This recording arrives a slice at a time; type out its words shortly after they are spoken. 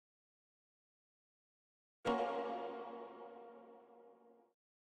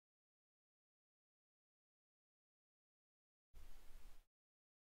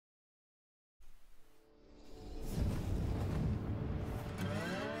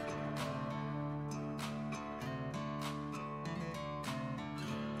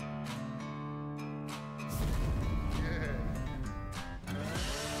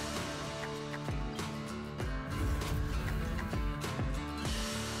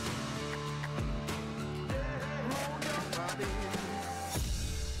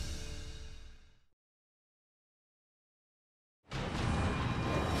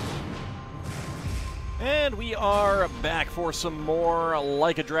we are back for some more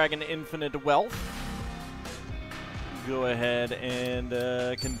Like a Dragon Infinite Wealth. Go ahead and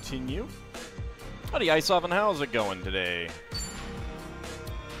continue. Howdy, Iceoven, how's it going today? Go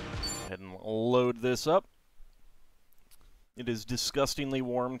ahead and load this up. It is disgustingly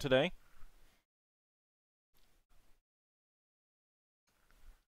warm today.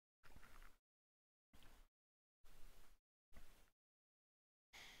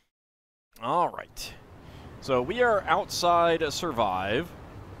 Alright. So we are outside Survive.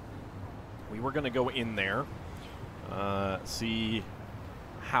 We were going to go in there. See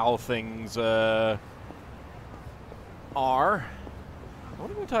how things are. What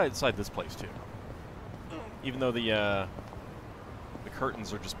do we tie inside this place too? Even though the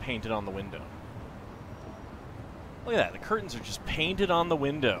curtains are just painted on the window. Look at that, the curtains are just painted on the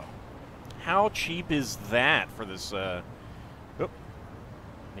window. How cheap is that for this? Need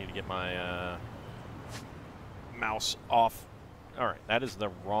to get my mouse off. Alright, that is the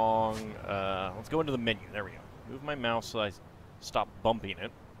wrong... let's go into the menu. There we go. Move my mouse so I stop bumping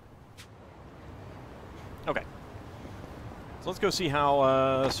it. Okay. So let's go see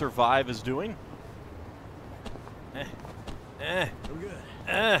how Survive is doing. We're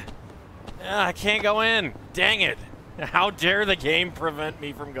good. I can't go in. Dang it. How dare the game prevent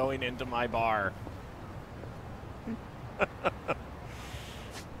me from going into my bar.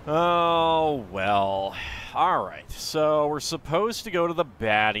 Oh, well. Alright, so we're supposed to go to the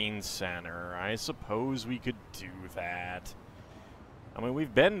batting center. I suppose we could do that. I mean,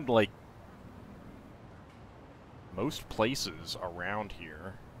 we've been, like, most places around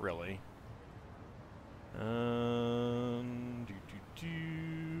here, really.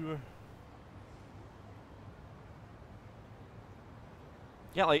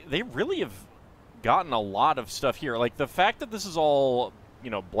 Yeah, like, they really have gotten a lot of stuff here. Like, the fact that this is all, you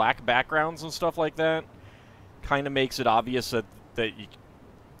know, black backgrounds and stuff like that kind of makes it obvious that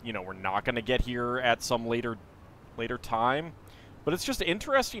you know, we're not going to get here at some later time. But it's just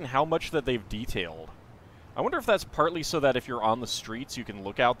interesting how much that they've detailed. I wonder if that's partly so that if you're on the streets, you can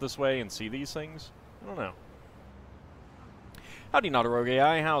look out this way and see these things. I don't know. Howdy, Not a Rogue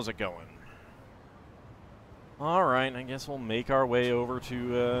AI. How's it going? Alright, I guess we'll make our way over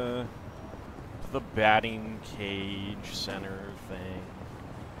to the batting cage center thing.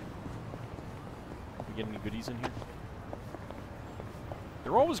 We get any goodies in here?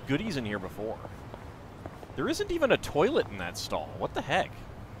 There were always goodies in here before. There isn't even a toilet in that stall. What the heck?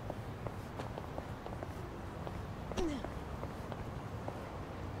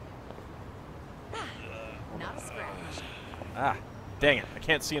 Not a scratch. Ah, dang it. I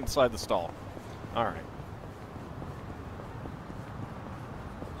can't see inside the stall. Alright.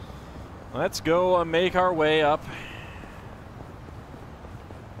 Let's go make our way up.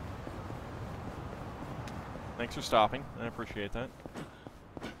 Thanks for stopping. I appreciate that.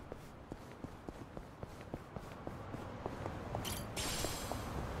 Let's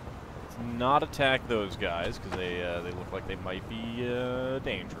not attack those guys, because they look like they might be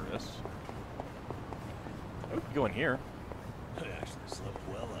dangerous. Oh, we can go in here. I actually slept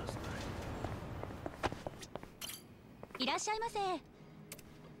well last night.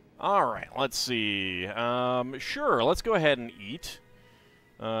 Alright, let's see. Sure, let's go ahead and eat.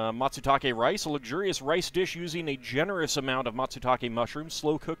 Matsutake rice, a luxurious rice dish using a generous amount of matsutake mushrooms,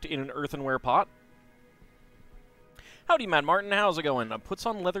 slow-cooked in an earthenware pot. Howdy, Matt Martin. How's it going? Puts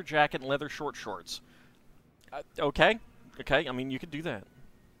on leather jacket and leather short shorts. Okay. Okay, I mean, you could do that.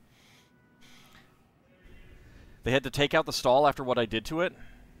 They had to take out the stall after what I did to it.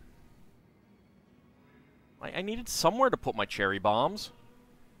 I needed somewhere to put my cherry bombs.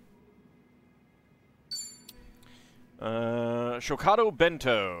 Shokado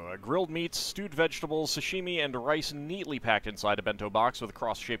Bento. Grilled meats, stewed vegetables, sashimi, and rice neatly packed inside a bento box with a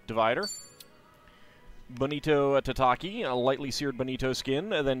cross-shaped divider. Bonito tataki, a lightly seared bonito skin,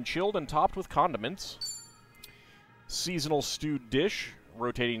 then chilled and topped with condiments. Seasonal stewed dish,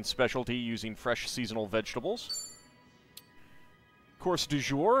 rotating specialty using fresh seasonal vegetables. Course du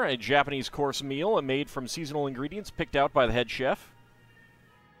jour, a Japanese course meal made from seasonal ingredients picked out by the head chef.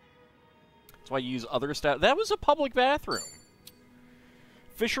 That's why you use other stuff. That was a public bathroom.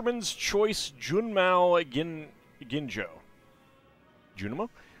 Fisherman's Choice Junmao Ginjo. Junimo?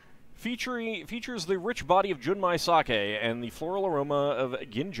 Features the rich body of Junmai sake and the floral aroma of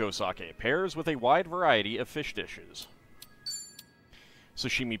Ginjo sake. Pairs with a wide variety of fish dishes.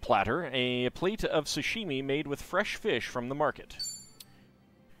 Sashimi platter. A plate of sashimi made with fresh fish from the market.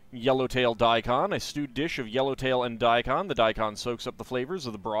 Yellowtail daikon, a stewed dish of yellowtail and daikon. The daikon soaks up the flavors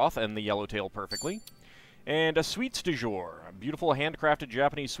of the broth and the yellowtail perfectly. And a sweets du jour. Beautiful handcrafted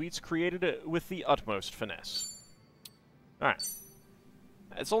Japanese sweets created with the utmost finesse. Alright.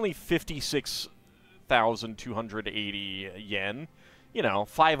 It's only 56,280 yen. You know,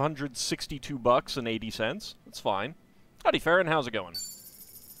 562 bucks and 80 cents. That's fine. Howdy, Farron. How's it going?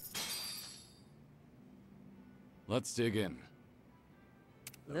 Let's dig in.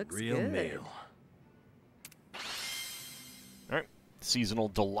 Looks Real good. meal. Alright. Seasonal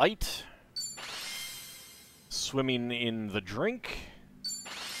delight. Swimming in the drink.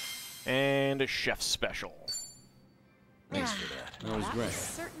 And a chef's special. Thanks for that. That Well, was that great. was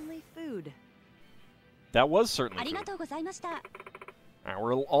certainly food. That was certainly ありが food. とうございました。 Alright,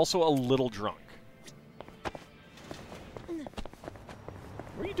 we're also a little drunk. What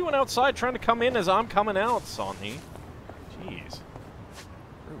are you doing outside trying to come in as I'm coming out, Sonny? Jeez.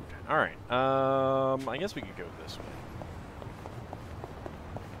 Rude. Alright, I guess we could go this way.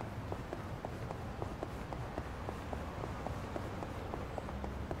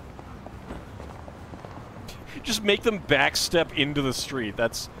 Just make them backstep into the street.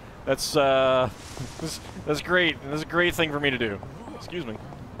 That's great. That's a great thing for me to do. Excuse me.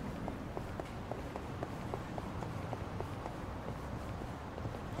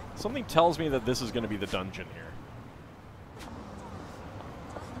 Something tells me that this is going to be the dungeon here.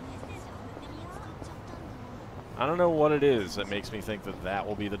 I don't know what it is that makes me think that that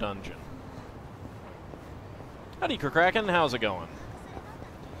will be the dungeon. Howdy, Kraken. How's it going?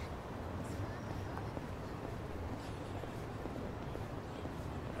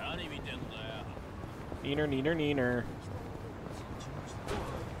 Neener, neener, neener.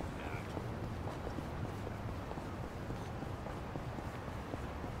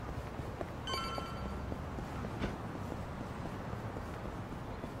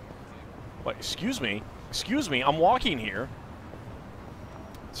 What? Excuse me? Excuse me, I'm walking here.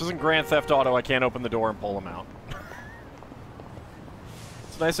 This isn't Grand Theft Auto. I can't open the door and pull them out.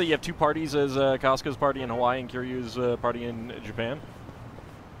 It's nice that you have two parties, as Kasuga's party in Hawaii and Kiryu's party in Japan.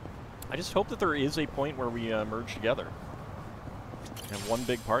 I just hope that there is a point where we merge together and have one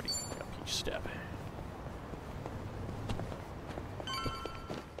big party. Got Peach Step.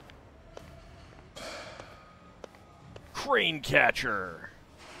 Crane Catcher.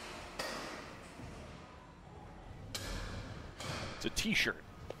 It's a t-shirt.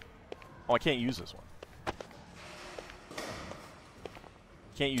 Oh, I can't use this one.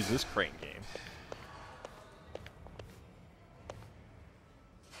 Can't use this crane game.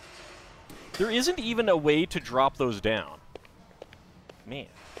 There isn't even a way to drop those down. Man.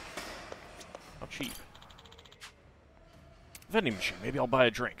 How cheap. Vending machine. Maybe I'll buy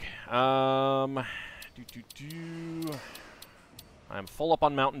a drink. I'm full up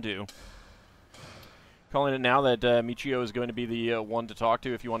on Mountain Dew. Calling it now that Michio is going to be the one to talk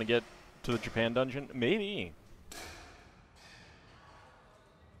to if you want to get to the Japan dungeon. Maybe.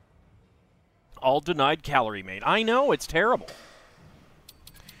 All denied calorie mate. I know, it's terrible.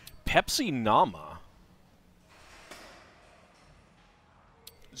 Pepsi Nama.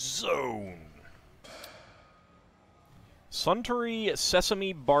 Zone. Suntory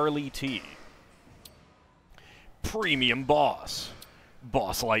Sesame Barley Tea. Premium Boss.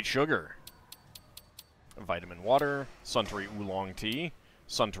 Boss Light Sugar. Vitamin Water. Suntory Oolong Tea.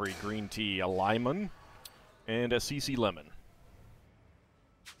 Suntory Green Tea a Lemon. And a CC Lemon.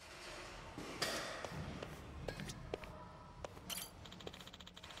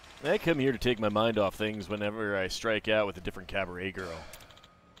 I come here to take my mind off things whenever I strike out with a different cabaret girl.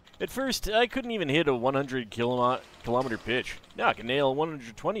 At first, I couldn't even hit a 100-kilometer pitch. Now I can nail a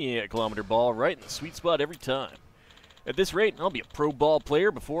 120-kilometer ball right in the sweet spot every time. At this rate, I'll be a pro ball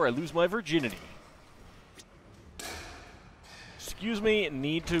player before I lose my virginity. Excuse me,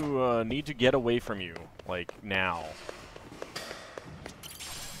 need to get away from you, like, now.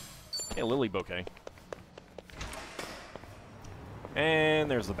 Hey, lily bouquet. And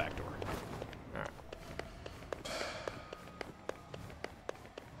there's the back door. Alright.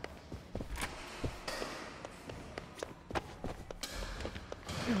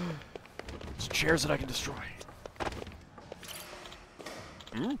 It's chairs that I can destroy.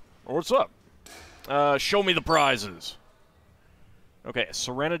 Hmm? What's up? Show me the prizes. Okay, a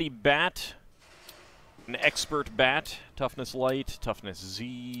Serenity Bat. An Expert Bat. Toughness Light. Toughness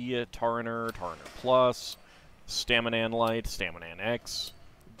Z. Tarner. Tarner Plus. Staminan Light, Staminan X,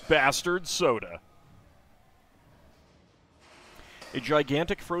 Bastard Soda. A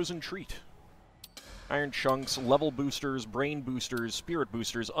gigantic frozen treat. Iron Chunks, Level Boosters, Brain Boosters, Spirit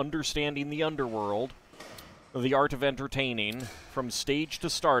Boosters, Understanding the Underworld, The Art of Entertaining, From Stage to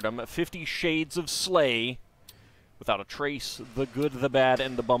Stardom, 50 Shades of Slay, Without a Trace, The Good, the Bad,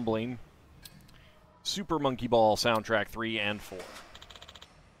 and the Bumbling, Super Monkey Ball Soundtrack 3 and 4.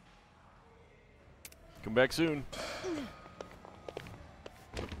 Come back soon.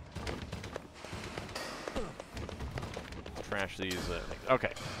 Trash these things.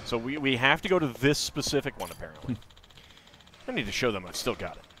 Okay, so we have to go to this specific one, apparently. I need to show them I've still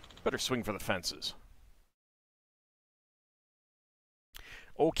got it. Better swing for the fences.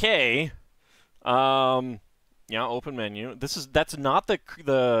 Okay. Yeah, open menu. That's not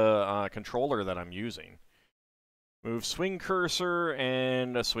the controller that I'm using. Move swing cursor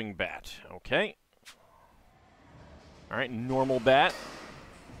and a swing bat. Okay. All right, normal bat.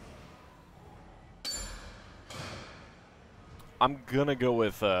 I'm gonna go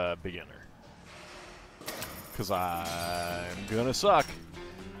with beginner. Because I'm gonna suck.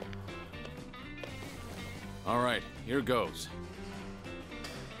 All right, here goes.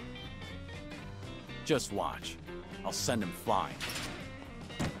 Just watch. I'll send him flying.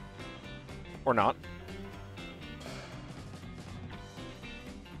 Or not.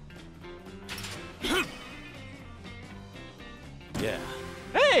 Yeah.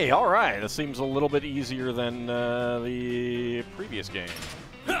 Hey, all right. This seems a little bit easier than the previous game.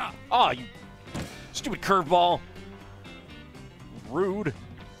 Oh, you stupid curveball. Rude.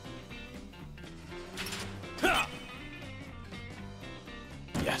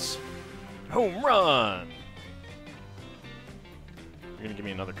 Yes. Home run. You're going to give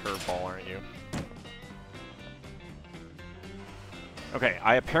me another curveball, aren't you? Okay,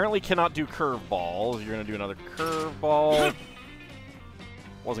 I apparently cannot do curveballs. You're going to do another curveball.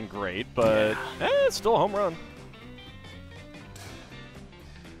 Wasn't great, but it's still a home run.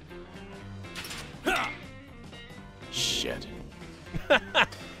 Shit.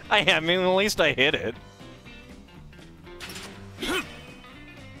 I mean, at least I hit it.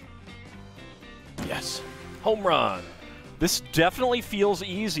 Yes. Home run. This definitely feels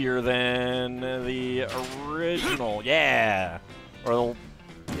easier than the original. Yeah. Or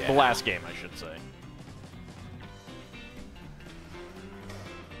the last game, I should say.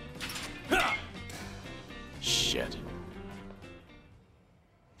 Shit.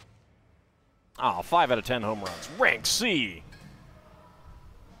 Oh, 5 out of 10 home runs. Rank C.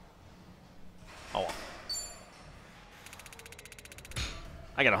 Oh, well.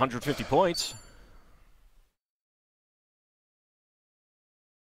 I got 150 points.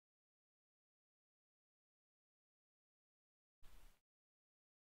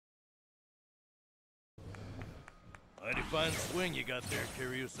 Mighty fine swing you got there,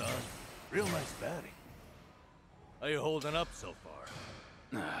 Kiryu-san. Real nice batting. How you holding up so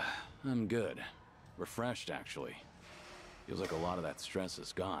far? I'm good. Refreshed, actually. Feels like a lot of that stress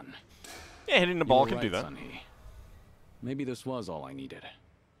is gone. Yeah, hitting the ball can do that. Sonny. Maybe this was all I needed.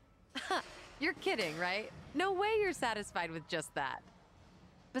 You're kidding, right? No way you're satisfied with just that.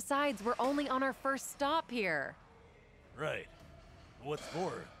 Besides, we're only on our first stop here. Right. What's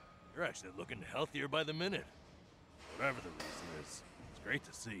more, you're actually looking healthier by the minute. Whatever the reason is, it's great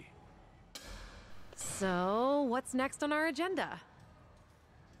to see. So, what's next on our agenda?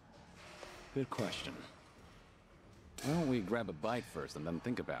 Good question. Why don't we grab a bite first and then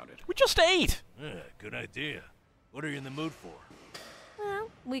think about it? We just ate! Yeah, good idea. What are you in the mood for?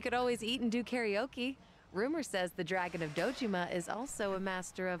 Well, we could always eat and do karaoke. Rumor says the Dragon of Dojima is also a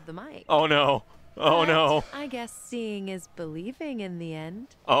master of the mic. Oh no. Oh But no. I guess seeing is believing in the end.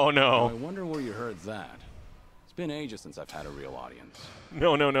 Oh I no. wonder where you heard that. It's been ages since I've had a real audience.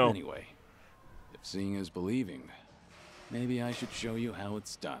 No, no, no. Anyway, if seeing is believing, maybe I should show you how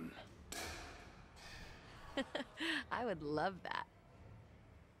it's done. I would love that.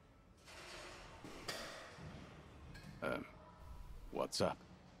 What's up?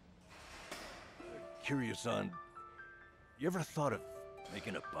 Kiryu-san, you ever thought of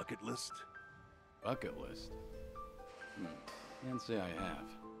making a bucket list? Bucket list? Can't say I have.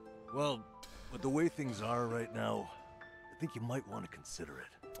 Well, with the way things are right now, I think you might want to consider it.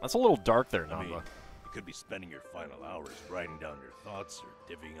 That's a little dark there, I mean, Namba. you could be spending your final hours writing down your thoughts or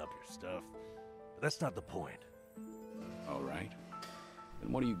divvying up your stuff, but that's not the point. All right.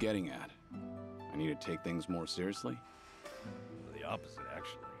 Then what are you getting at? I need to take things more seriously? The opposite,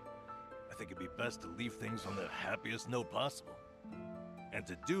 actually. I think it'd be best to leave things on the happiest note possible. And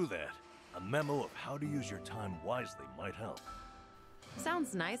to do that, a memo of how to use your time wisely might help.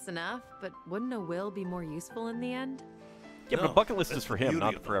 Sounds nice enough, but wouldn't a will be more useful in the end? Yeah, but a No, bucket list that's is for the him, beauty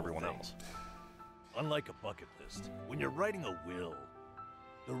not of the for whole everyone thing. else. Unlike a bucket list, when you're writing a will,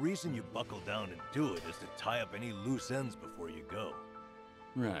 the reason you buckle down and do it is to tie up any loose ends before you go.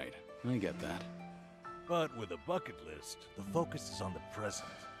 Right, I get that. But with a bucket list, the focus is on the present.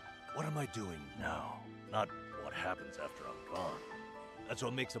 What am I doing now? Not what happens after I'm gone. That's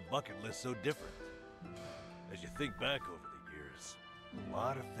what makes a bucket list so different. As you think back over the years, a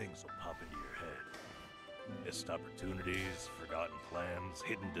lot of things will pop into your head. Missed opportunities, forgotten plans,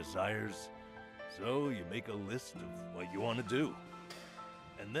 hidden desires. So you make a list of what you want to do.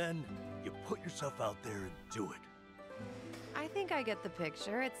 And then you put yourself out there and do it. I think I get the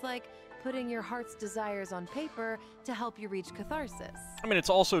picture. It's like putting your heart's desires on paper to help you reach catharsis. I mean, it's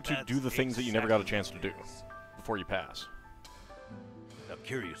also to That's do the things that you never got a exactly chance to what do it is. before you pass. Now,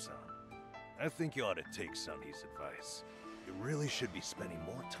 Kiryu-san, I think you ought to take Sunny's advice. You really should be spending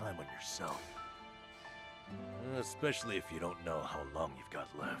more time on yourself. Especially if you don't know how long you've got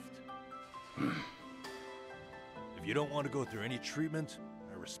left. If you don't want to go through any treatment,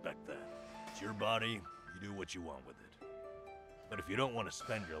 I respect that. It's your body, you do what you want with it. But if you don't want to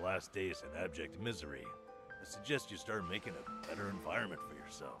spend your last days in abject misery, I suggest you start making a better environment for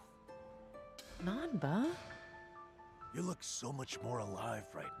yourself. Nanba? You look so much more alive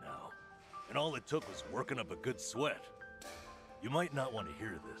right now. And all it took was working up a good sweat. You might not want to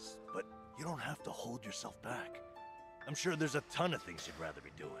hear this, but you don't have to hold yourself back. I'm sure there's a ton of things you'd rather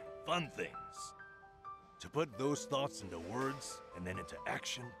be doing. Fun things. To put those thoughts into words and then into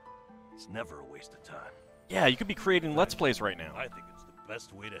action, it's never a waste of time. Yeah, you could be creating Let's Plays right now. I think it's the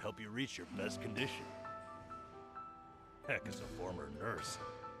best way to help you reach your best condition. Heck, as a former nurse,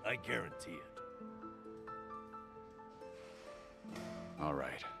 I guarantee it. All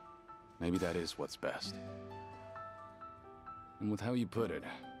right. Maybe that is what's best. And with how you put it,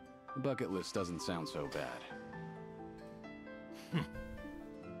 the bucket list doesn't sound so bad.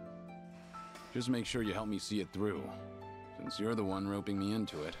 Just make sure you help me see it through, since you're the one roping me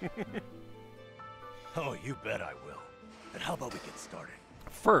into it. Oh, you bet I will. Then how about we get started?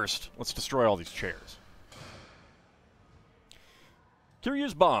 First, let's destroy all these chairs.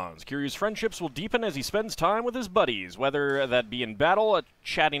 Kiryu's bonds. Kiryu's friendships will deepen as he spends time with his buddies, whether that be in battle,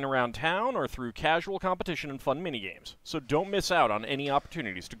 chatting around town, or through casual competition and fun minigames. So don't miss out on any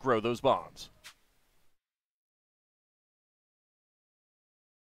opportunities to grow those bonds.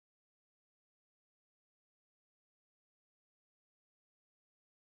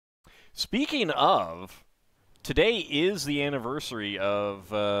 Speaking of, today is the anniversary of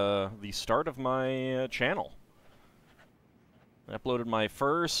the start of my channel. I uploaded my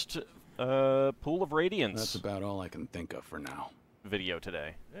first Pool of Radiance That's about all I can think of for now. video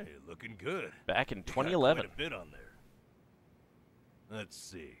today. Hey, looking good. Back in You got 2011. quite a bit on there. Let's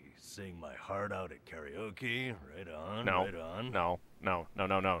see. Sing my heart out at karaoke. Right on. No. Right on. No, no, no,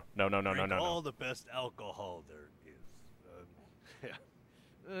 no, no, no, no, no, no, Drink no, all no. the best alcohol there is. Yeah.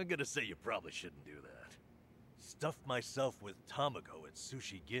 I'm gonna say you probably shouldn't do that. Stuff myself with tamago at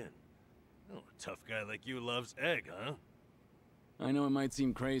Sushi Gin. Oh, a tough guy like you loves egg, huh? I know it might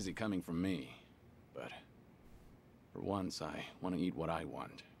seem crazy coming from me, but for once I want to eat what I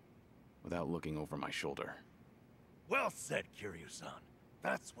want, without looking over my shoulder. Well said, Kiryu-san.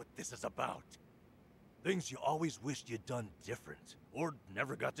 That's what this is about. Things you always wished you'd done different, or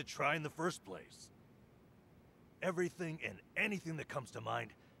never got to try in the first place. Everything and anything that comes to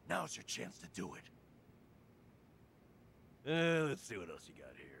mind, now's your chance to do it. Let's see what else you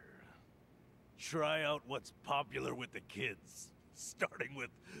got here. Try out what's popular with the kids, starting with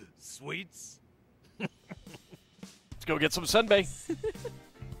sweets. Let's go get some senbei.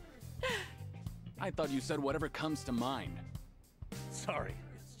 I thought you said whatever comes to mind. Sorry,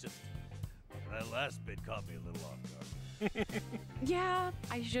 it's just that last bit caught me a little off guard. Yeah,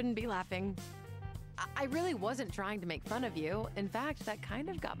 I shouldn't be laughing. I really wasn't trying to make fun of you. In fact, that kind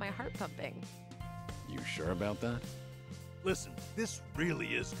of got my heart pumping. You sure about that? Listen, this really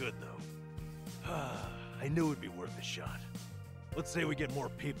is good, though. I knew it'd be worth a shot. Let's say we get more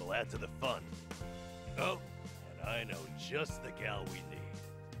people, add to the fun. Oh, and I know just the gal we need.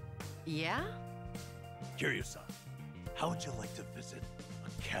 Yeah? Kiryu-san, how would you like to visit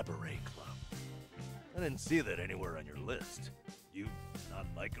a cabaret club? I didn't see that anywhere on your list. You not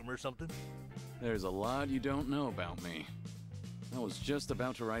like them or something? There's a lot you don't know about me. I was just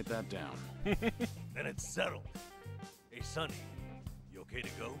about to write that down. Then it's settled. Hey, Sonny, you okay to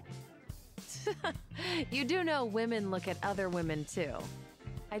go? You do know women look at other women too.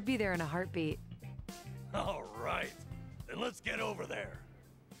 I'd be there in a heartbeat. All right, then let's get over there.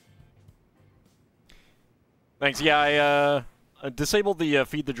 Thanks. Yeah, I disabled the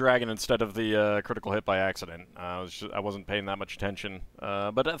feed the dragon instead of the critical hit by accident. I wasn't paying that much attention.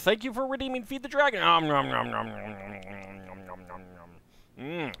 But thank you for redeeming feed the dragon.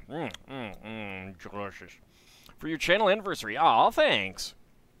 Delicious. For your channel anniversary. Aw, thanks.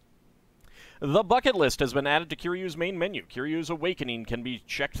 The bucket list has been added to Kiryu's main menu. Kiryu's Awakening can be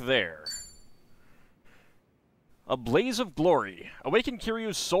checked there. A Blaze of Glory. Awaken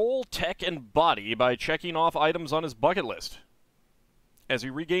Kiryu's soul, tech, and body by checking off items on his bucket list. As he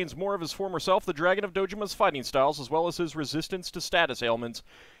regains more of his former self, the Dragon of Dojima's fighting styles, as well as his resistance to status ailments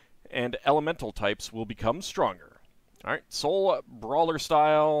and elemental types, will become stronger. Alright, soul, brawler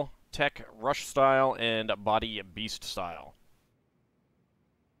style, tech, rush style, and body, beast style.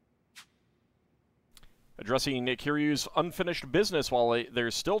 Addressing Kiryu's unfinished business while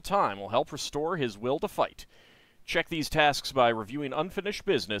there's still time will help restore his will to fight. Check these tasks by reviewing unfinished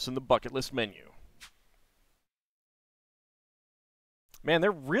business in the bucket list menu. Man,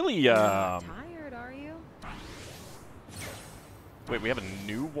 they're really, Not tired, are you? Wait, we have a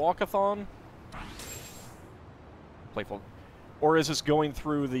new walkathon? Playful. Or is this going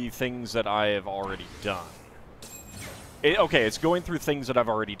through the things that I have already done? Okay, it's going through things that I've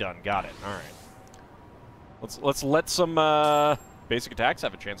already done. Got it. All right. Let's let some basic attacks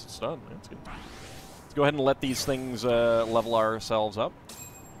have a chance to stun. That's good. Let's go ahead and let these things level ourselves up.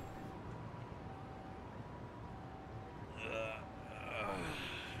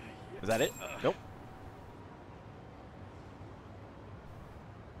 Is that it? Nope.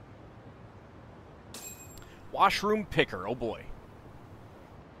 Washroom Picker. Oh boy.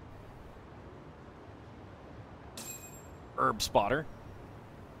 Herb Spotter.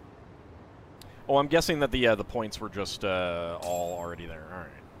 Oh, I'm guessing that the points were just all already there. All right.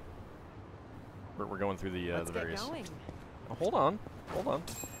 We're going through the various. Going. Oh, hold on.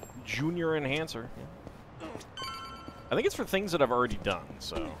 Junior Enhancer. Yeah. I think it's for things that I've already done.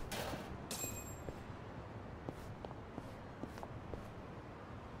 So.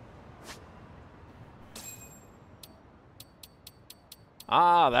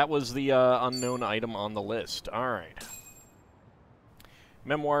 Ah, that was the unknown item on the list. All right.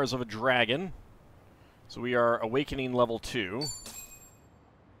 Memoirs of a Dragon. So we are awakening level 2.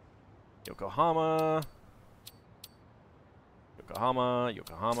 Yokohama,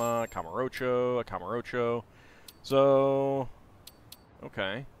 Kamurocho. So,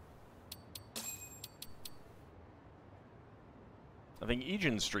 okay. I think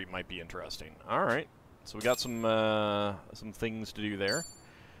Ijin Street might be interesting. All right. So we got some things to do there.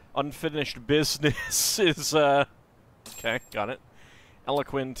 Unfinished business is okay, got it.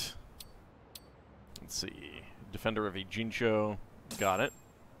 Eloquent. Let's see. Defender of Ijincho. Got it.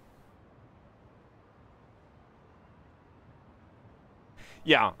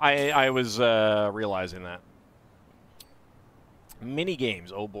 Yeah, I was realizing that. Mini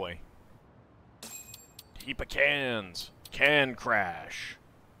games. Oh boy. Heap of cans. Can Crash.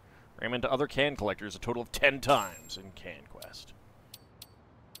 Ram into other can collectors a total of 10 times in Can Quest.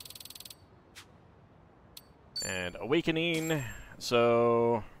 And Awakening.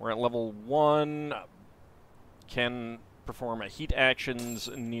 So we're at level 1. Can perform heat actions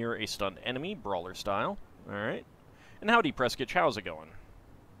near a stunned enemy, brawler style. Alright. And howdy, Prescott, how's it going?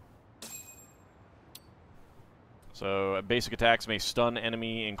 So basic attacks may stun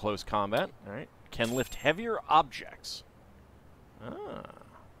enemy in close combat. Alright. Can lift heavier objects. Ah.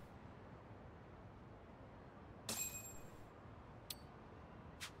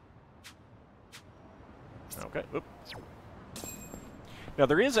 Okay. Oop. Now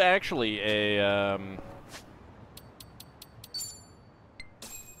there is actually a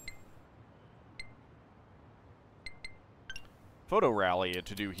photo rally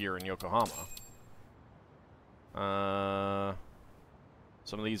to do here in Yokohama.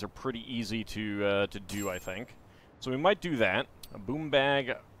 Some of these are pretty easy to do, I think. So we might do that. A boom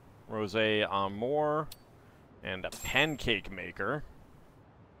bag, rosé amour, and a pancake maker.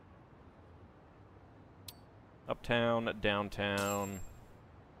 Uptown, downtown,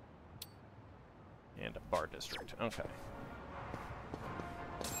 and a bar district. Okay.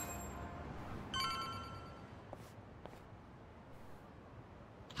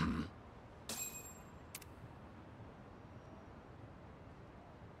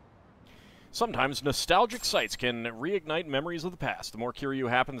 Sometimes nostalgic sights can reignite memories of the past. The more Kiryu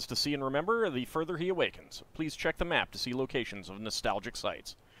happens to see and remember, the further he awakens. Please check the map to see locations of nostalgic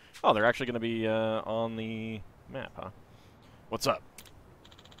sights. Oh, they're actually going to be on the map, huh? What's up?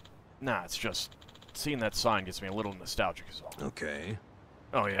 Nah, it's just seeing that sign gets me a little nostalgic is all. Okay.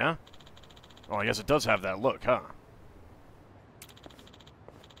 Oh, yeah? Oh, I guess it does have that look, huh?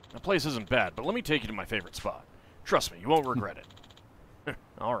 That place isn't bad, but let me take you to my favorite spot. Trust me, you won't regret it.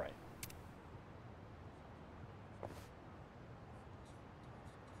 All right.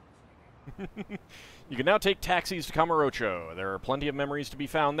 You can now take taxis to Kamurocho. There are plenty of memories to be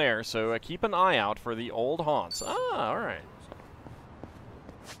found there, so keep an eye out for the old haunts. Ah, alright.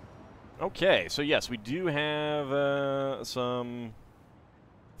 Okay, so yes, we do have some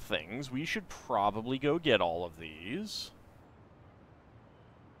things. We should probably go get all of these.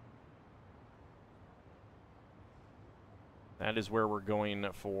 That is where we're going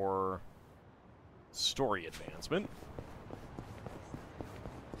for story advancement.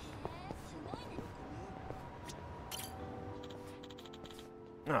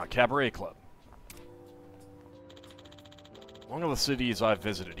 Ah, Cabaret Club. Among all the cities I've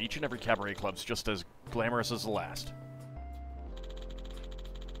visited, each and every cabaret club's just as glamorous as the last.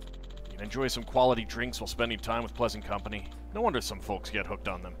 You can enjoy some quality drinks while spending time with pleasant company. No wonder some folks get hooked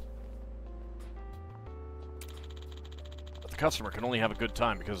on them. But the customer can only have a good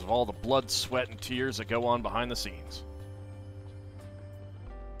time because of all the blood, sweat, and tears that go on behind the scenes.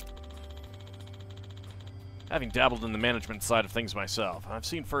 Having dabbled in the management side of things myself, I've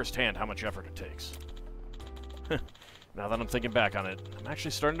seen firsthand how much effort it takes. Now that I'm thinking back on it, I'm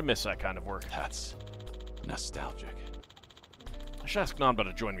actually starting to miss that kind of work. That's nostalgic. I should ask Nanba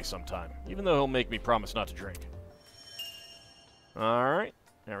to join me sometime, even though he'll make me promise not to drink. Alright,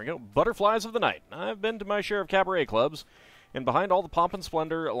 there we go. Butterflies of the Night. I've been to my share of cabaret clubs, and behind all the pomp and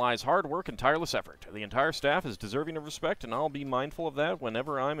splendor lies hard work and tireless effort. The entire staff is deserving of respect, and I'll be mindful of that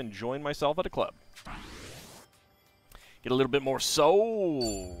whenever I'm enjoying myself at a club. Get a little bit more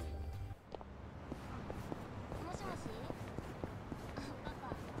soul.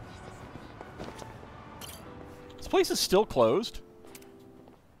 This place is still closed.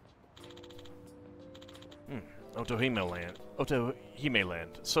 Otohime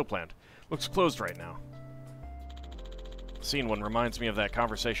Land, Soapland. Looks closed right now. Seeing one reminds me of that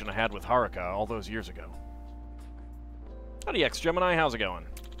conversation I had with Haruka all those years ago. Howdy, X-Gemini, how's it going?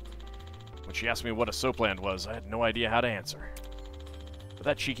 When she asked me what a soapland was, I had no idea how to answer. But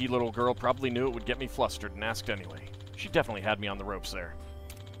that cheeky little girl probably knew it would get me flustered and asked anyway. She definitely had me on the ropes there.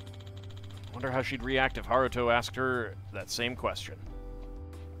 Wonder how she'd react if Haruto asked her that same question.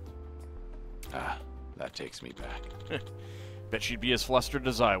 Ah, that takes me back. Bet she'd be as flustered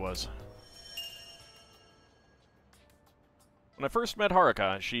as I was. When I first met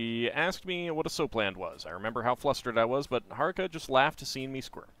Haruka, she asked me what a soapland was. I remember how flustered I was, but Haruka just laughed to see me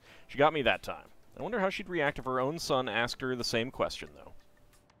squirm. She got me that time. I wonder how she'd react if her own son asked her the same question, though.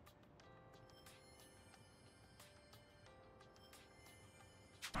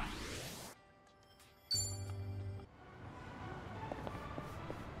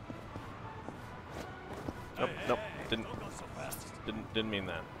 Nope, didn't mean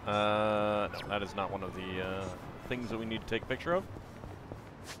that. No, that is not one of the things that we need to take a picture of.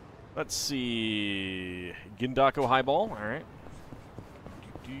 Let's see, Gindako Highball. All right.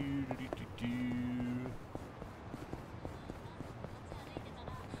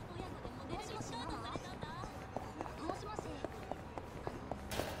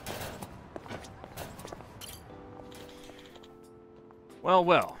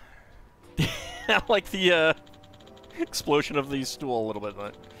 Well. I like the explosion of the stool a little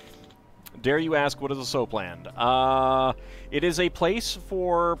bit. Dare you ask, what is a soapland? It is a place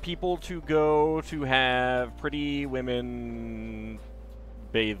for people to go to have pretty women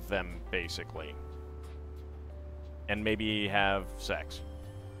bathe them, basically. And maybe have sex.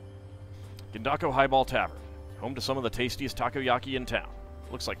 Gindako Highball Tavern. Home to some of the tastiest takoyaki in town.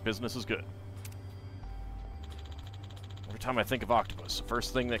 Looks like business is good. Every time I think of octopus, the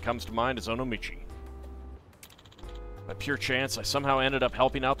first thing that comes to mind is Onomichi. By pure chance, I somehow ended up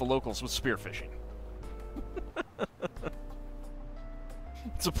helping out the locals with spearfishing.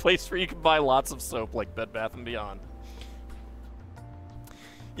 It's a place where you can buy lots of soap, like Bed Bath & Beyond.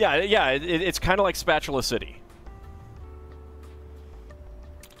 Yeah, it's kind of like Spatula City.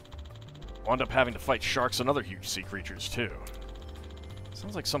 Wound up having to fight sharks and other huge sea creatures, too.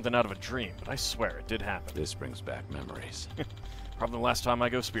 Sounds like something out of a dream, but I swear it did happen. This brings back memories. Probably the last time I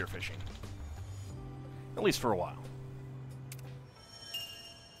go spearfishing. At least for a while.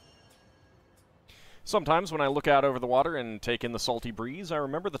 Sometimes when I look out over the water and take in the salty breeze, I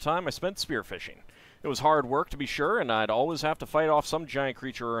remember the time I spent spearfishing. It was hard work, to be sure, and I'd always have to fight off some giant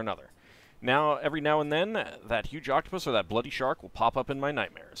creature or another. Now, every now and then, that huge octopus or that bloody shark will pop up in my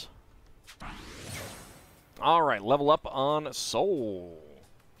nightmares. Alright, level up on Soul.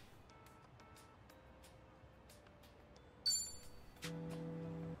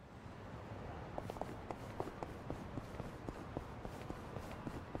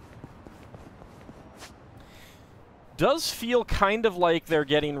 Does feel kind of like they're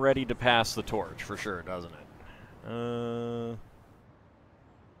getting ready to pass the torch, for sure, doesn't it?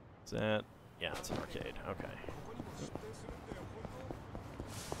 Is that... Yeah, it's an arcade. Okay.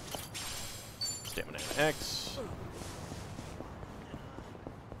 Stamina X.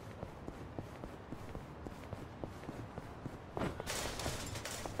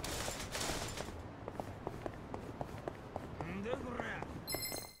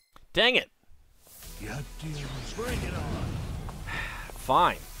 Dang it. Bring it on.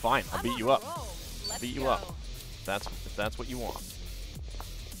 Fine, fine. I'll beat you up. Let's Beat you go. up. If that's what you want.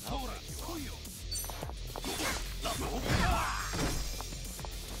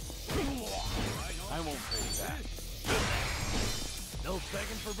 I won't pay that. No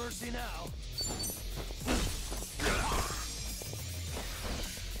begging for mercy now.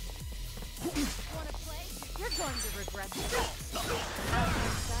 Wanna play? You're going to regret this.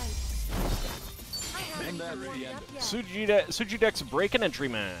 I haven't And that's even the warmed end up of yet. Sujidek's break and entry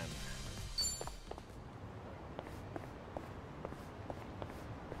man.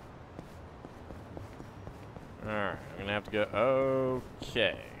 Alright, I'm gonna have to go.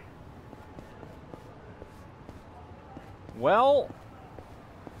 Okay. Well,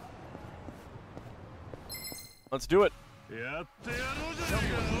 let's do it.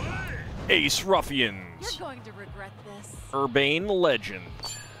 Ace Ruffians. You're going to regret this. Urbane Legend.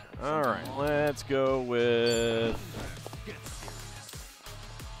 Alright, let's go with...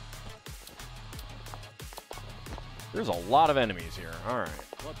 There's a lot of enemies here. Alright.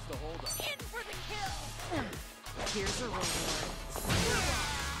 What's the holdup? In for the kill. Here's a reward.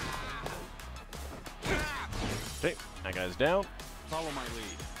 Okay, that guy's down. Follow my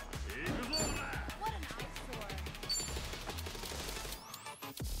lead. What an eyesore.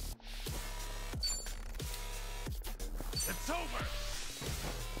 It's over.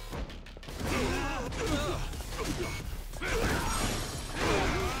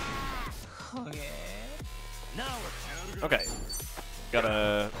 Now we're Okay. Got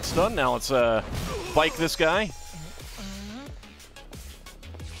a stun. Now let's bike this guy.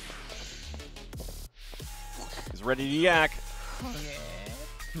 He's ready to yak.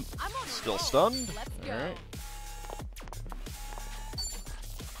 I'm on a Still roll. stunned. Let's go. Alright.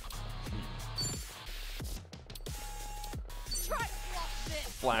 Try to block this.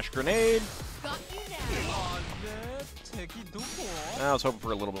 Flash grenade. Got you now. I was hoping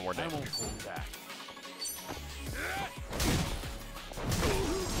for a little bit more I damage. won't hold back.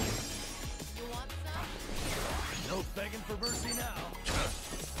 You want some? no begging for mercy now.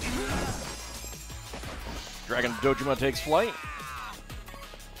 Dragon Dojima takes flight.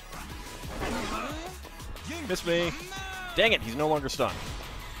 Miss me. Dang it, he's no longer stunned.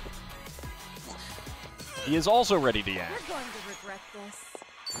 He is also ready to yak. You're going to regret this.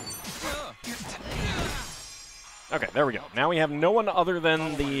 Okay, there we go. Now we have no one other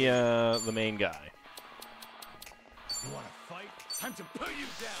than the main guy. You want to fight? Time to put you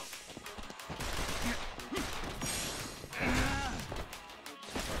down.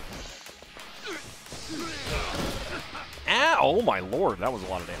 Ah! Oh my lord, that was a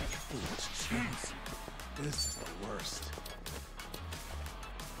lot of damage. Jeez, this is the worst.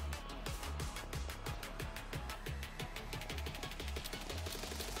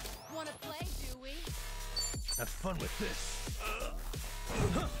 Wanna play, do we? Have fun with this.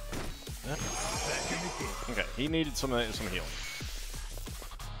 Back in the game. Okay, he needed some healing.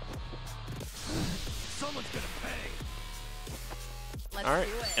 Someone's gonna pay. Let's All right,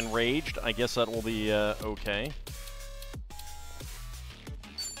 do it. enraged. I guess that will be okay.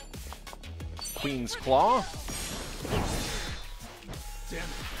 Queen's Claw. Damn it.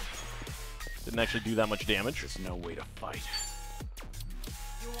 Didn't actually do that much damage. There's no way to fight.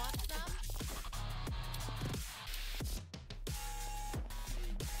 You want some?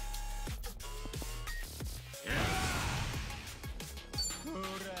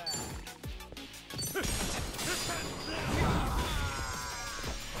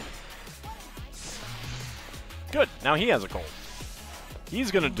 Good. Now he has a cold.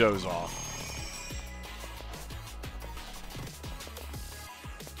 He's gonna doze off.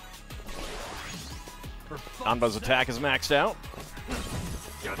 Anba's attack is maxed out.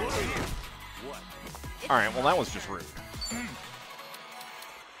 Alright, well that was just rude. Try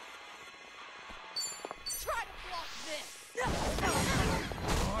to block this.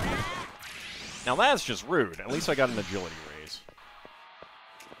 Now that's just rude. At least I got an agility raise.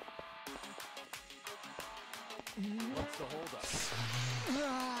 What's the holdup?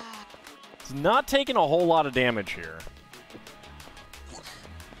 It's not taking a whole lot of damage here.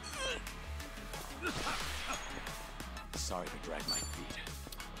 Sorry to drag my feet.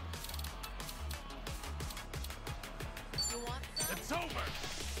 You want some? It's over.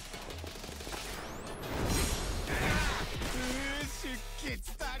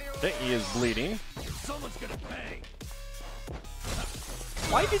 Okay, he is bleeding. Someone's gonna pay.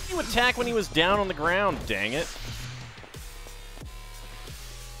 Why did you attack when he was down on the ground, dang it?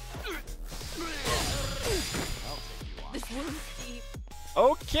 This wound's deep.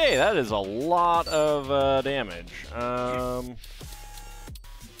 Okay, that is a lot of damage.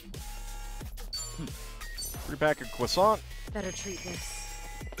 3-pack of croissant. Better treat this.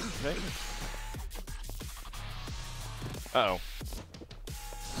 Okay. Uh-oh.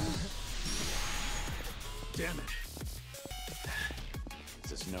 Damn it.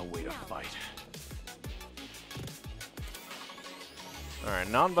 This is no way to fight. Alright,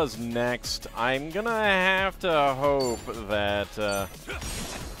 Nanba's next. I'm gonna have to hope that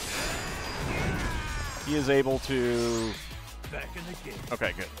he is able to... Back in the game.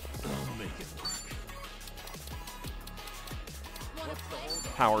 Okay, good. I'll make it work.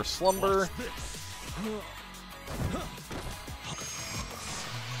 Power Slumber. Watch this.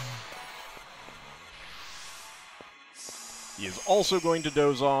 He is also going to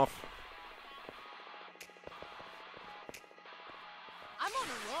doze off. I'm on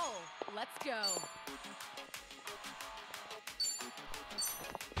a roll. Let's go.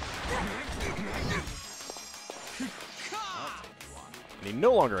 And he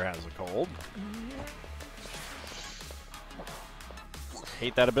no longer has a cold.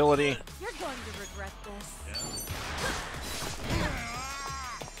 Hate that ability. You're going to regret this.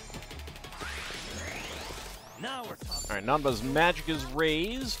 Now we're talking. Alright, Nanba's magic is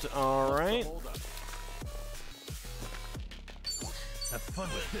raised. Alright. Have fun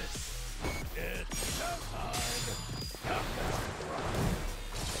with this. It's time.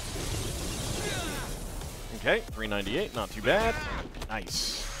 Okay, 398, not too bad.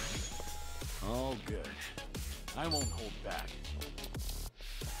 Nice. All good. I won't hold back.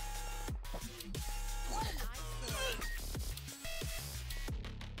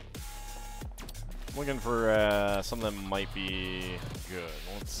 Looking for something that might be good.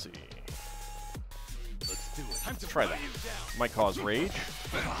 Let's see. Let's do it. Let's try that. Might cause rage.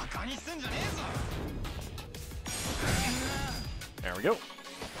 There we go.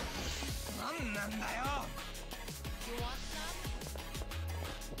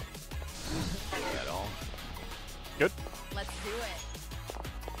 At all? Good. Let's do it.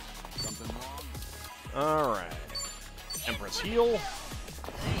 Something wrong? Alright. Empress heal.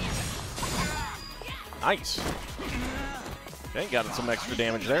 Nice. Okay, got some extra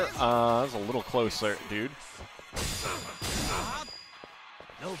damage there. That was a little close there, dude.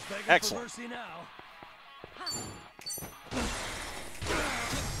 No begging Excellent. for mercy now.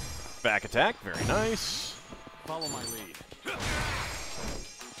 Back attack, very nice. Follow my lead.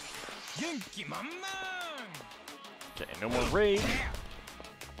 Okay, no more rage.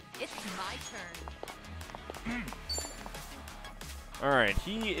 It's my turn. Alright,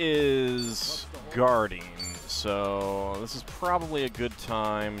 he is guarding, so this is probably a good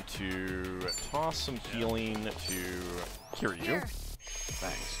time to toss some healing to Kiryu. Here.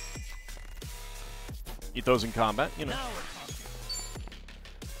 Thanks. Eat those in combat, you know. Now we're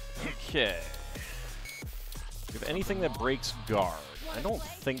talking. Okay. Do you have anything that breaks guard? I don't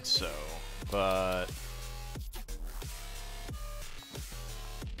think so, but...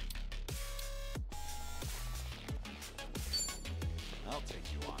 I'll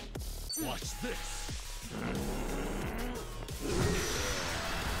take you on. Watch this.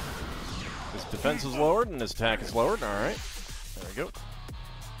 His defense is lowered and his attack is lowered. Alright. There we go.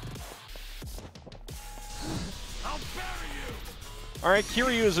 I'll bury you. Alright,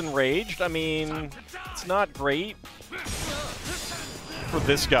 Kiryu is enraged. I mean, it's not great for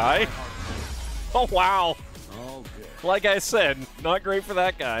this guy. Oh, wow. All good. Like I said, not great for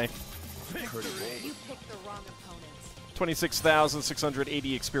that guy. Pretty bold. You picked the wrong opponents.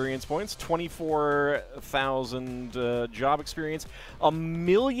 26,680 experience points, 24,000 job experience,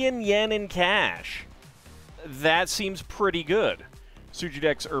 1,000,000 yen in cash. That seems pretty good.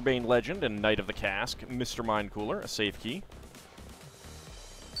 Sujidex Urbane Legend and Knight of the Cask, Mr. Mind Cooler, a safe key.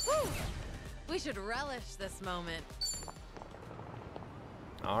 Whew. We should relish this moment.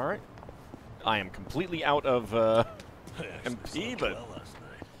 All right. I am completely out of I actually MP, slept but well last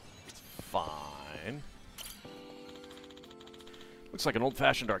night. it's fine. Looks like an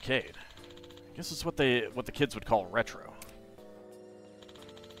old-fashioned arcade. I guess it's what the kids would call retro.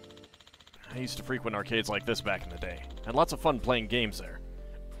 I used to frequent arcades like this back in the day. Had lots of fun playing games there.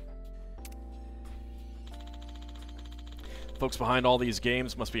 Folks behind all these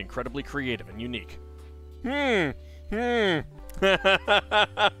games must be incredibly creative and unique.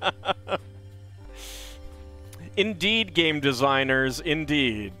 Indeed, game designers,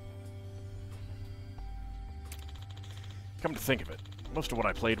 indeed. Come to think of it, most of what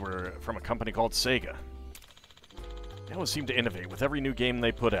I played were from a company called Sega. They always seem to innovate with every new game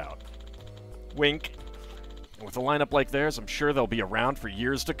they put out. Wink. And with a lineup like theirs, I'm sure they'll be around for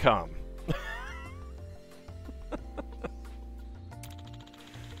years to come.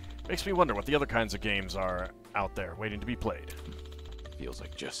 Makes me wonder what the other kinds of games are out there waiting to be played. Feels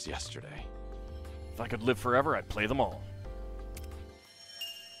like just yesterday. If I could live forever, I'd play them all.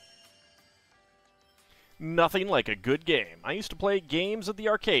 Nothing like a good game. I used to play games at the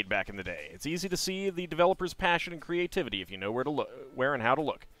arcade back in the day. It's easy to see the developer's passion and creativity if you know where and how to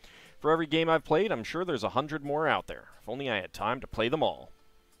look. For every game I've played, I'm sure there's 100 more out there. If only I had time to play them all.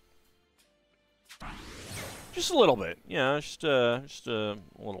 Just a little bit. Yeah, just a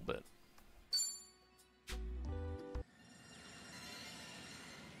little bit.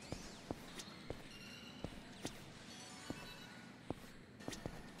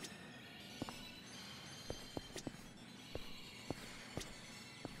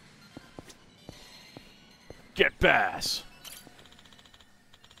 Get bass!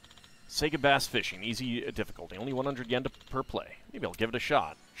 Sega bass fishing, easy difficulty, only 100 yen per play. Maybe I'll give it a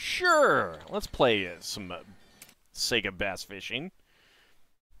shot. Sure! Let's play some Sega bass fishing.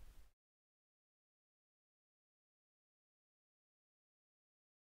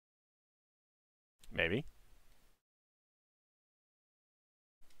 Maybe.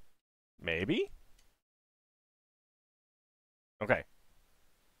 Maybe? Okay.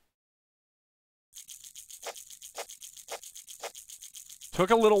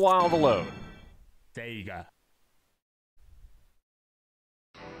 Took a little while to load. Sega.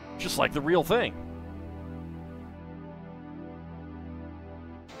 Just like the real thing.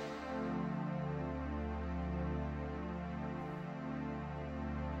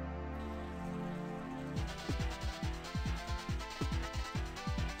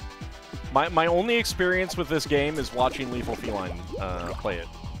 My only experience with this game is watching Lethal Feline play it.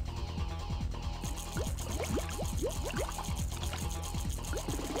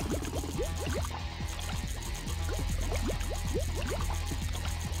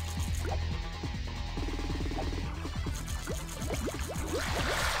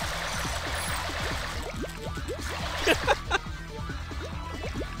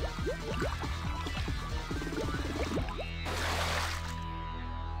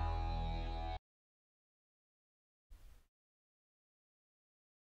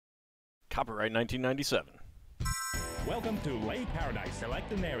 Copyright 1997. Welcome to Lake Paradise.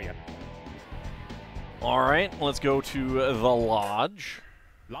 Select an area. Alright, let's go to the lodge.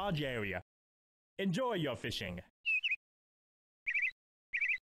 Lodge area. Enjoy your fishing.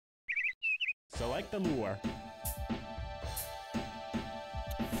 Select the lure.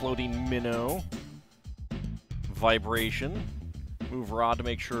 Floating minnow. Vibration. Move rod to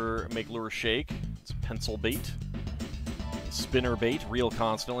make lure shake. It's pencil bait. Spinner bait, reel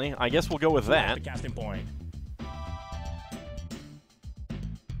constantly. I guess we'll go with that. The casting point.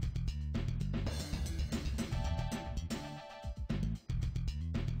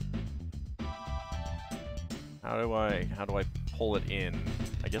 How do I pull it in?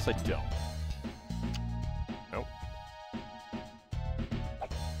 I guess I don't. Nope.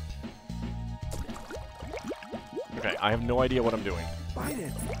 Okay, I have no idea what I'm doing. Bite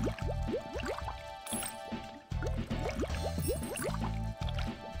it.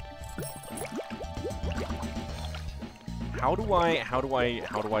 How do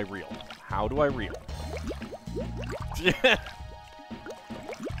I reel? How do I reel?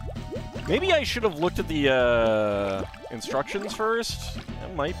 Maybe I should have looked at the instructions first.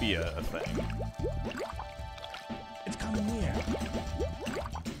 That might be a thing. It's coming near.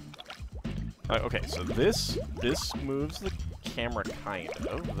 Okay, so this moves the camera kind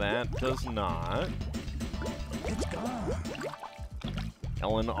of. That does not. It's gone.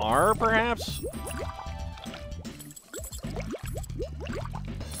 L and R, perhaps?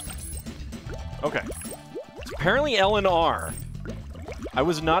 Okay. It's apparently L and R. I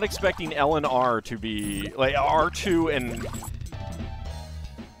was not expecting L and R to be... like, R2 and...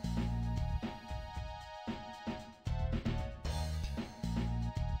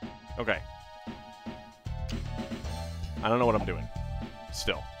 Okay. I don't know what I'm doing.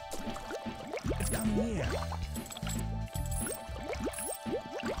 Still. It's coming near.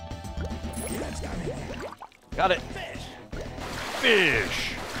 Yeah, it's coming near. Got it. Fish.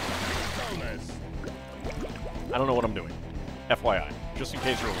 Fish! Bonus. I don't know what I'm doing. FYI. Just in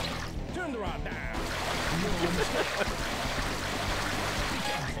case you're wondering. Turn the rod down. Be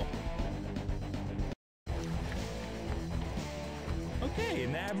careful. Okay,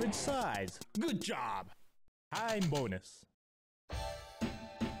 an average size. Good job. Time bonus.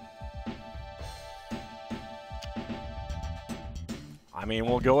 I mean,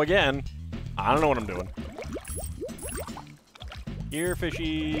 we'll go again. I don't know what I'm doing. Here,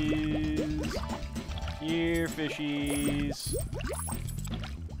 fishies. Here, fishies.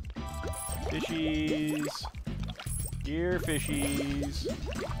 Fishies. Here, fishies.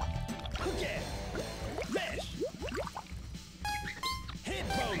 Okay. Fish. Hit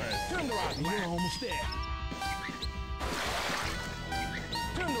bonus. Turn the rod left. You're almost there.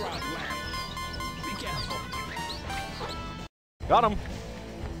 Turn the rod left. Be careful. Got him.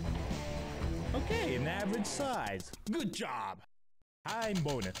 Okay, an average size. Good job. Time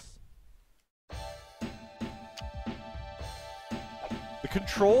bonus. The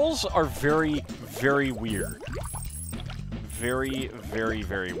controls are very, very weird. Very, very,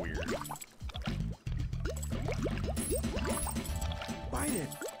 very weird. Bite it.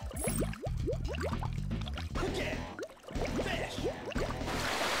 Hook it. Fish.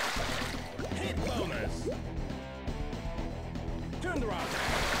 Hit bonus. Turn the rod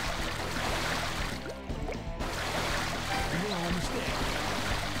back. You're almost there.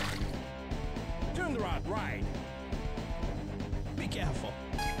 Turn the rod right. Be careful.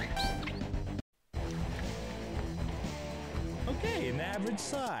 Okay, an average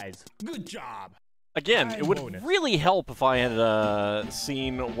size. Good job. Again, Time it would bonus. really help if I had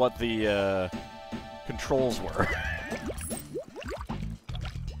seen what the controls were.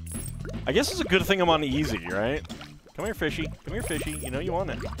 I guess it's a good thing I'm on easy, right? Come here, fishy. Come here, fishy. You know you want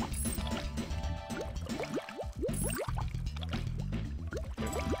it.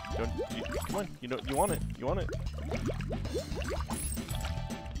 Come on. You know you want it. You want it.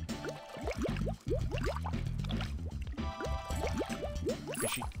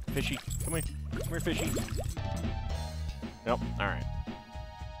 Fishy. Fishy. Come here. Come here, fishy. Nope. Alright.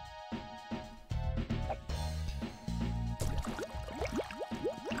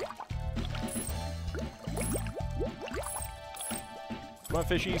 Come on,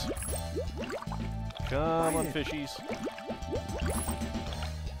 fishies. Come on, fishies.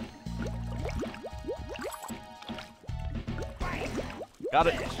 Got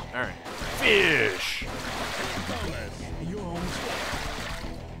it. Alright. Fish! Bonus. You're almost there.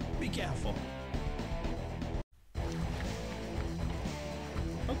 Be careful.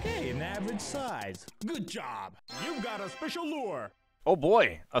 Okay, an average size. Good job. You've got a special lure. Oh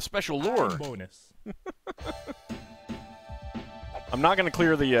boy, a special lure. Time bonus. I'm not gonna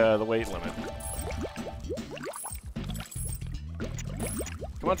clear the weight limit.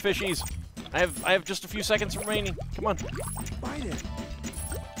 Come on, fishies. I have just a few seconds remaining. Come on. Bite it.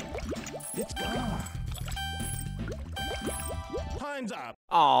 It's gone. Time's up.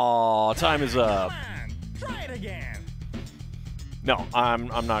 Aw, time is up. Come on, try it again. No, I'm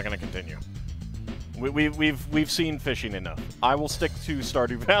not gonna continue. We've seen fishing enough. I will stick to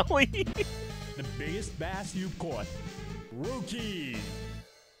Stardew Valley. The biggest bass you've caught. Rookie.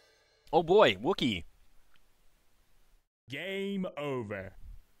 Oh boy, Wookie. Game over.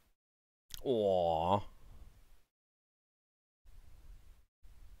 Aww.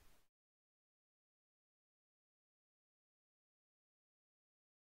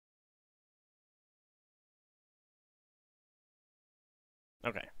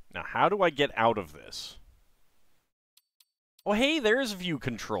 Okay, now how do I get out of this? Oh, hey, there's view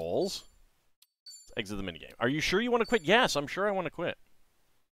controls. Let's exit the minigame. Are you sure you want to quit? Yes, I'm sure I want to quit.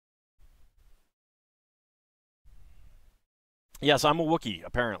 Yes, I'm a Wookiee,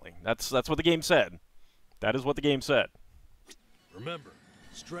 apparently. That's what the game said. That is what the game said. Remember,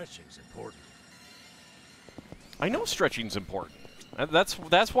 stretching's important. I know stretching's important.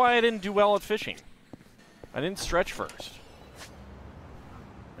 That's why I didn't do well at fishing. I didn't stretch first.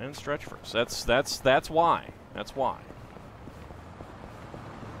 I didn't stretch first. That's why. That's why.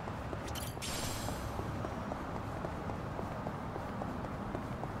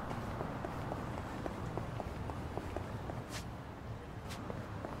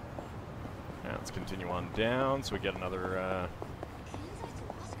 Now let's continue on down so we get another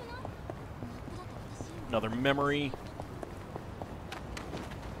another memory.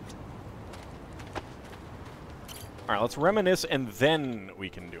 All right, let's reminisce, and then we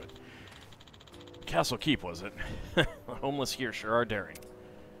can do it. Castle Keep, was it? The homeless here sure are daring.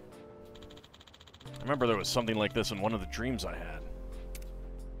 I remember there was something like this in one of the dreams I had.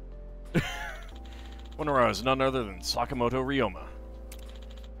 Wonder where I was none other than Sakamoto Ryoma.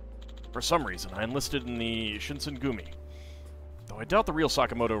 For some reason, I enlisted in the Shinsengumi, though I doubt the real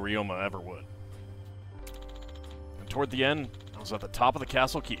Sakamoto Ryoma ever would. And toward the end, I was at the top of the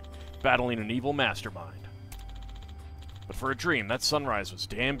Castle Keep, battling an evil mastermind. But for a dream, that sunrise was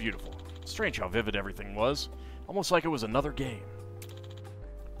damn beautiful. Strange how vivid everything was, almost like it was another game.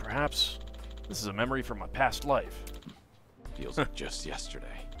 Perhaps this is a memory from my past life. Feels like just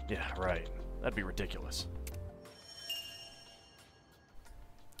yesterday. Yeah, right. That'd be ridiculous.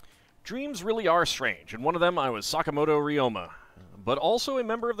 Dreams really are strange. In one of them, I was Sakamoto Ryoma, but also a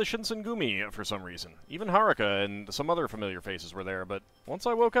member of the Shinsengumi for some reason. Even Haruka and some other familiar faces were there, but once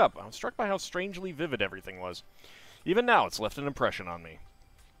I woke up, I was struck by how strangely vivid everything was. Even now, it's left an impression on me.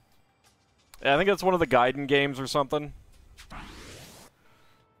 Yeah, I think it's one of the Gaiden games or something.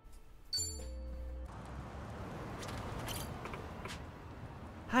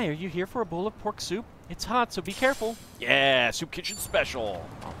 Hi, are you here for a bowl of pork soup? It's hot, so be careful. Yeah, Soup Kitchen Special.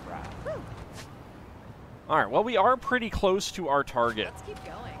 All right. All right, well, we are pretty close to our target. Let's keep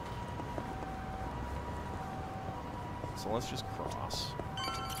going. So let's just cross.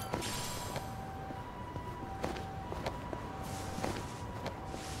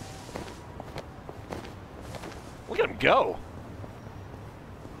 Look at him go.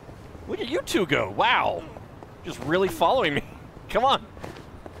 Look at you two go. Wow. Just really following me. Come on.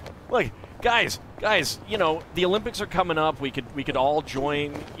 Look, guys, you know, the Olympics are coming up. We could all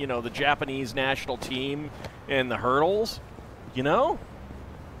join, you know, the Japanese national team in the hurdles, you know?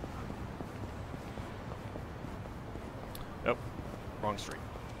 Oh, wrong street.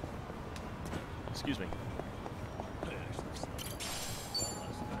 Excuse me.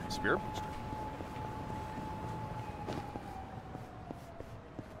 Spirit booster.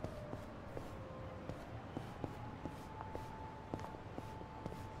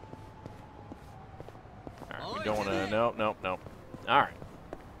 Alright, we don't want to... Nope. Alright.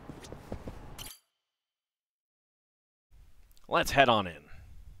 Let's head on in.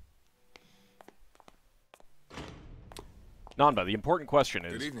 Nanba, the important question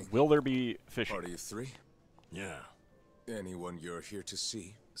is, will there be fishing? Party of three? Yeah. Anyone you're here to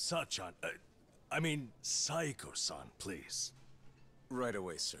see? Sachan, I mean, Saiko-san, please. Right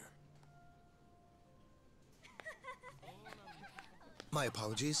away, sir. My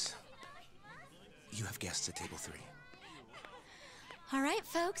apologies. You have guests at table 3. All right,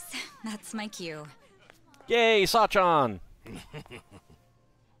 folks. That's my cue. Yay, Sachan!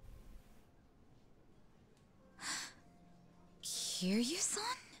 Kiryu-san?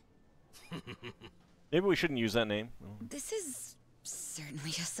 Maybe we shouldn't use that name. This is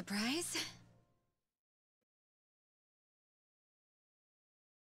certainly a surprise.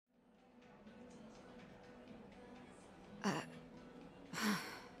 I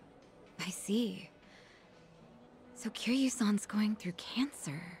see. So Kiryu-san's going through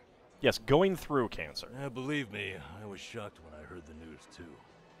cancer. Yes, going through cancer. Yeah, believe me, I was shocked when I heard the news too.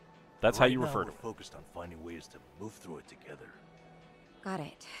 That's how you refer to we're it. focused on finding ways to move through it together. Got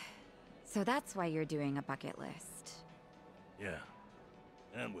it. So that's why you're doing a bucket list. Yeah.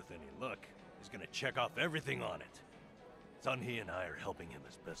 And with any luck, he's gonna check off everything on it. Sunhee and I are helping him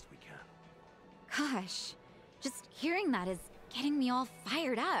as best we can. Gosh, just hearing that is getting me all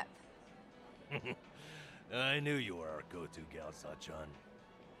fired up. I knew you were our go-to gal, Sachan.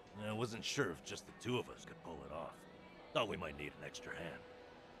 I wasn't sure if just the two of us could pull it off. Thought we might need an extra hand.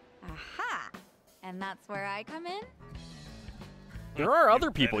 Aha! And that's where I come in? There are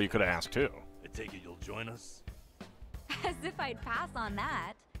other people you could ask, too. I take it you'll join us? As if I'd pass on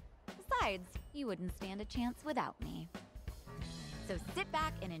that. Besides, you wouldn't stand a chance without me. So sit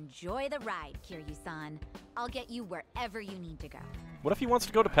back and enjoy the ride, Kiryu-san. I'll get you wherever you need to go. What if he wants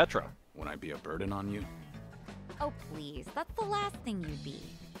to go to Petra? Would I be a burden on you? Oh, please. That's the last thing you'd be.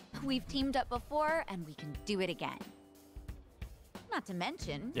 We've teamed up before, and we can do it again. Not to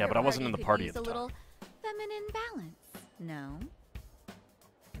mention, Yeah, but I wasn't in the party at the a little time. feminine balance. No?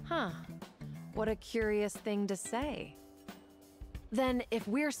 Huh. What a curious thing to say. Then, if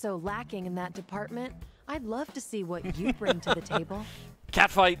we're so lacking in that department, I'd love to see what you bring to the table.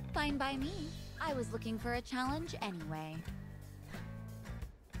 Catfight! Fine by me. I was looking for a challenge anyway.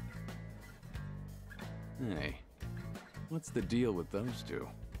 Hey, what's the deal with those two?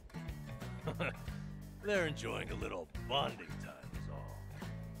 They're enjoying a little bonding time is all.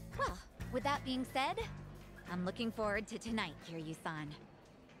 Well, with that being said, I'm looking forward to tonight, Kiryu-san.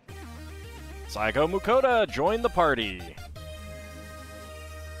 Psycho Mukoda, join the party!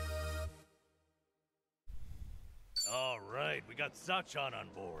 Alright, we got Sachan on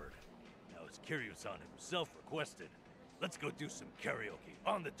board. Now as Kiryu-san himself requested, let's go do some karaoke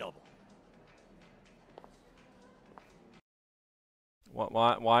on the double.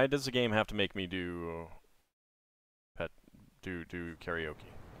 Why does the game have to make me do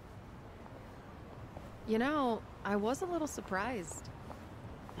karaoke? You know, I was a little surprised.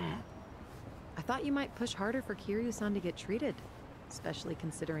 I thought you might push harder for Kiryu-san to get treated, especially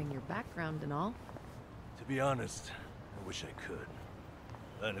considering your background and all. To be honest, I wish I could.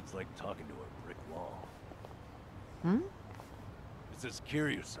 Then it's like talking to a brick wall. This is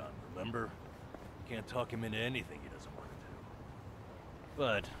Kiryu-san, remember? Can't talk him into anything he doesn't want to do.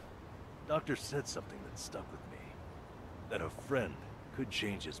 But, Doctor said something that stuck with me. That a friend could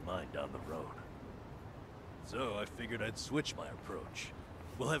change his mind down the road. So I figured I'd switch my approach.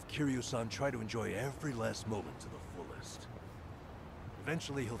 We'll have Kiryu-san try to enjoy every last moment to the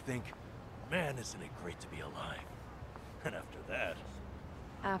Eventually he'll think, man, isn't it great to be alive? And after that,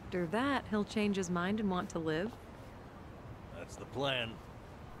 After that, he'll change his mind and want to live? that's the plan.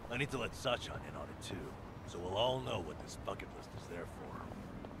 I need to let Sachan in on it too, so we'll all know what this bucket list is there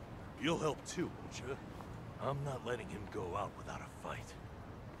for. You'll help too, won't you? I'm not letting him go out without a fight.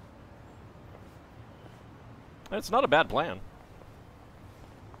 It's not a bad plan.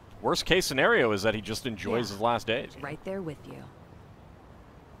 Worst case scenario is that he just enjoys his last days. Right there with you.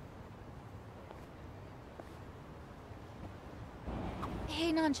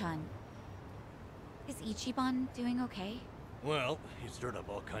 Hey, Nanchan. Is Ichiban doing okay? Well, he stirred up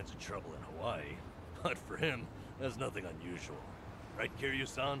all kinds of trouble in Hawaii, but for him, that's nothing unusual. Right,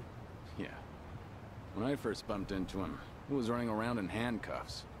 Kiryu-san? Yeah. When I first bumped into him, he was running around in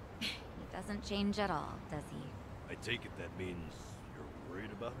handcuffs. He doesn't change at all, does he? I take it that means you're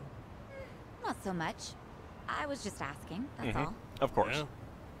worried about him? Not so much. I was just asking, that's all. Of course. Yeah?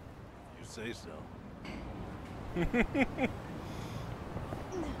 You say so.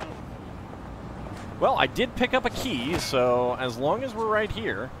 Well, I did pick up a key, so as long as we're right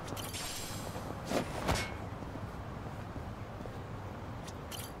here...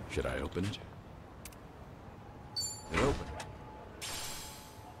 Should I open it? They're open.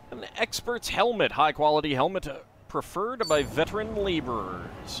 An expert's helmet. High-quality helmet preferred by veteran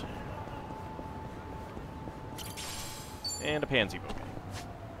laborers. And a pansy bouquet.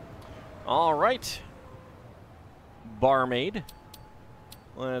 All right. Barmaid.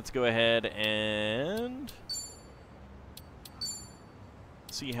 Let's go ahead and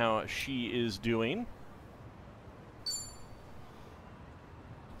see how she is doing.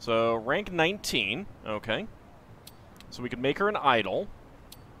 So, rank 19. Okay. So we could make her an idol.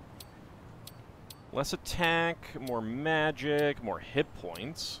 Less attack, more magic, more hit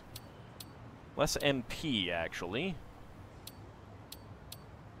points. Less MP, actually.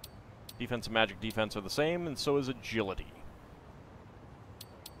 Defense and magic defense are the same, and so is agility.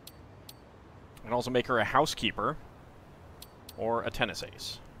 I can also make her a housekeeper or a tennis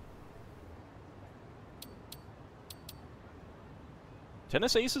ace.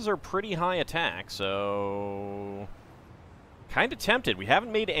 Tennis aces are pretty high attack, so... kind of tempted. We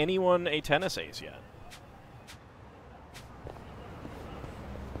haven't made anyone a tennis ace yet.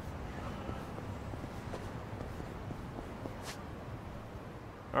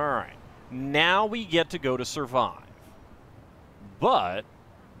 Alright. Now we get to go to survive. But...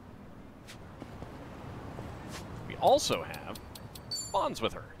 we also have bonds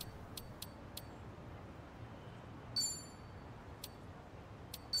with her.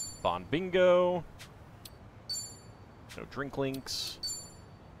 Bond bingo. No drink links.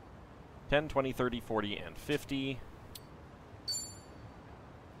 10, 20, 30, 40, and 50.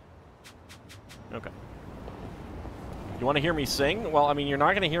 Okay. You want to hear me sing? Well, I mean, you're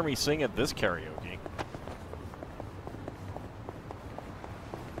not going to hear me sing at this karaoke.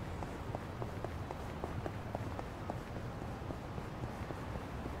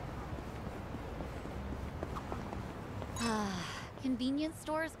 Convenience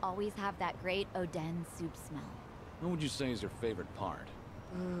stores always have that great Oden soup smell. What would you say is your favorite part?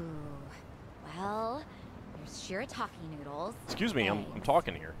 Ooh. Well, there's shirataki noodles. Excuse me, I'm eggs,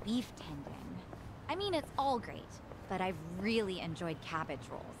 talking here. Beef tendon. I mean, it's all great, but I've really enjoyed cabbage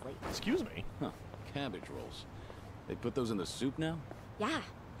rolls lately. Excuse me? Huh, cabbage rolls. They put those in the soup now? Yeah,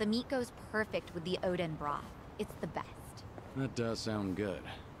 the meat goes perfect with the Oden broth. It's the best. That does sound good.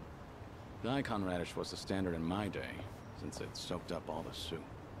 Daikon radish was the standard in my day, since it soaked up all the soup.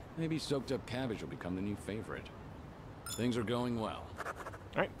 Maybe soaked up cabbage will become the new favorite. Things are going well.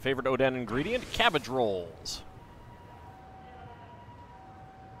 Alright, favorite Oden ingredient, cabbage rolls.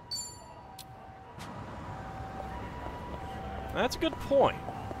 That's a good point.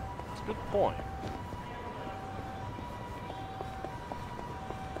 That's a good point.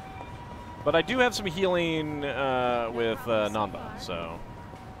 But I do have some healing with Nanba, so...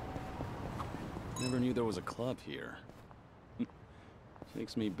 Never knew there was a club here.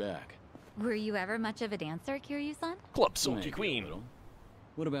 Takes me back. Were you ever much of a dancer, Kiryu-san? Club Silky Maybe a Queen. little.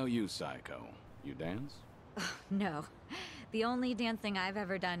 What about you, Psycho? You dance? No. The only dancing I've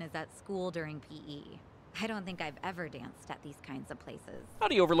ever done is at school during PE. I don't think I've ever danced at these kinds of places.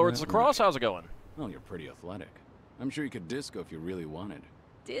 Howdy, Overlords Right. Lacrosse. How's it going? Oh, you're pretty athletic. I'm sure you could disco if you really wanted.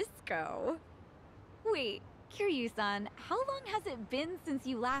 Disco? Wait, Kiryu-san, how long has it been since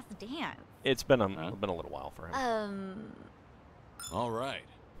you last danced? It's been a Huh? been a little while for him. All right.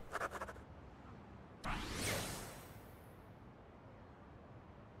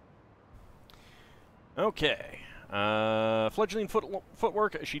 Okay. Fledgling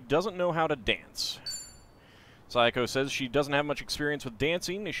footwork. She doesn't know how to dance. Sayako says she doesn't have much experience with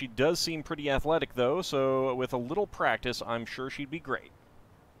dancing. She does seem pretty athletic, though, so with a little practice, I'm sure she'd be great.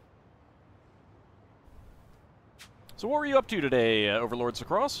 So what were you up to today, Overlord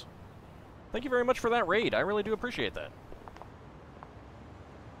Sacross? Thank you very much for that raid. I really do appreciate that.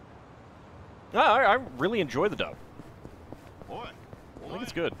 I really enjoy the dub. I think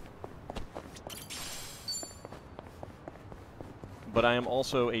it's good. But I am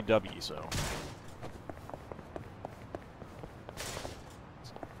also a W, so...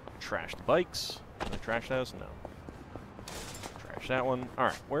 Trash the bikes. Did I trash those? No. Trash that one.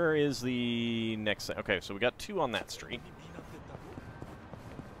 Alright, where is the next thing? Okay, so we got 2 on that street.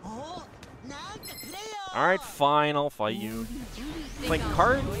 Alright, fine, I'll fight you. Like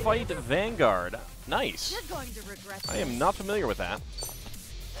Card Fight Vanguard. Nice. I am not familiar with that.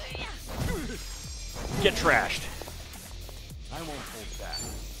 Get trashed. I won't hold back.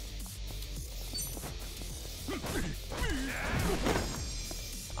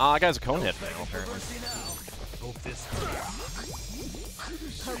 Ah, that guy's a conehead now, apparently.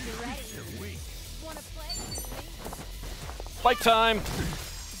 Fight time!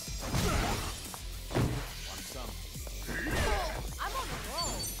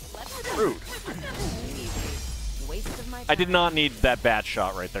 Rude. I did not need that bat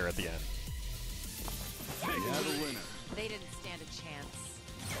shot right there at the end. They didn't stand a chance.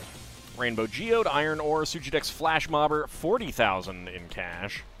 Rainbow Geode, Iron Ore, Sujidex Flash Mobber, 40,000 in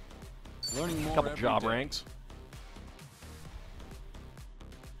cash. Learning more Couple every job day. ranks.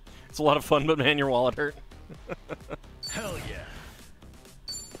 It's a lot of fun, but man, your wallet hurt. Hell yeah.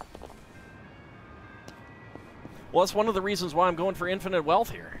 Well, that's one of the reasons why I'm going for infinite wealth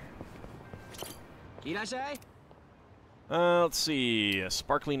here. Let's see.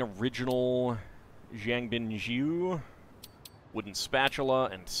 Sparkling Original Jiangbin Jiu, Wooden Spatula,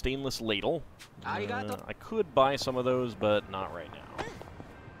 and Stainless Ladle. I could buy some of those, but not right now.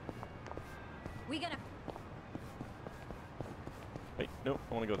 We gonna... Wait, nope,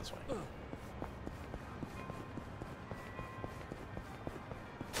 I want to go this way.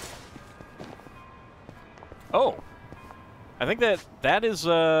 Oh! I think that is,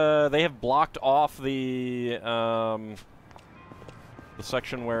 they have blocked off the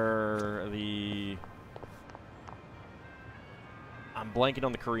section where the... I'm blanking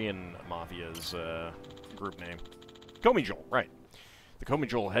on the Korean Mafia's group name. Komijol, right. The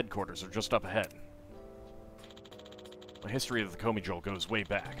Komijol headquarters are just up ahead. My history of the Komijol goes way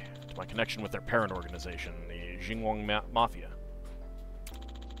back to my connection with their parent organization, the Jingwang Mafia.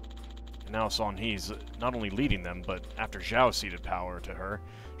 And now Son He's not only leading them, but after Zhao ceded power to her,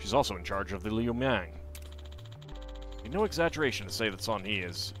 she's also in charge of the Liu Mang. It'd be no exaggeration to say that Son He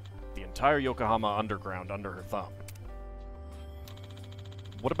is the entire Yokohama underground under her thumb.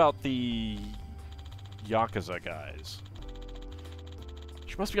 What about the Yakuza guys?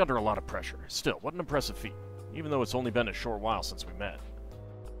 She must be under a lot of pressure. Still, what an impressive feat, even though it's only been a short while since we met.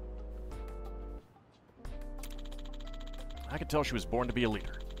 I could tell she was born to be a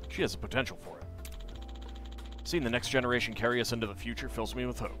leader. She has the potential for it. Seeing the next generation carry us into the future fills me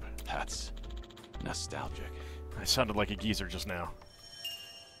with hope. That's nostalgic. I sounded like a geezer just now.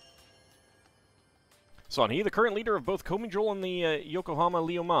 Son He, the current leader of both Komijol and the Yokohama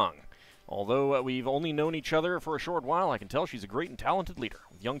Liu Mang. Although we've only known each other for a short while, I can tell she's a great and talented leader.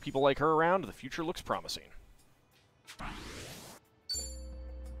 With young people like her around, the future looks promising.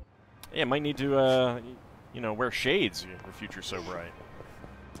 Yeah, might need to, you know, wear shades. The future's so bright.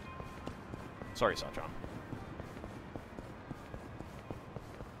 Sorry, Sachan.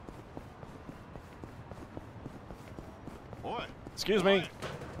 Excuse me.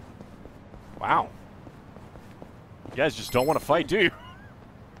 Wow. You guys just don't want to fight, do you?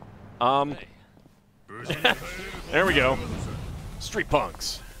 There we go. Street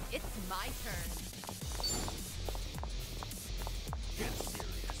punks. It's my turn. Get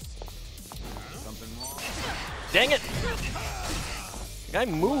serious. Something wrong? Dang it! The guy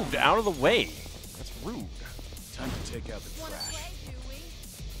moved out of the way. That's rude. Time to take out the trash.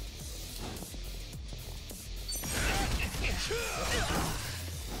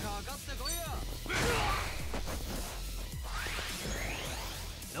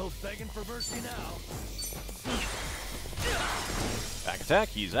 No begging for mercy now. Back attack,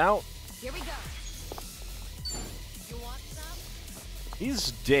 he's out. Here we go. You want some?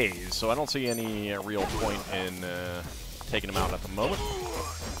 He's dazed, so I don't see any real point in taking him out at the moment.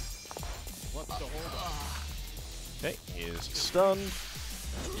 What's the hold? Okay, he is stunned.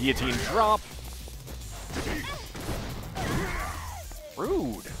 Guillotine drop.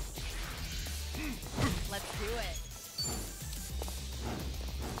 Rude. Let's do it.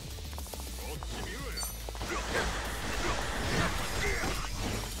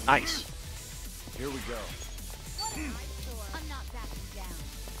 Nice. Here we go. I'm not backing down.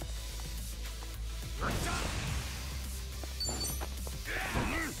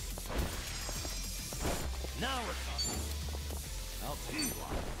 Now we're talking. I'll take you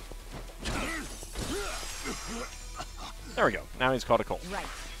on. There we go. Now he's caught a cold. Right.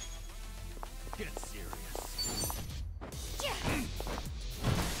 Get serious.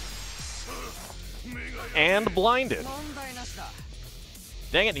 And blinded.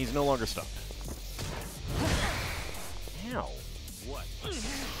 Dang it, he's no longer stunned. Ow. What?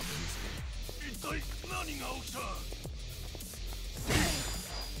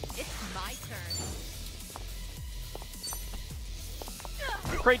 It's my turn.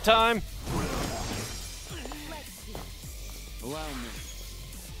 Great time. Let's see. Allow me.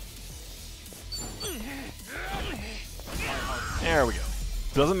 There we go.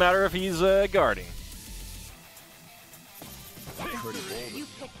 Doesn't matter if he's guarding. You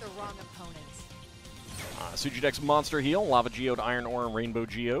picked the wrong opponents. Sujidex Monster Heal, Lava Geode, Iron Ore, and Rainbow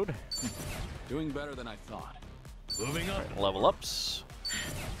Geode. Doing better than I thought. Moving up. Level ups.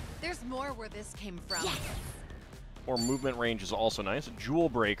 There's more where this came from. Yes. Or movement range is also nice. Jewel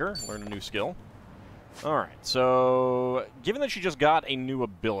Breaker, learn a new skill. Alright, so given that she just got a new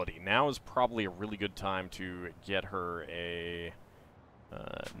ability, now is probably a really good time to get her a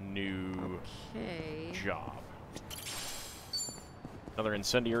new job. Another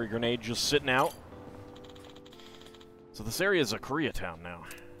incendiary grenade just sitting out. So this area is a Koreatown now.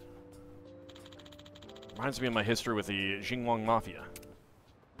 Reminds me of my history with the Jingwang Mafia.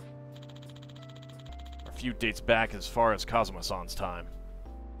 Our feud dates back as far as Kazuma-san's time.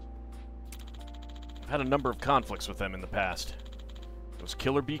 I've had a number of conflicts with them in the past. It was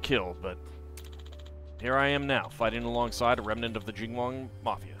kill or be killed, but here I am now, fighting alongside a remnant of the Jingwang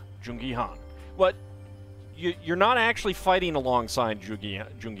Mafia, Jungi Han. What? You're not actually fighting alongside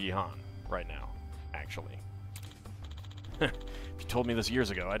Jungi Han right now, actually. If you told me this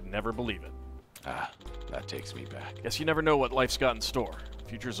years ago, I'd never believe it. Ah, that takes me back. Guess you never know what life's got in store.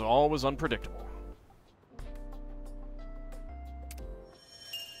 Future's always unpredictable.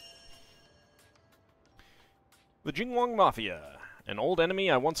 The Jingwang Mafia. An old enemy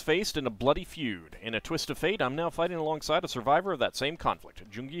I once faced in a bloody feud. In a twist of fate, I'm now fighting alongside a survivor of that same conflict,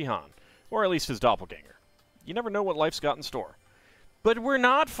 Jungi Han. Or at least his doppelganger. You never know what life's got in store. But we're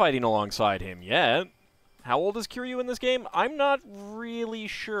not fighting alongside him yet. How old is Kiryu in this game? I'm not really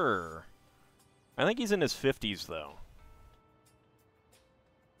sure. I think he's in his 50s, though.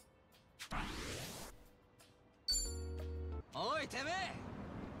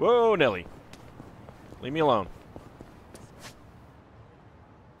 Whoa, Nelly. Leave me alone.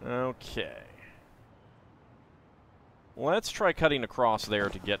 Okay. Let's try cutting across there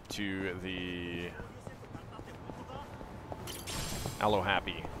to get to the Aloe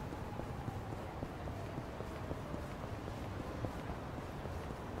Happy.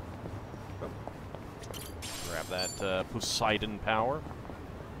 Grab that Poseidon power.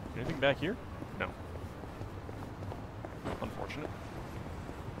 Anything back here? No. Unfortunate.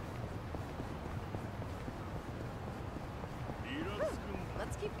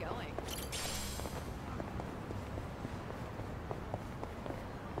 Let's keep going.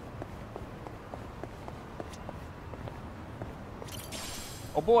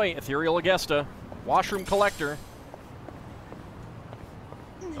 Oh boy, Ethereal Augusta. Washroom Collector.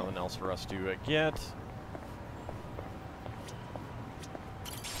 Nothing else for us to get.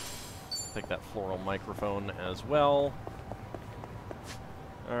 Take that floral microphone as well.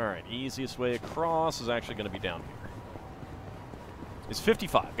 Alright, easiest way across is actually going to be down here. It's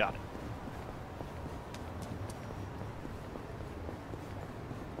 55, got it.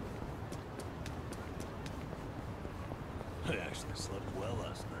 I actually slept well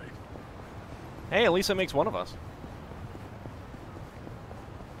last night. Hey, at least it makes one of us.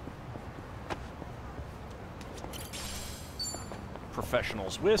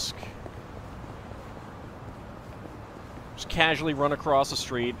 Professional's Whisk. Just casually run across the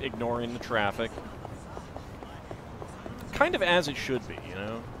street, ignoring the traffic. Kind of as it should be, you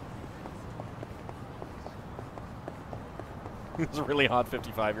know? It's a really hot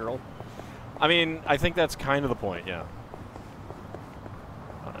 55-year-old. I mean, I think that's kind of the point, yeah.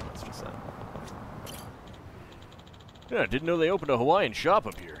 Oh, no, it's just that. Yeah, didn't know they opened a Hawaiian shop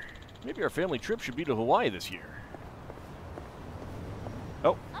up here. Maybe our family trip should be to Hawaii this year.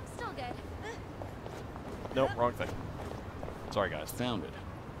 Oh. I'm still good. Nope, wrong thing. Sorry, guys. Found it.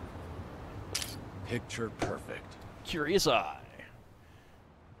 Picture perfect. Curious Eye.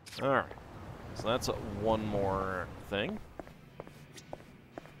 Alright. So that's one more thing.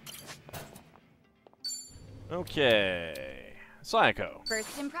 Okay. Sayako.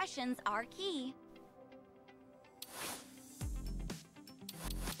 First impressions are key.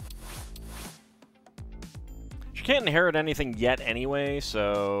 She can't inherit anything yet anyway,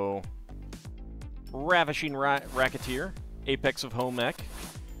 so... Ravishing Racketeer, Apex of Home Ec,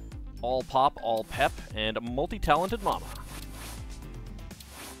 All Pop, All Pep, and Multi-Talented Mama.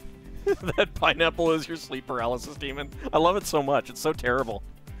 That pineapple is your sleep paralysis demon. I love it so much. It's so terrible.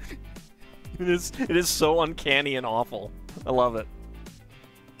 It is so uncanny and awful. I love it.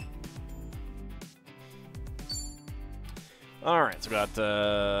 Alright, so we got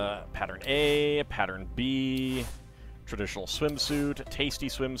pattern A, pattern B, traditional swimsuit, tasty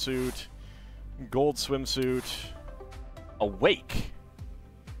swimsuit, gold swimsuit, awake.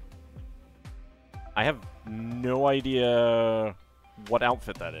 I have no idea what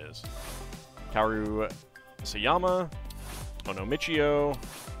outfit that is. Kaoru Sayama, Onomichio,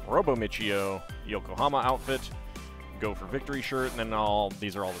 Robo Michio, Yokohama outfit, Go for Victory shirt, and then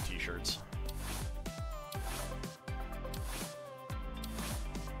these are all the t-shirts.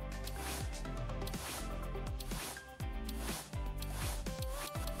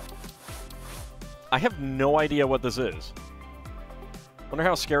 I have no idea what this is. Wonder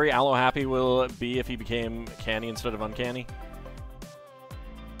how scary Aloe Happy will be if he became canny instead of uncanny.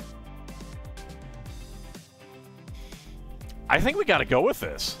 I think we gotta go with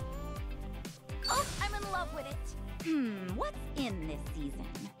this. Oh, I'm in love with it. What's in this season?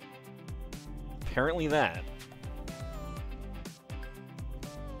 Apparently that.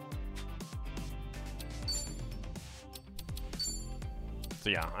 So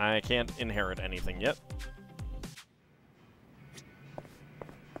yeah, I can't inherit anything yet.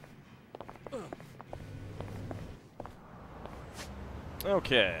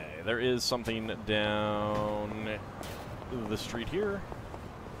 Okay, there is something down the street here.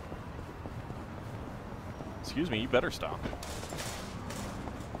 Excuse me, you better stop.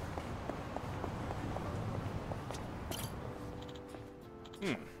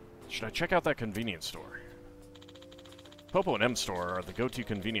 Should I check out that convenience store? Popo and M Store are the go-to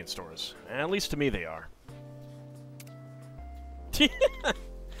convenience stores. At least to me they are.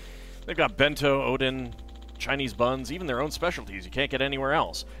 They've got bento, Odin, Chinese buns, even their own specialties you can't get anywhere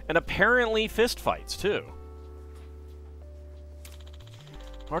else. And apparently fist fights, too.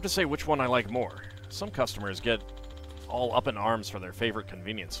 Hard to say which one I like more. Some customers get all up in arms for their favorite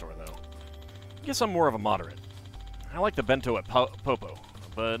convenience store, though. I guess I'm more of a moderate. I like the bento at Popo,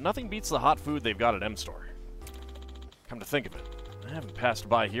 but nothing beats the hot food they've got at M Store. Come to think of it, I haven't passed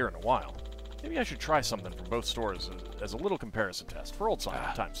by here in a while. Maybe I should try something from both stores as a little comparison test, for old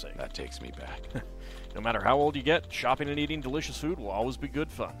time's sake. That takes me back. No matter how old you get, shopping and eating delicious food will always be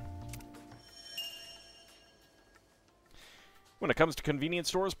good fun. When it comes to convenience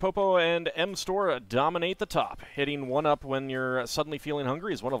stores, Popo and M Store dominate the top. Hitting one up when you're suddenly feeling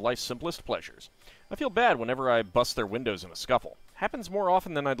hungry is one of life's simplest pleasures. I feel bad whenever I bust their windows in a scuffle. Happens more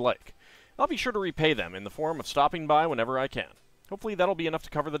often than I'd like. I'll be sure to repay them in the form of stopping by whenever I can. Hopefully that'll be enough to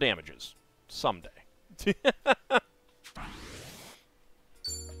cover the damages. Someday.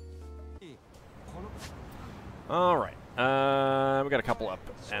 Alright. We got a couple up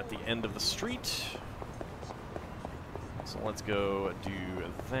at the end of the street. So let's go do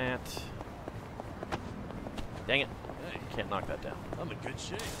that. Dang it. Can't knock that down. I'm in good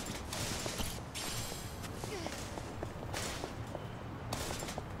shape.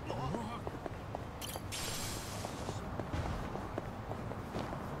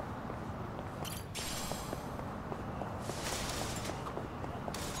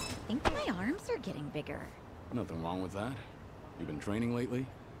 I think my arms are getting bigger. Nothing wrong with that. You been training lately?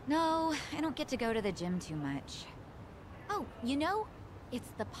 No, I don't get to go to the gym too much. Oh, you know, it's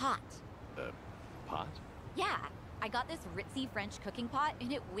the pot. The pot? Yeah, I got this ritzy French cooking pot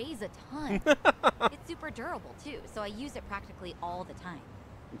and it weighs a ton. It's super durable too, so I use it practically all the time.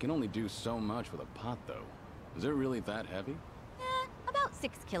 You can only do so much with a pot, though. Is it really that heavy? About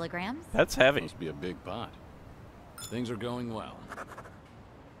 6 kilograms. That's heavy. Must be a big pot. Things are going well.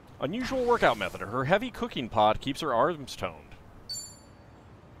 Unusual workout method. Her heavy cooking pot keeps her arms toned.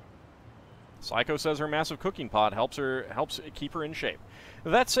 Psycho says her massive cooking pot helps keep her in shape.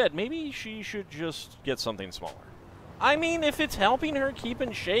 That said, maybe she should just get something smaller. I mean, if it's helping her keep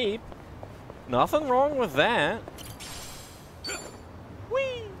in shape, nothing wrong with that.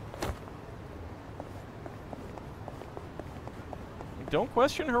 Whee! Don't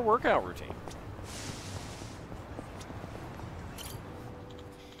question her workout routine.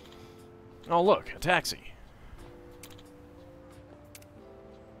 Oh, look, a taxi.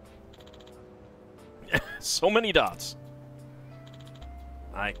 So many dots.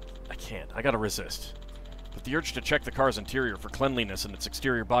 I can't. I gotta resist. But the urge to check the car's interior for cleanliness and its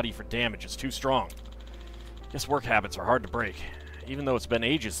exterior body for damage is too strong. Guess work habits are hard to break, even though it's been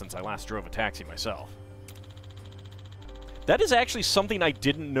ages since I last drove a taxi myself. That is actually something I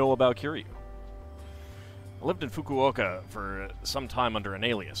didn't know about Kiryu. I lived in Fukuoka for some time under an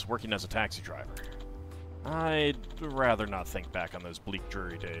alias, working as a taxi driver. I'd rather not think back on those bleak,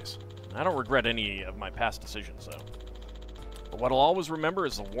 dreary days. I don't regret any of my past decisions, though. But what I'll always remember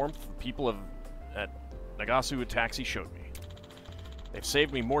is the warmth the people at Nagasu Taxi showed me. They've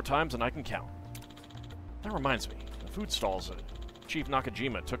saved me more times than I can count. That reminds me, the food stalls that Chief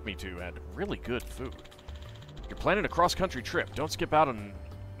Nakajima took me to had really good food. If you're planning a cross-country trip, don't skip out on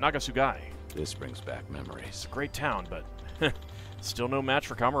Nagasugai. This brings back It's memories. a great town, but still no match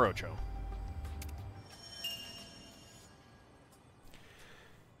for Kamurocho.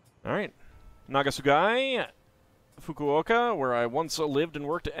 Alright. Nagasugai, Fukuoka, where I once lived and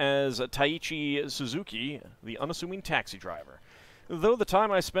worked as Taichi Suzuki, the unassuming taxi driver. Though the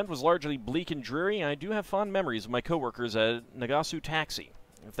time I spent was largely bleak and dreary, I do have fond memories of my coworkers at Nagasu Taxi.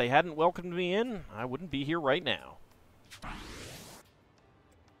 If they hadn't welcomed me in, I wouldn't be here right now.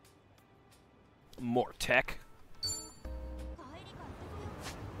 More tech.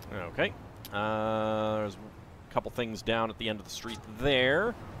 Okay. There's a couple things down at the end of the street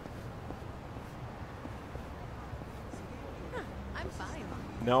there. I'm fine.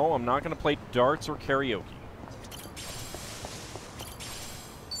 No, I'm not going to play darts or karaoke.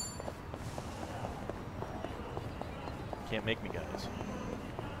 Can't make me, guys.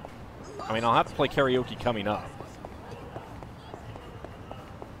 I mean, I'll have to play karaoke coming up.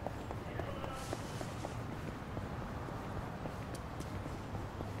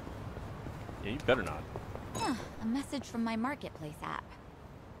 Yeah, you better not. A message from my marketplace app.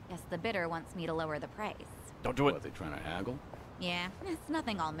 Guess the bidder wants me to lower the price. Don't do it. What, they trying to haggle? Yeah, it's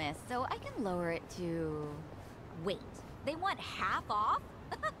nothing I'll miss, so I can lower it to... Wait, they want half off?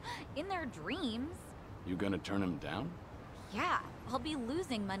 In their dreams. You gonna turn him down? Yeah, I'll be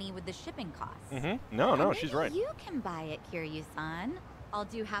losing money with the shipping costs. Mm-hmm. No, Or she's maybe right. You can buy it, Kiryu-san. I'll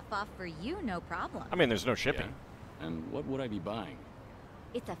do half off for you, no problem. I mean, there's no shipping. Yeah. And what would I be buying?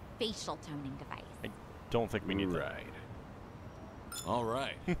 It's a facial toning device. I don't think we need that. Right. All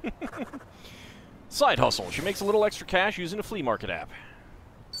right. Side hustle. She makes a little extra cash using a flea market app.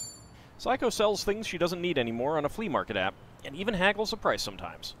 Psycho sells things she doesn't need anymore on a flea market app, and even haggles the price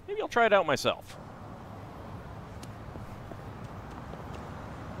sometimes. Maybe I'll try it out myself.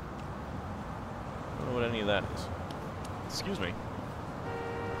 I don't know what any of that is. Excuse me.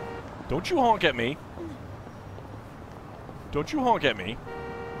 Don't you honk at me. Don't you honk at me.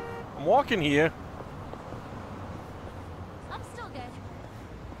 I'm walking here. I'm still good.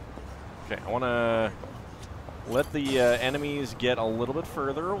 Okay, I want to let the enemies get a little bit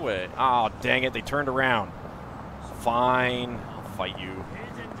further away. Oh, dang it, they turned around. Fine, I'll fight you.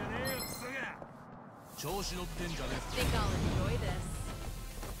 Think I'll enjoy this.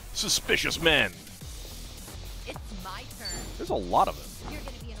 Suspicious men. It's my turn. There's a lot of them. You're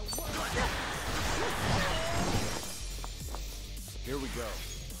gonna be in a war. Here we go.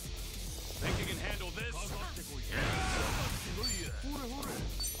 Think you can handle this?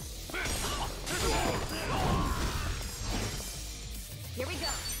 Here we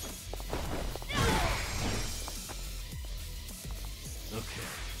go. Okay.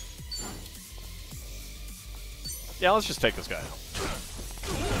 Yeah, let's just take this guy out.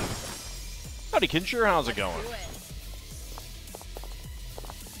 Howdy, Kinshir, how's it going? Do it.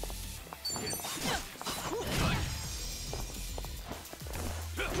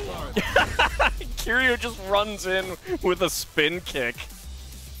 Kiryu just runs in with a spin kick.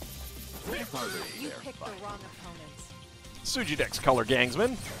 You picked the wrong opponents. Sujidex color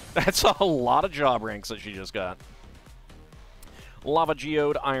gangsman. That's a lot of job ranks that she just got. Lava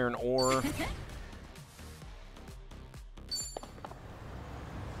geode, iron ore.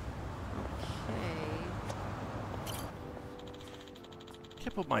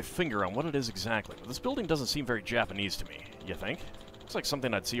 Can't put my finger on what it is exactly, but this building doesn't seem very Japanese to me. You think? Looks like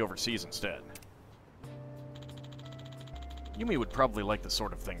something I'd see overseas instead. Yumi would probably like this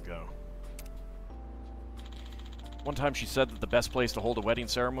sort of thing, though. One time she said that the best place to hold a wedding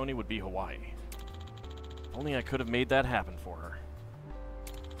ceremony would be Hawaii. If only I could have made that happen for her.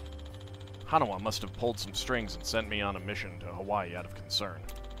 Hanawa must have pulled some strings and sent me on a mission to Hawaii out of concern.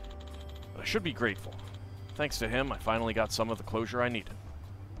 But I should be grateful. Thanks to him, I finally got some of the closure I needed.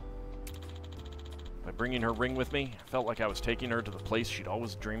 By bringing her ring with me, I felt like I was taking her to the place she'd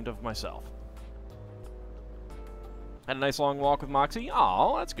always dreamed of myself. Had a nice long walk with Moxie?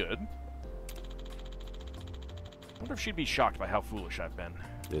 Aw, that's good. wonder if she'd be shocked by how foolish I've been.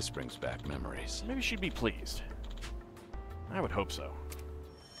 This brings back memories. Maybe she'd be pleased. I would hope so.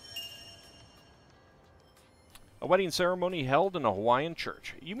 A wedding ceremony held in a Hawaiian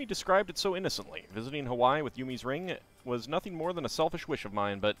church. Yumi described it so innocently. Visiting Hawaii with Yumi's ring was nothing more than a selfish wish of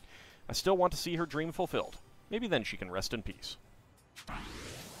mine, but I still want to see her dream fulfilled. Maybe then she can rest in peace.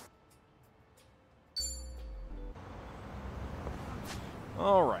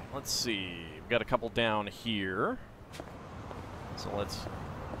 Alright, let's see. We've got a couple down here. So let's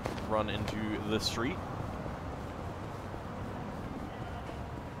run into the street.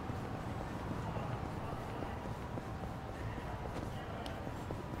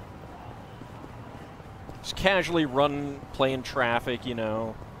 Just casually run, play in traffic, you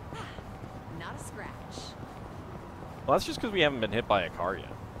know. Not a scratch. Well, that's just because we haven't been hit by a car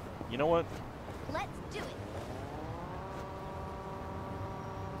yet. You know what? Let's do it.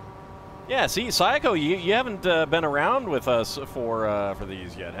 Yeah, see, Sayako, you haven't been around with us for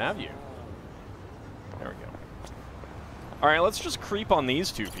these yet, have you? There we go. All right, let's just creep on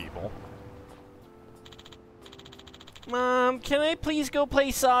these two people. Mom, can I please go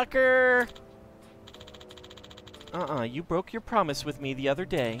play soccer? You broke your promise with me the other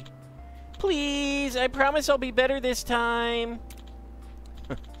day. Please, I promise I'll be better this time.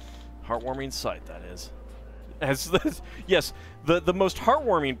 Heartwarming sight, that is. Yes, the most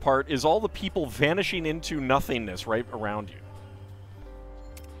heartwarming part is all the people vanishing into nothingness right around you.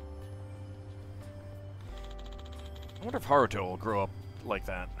 I wonder if Haruto will grow up like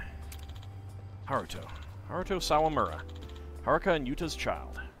that. Haruto Sawamura. Haruka and Yuta's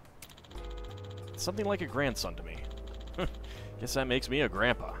child. Something like a grandson to me. Guess that makes me a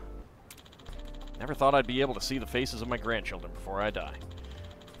grandpa. Never thought I'd be able to see the faces of my grandchildren before I die.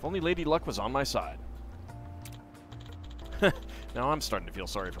 If only Lady Luck was on my side. Now I'm starting to feel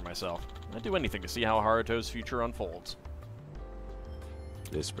sorry for myself. I'd do anything to see how Haruto's future unfolds.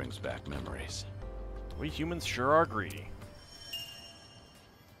 This brings back memories. We humans sure are greedy.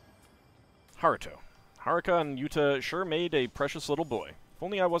 Haruto. Haruka and Yuta sure made a precious little boy. If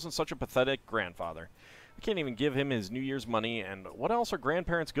only I wasn't such a pathetic grandfather. I can't even give him his New Year's money, and what else are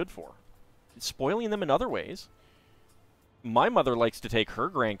grandparents good for? Spoiling them in other ways. My mother likes to take her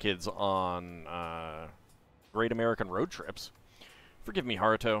grandkids on Great American road trips. Forgive me,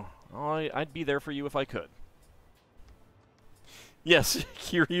 Haruto. I'd be there for you if I could. Yes,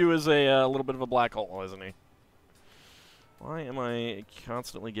 Kiryu is a little bit of a black hole, isn't he? Why am I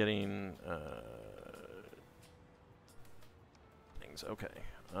constantly getting things? Okay.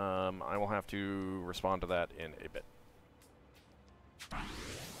 I will have to respond to that in a bit.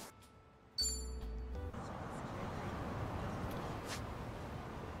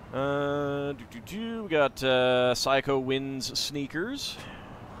 We got Psycho wins sneakers.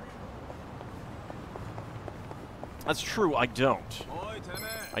 That's true, I don't.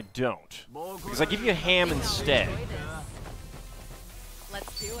 I don't. Because I give you ham instead.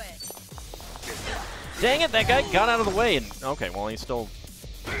 Let's do it. Dang it, that guy got out of the way and okay, well he still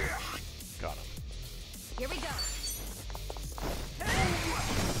got him. Here we go.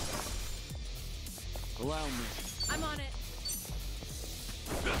 Allow me. I'm on it.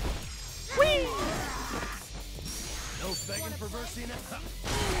 No begging for mercy now.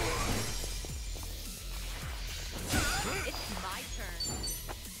 It's my turn.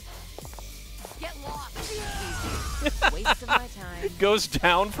 Get lost. Waste of my time. It goes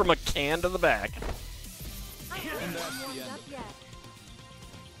down from a can to the back. I haven't warmed up yet.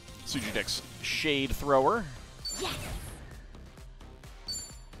 Sujidek's shade thrower. Yes.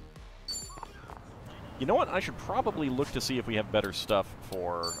 You know what? I should probably look to see if we have better stuff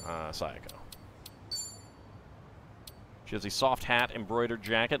for Sayako. She has a soft hat, embroidered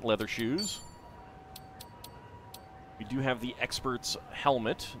jacket, leather shoes. We do have the Expert's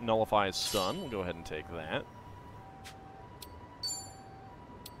helmet, nullifies stun. We'll go ahead and take that.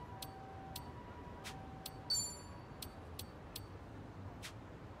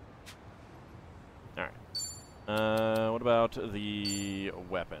 Alright. What about the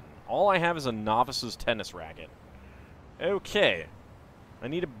weapon? All I have is a novice's tennis racket. Okay. I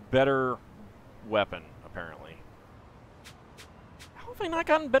need a better weapon, apparently. How have I not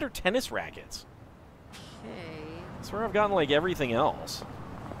gotten better tennis rackets? Okay. I swear I've gotten, like, everything else.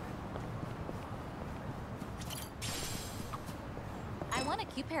 I won a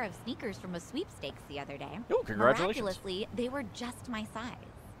cute pair of sneakers from a sweepstakes the other day. Oh, congratulations. Miraculously, they were just my size.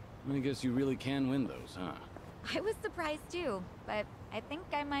 I guess you really can win those, huh? I was surprised too, but I think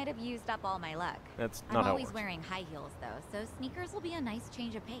I might have used up all my luck. That's I'm not how it always works. wearing high heels though, so sneakers will be a nice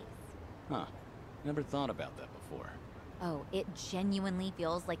change of pace. Huh. Never thought about that before. Oh, it genuinely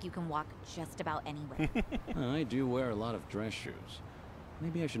feels like you can walk just about anywhere. I do wear a lot of dress shoes.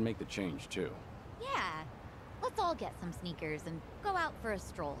 Maybe I should make the change, too. Yeah, let's all get some sneakers and go out for a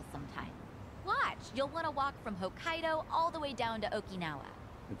stroll sometime. Watch, you'll want to walk from Hokkaido all the way down to Okinawa.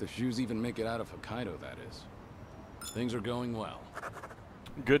 If the shoes even make it out of Hokkaido, that is. Things are going well.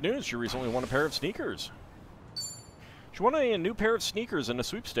 Good news, she recently won a pair of sneakers. She won a new pair of sneakers in a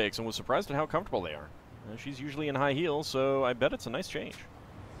sweepstakes and was surprised at how comfortable they are. She's usually in high heels, so I bet it's a nice change.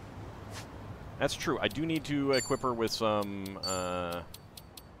 That's true. I do need to equip her with some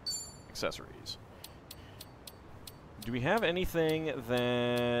accessories. Do we have anything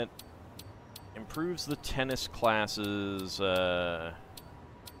that improves the tennis classes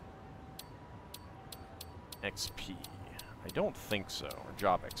XP? I don't think so. Or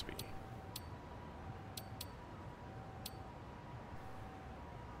job XP.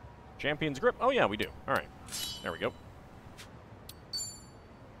 Champion's grip? Oh yeah, we do. Alright. There we go.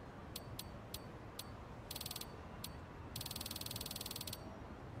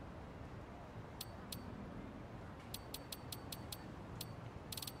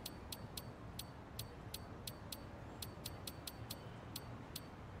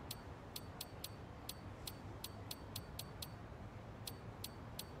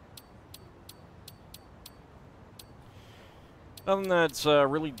 Nothing that's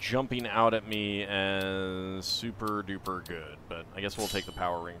really jumping out at me as super duper good, but I guess we'll take the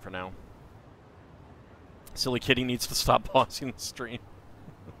power ring for now. Silly kitty needs to stop pausing the stream.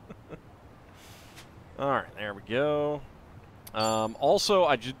 Alright, there we go. Also,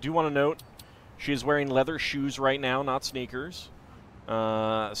 I do want to note, she is wearing leather shoes right now, not sneakers.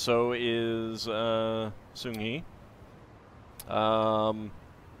 So is Seung-hee.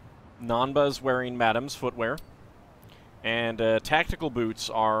 Nanba's wearing Madam's footwear. And tactical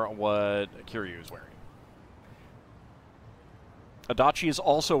boots are what Kiryu is wearing. Adachi is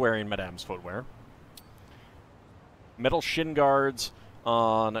also wearing Madame's footwear. Metal shin guards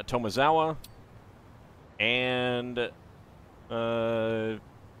on Tomozawa. And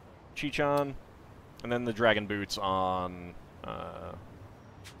Chichan. And then the dragon boots on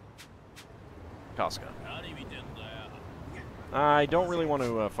Kasuga. I don't really want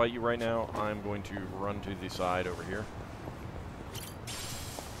to fight you right now. I'm going to run to the side over here.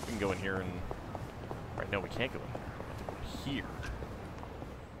 We can go in here and... Right, no, we can't go in there. We have to go here.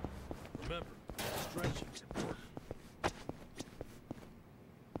 Remember, stretching's important.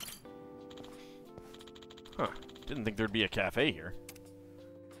 Huh. Didn't think there'd be a cafe here.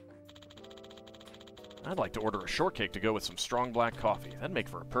 I'd like to order a shortcake to go with some strong black coffee. That'd make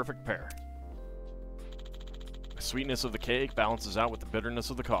for a perfect pair. The sweetness of the cake balances out with the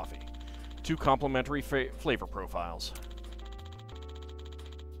bitterness of the coffee. Two complementary flavor profiles.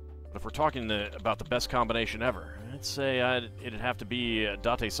 But if we're talking about the best combination ever, I'd say it'd have to be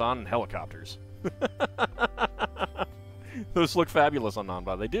Date-san and helicopters. Those look fabulous on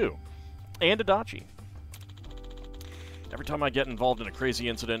Nanba. They do. And Adachi. Every time I get involved in a crazy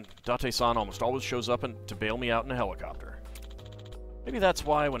incident, Date-san almost always shows up to bail me out in a helicopter. Maybe that's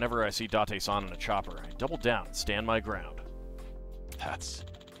why whenever I see Date-san in a chopper, I double down and stand my ground. That's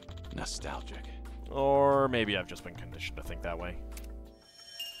nostalgic. Or maybe I've just been conditioned to think that way.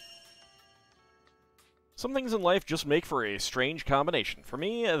 Some things in life just make for a strange combination. For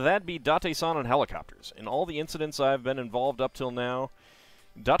me, that'd be Date-san and helicopters. In all the incidents I've been involved up till now,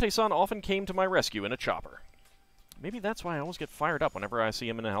 Date-san often came to my rescue in a chopper. Maybe that's why I always get fired up whenever I see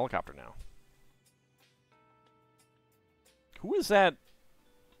him in a helicopter now. Who is that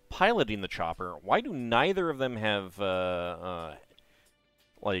piloting the chopper? Why do neither of them have,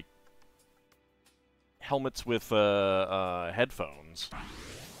 like, helmets with headphones?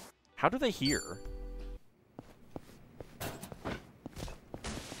 How do they hear?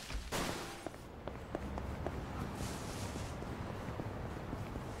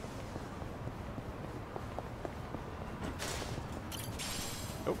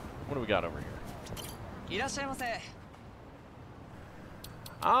 Oh, what do we got over here?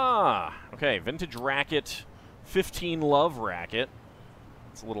 Ah, okay, vintage racket, 15 love racket.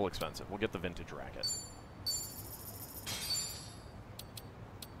 It's a little expensive. We'll get the vintage racket.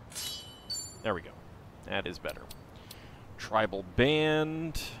 There we go. That is better. Tribal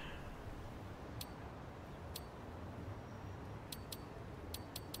band.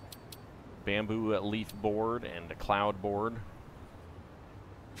 Bamboo leaf board and a cloud board.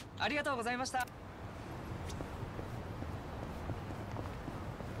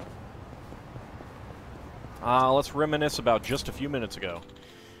 Let's reminisce about just a few minutes ago.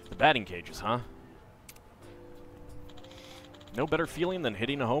 The batting cages, huh? No better feeling than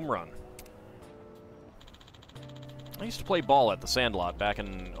hitting a home run. I used to play ball at the Sandlot back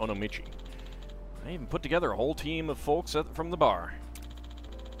in Onomichi. I even put together a whole team of folks from the bar.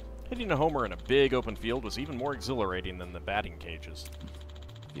 Hitting a homer in a big open field was even more exhilarating than the batting cages.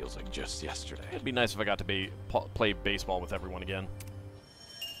 Feels like just yesterday. It'd be nice if I got to play baseball with everyone again.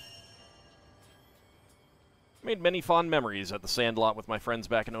 Made many fond memories at the Sandlot with my friends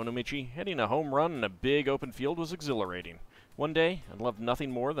back in Onomichi. Hitting a home run in a big open field was exhilarating. One day, I'd love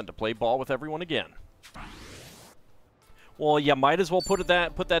nothing more than to play ball with everyone again. Well, you might as well put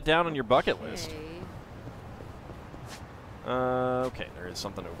that down on your bucket list. Okay, there is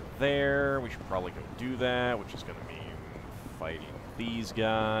something over there. We should probably go do that, which is going to mean fighting these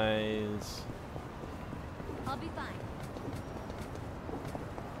guys. I'll be fine.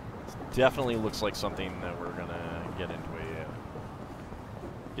 Definitely looks like something that we're gonna get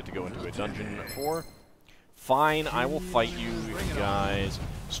to go into a dungeon for. Fine, I will fight you guys.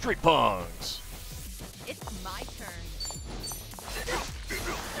 Street punks. It's my turn.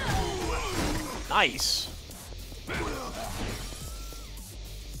 Nice.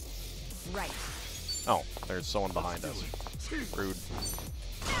 Right. Oh, there's someone behind us. Rude.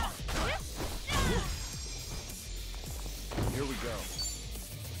 Here we go.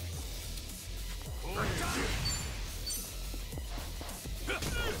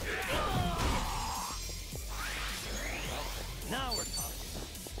 Now we're talking.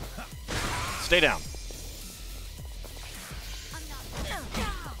 Stay down.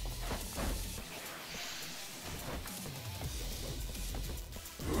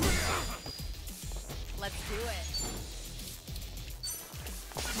 Let's do it.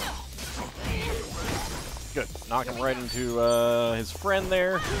 Good. Knock him right into his friend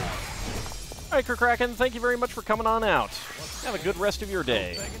there. All right, Kraken, thank you very much for coming on out. Have a good rest of your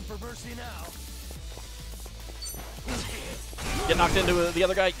day. Begging for mercy now. Get knocked into the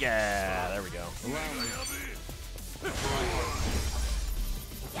other guy? Yeah, there we go.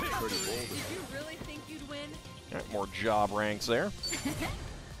 Did you really think you'd win? All right, more job ranks there.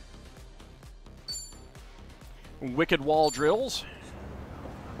 Wicked wall drills.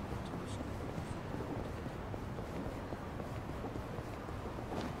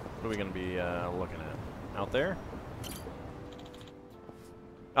 What are we going to be looking at? Out there?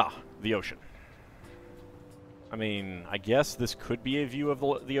 Ah, the ocean. I mean, I guess this could be a view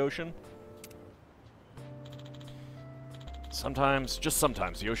of the ocean. Sometimes, just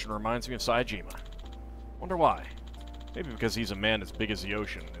sometimes, the ocean reminds me of Saejima. Wonder why. Maybe because he's a man as big as the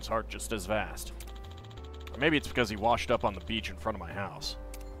ocean, and his heart just as vast. Or maybe it's because he washed up on the beach in front of my house.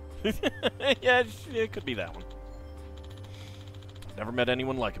 Yeah, it could be that one. Never met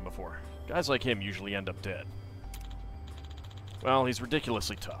anyone like him before. Guys like him usually end up dead. Well, he's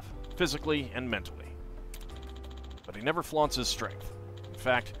ridiculously tough, physically and mentally. But he never flaunts his strength. In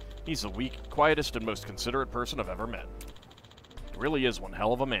fact, he's the weak, quietest, and most considerate person I've ever met. He really is one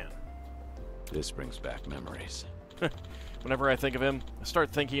hell of a man. This brings back memories. Whenever I think of him, I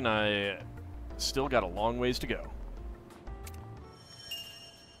start thinking I still got a long ways to go.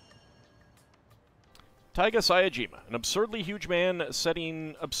 Taiga Saejima, an absurdly huge man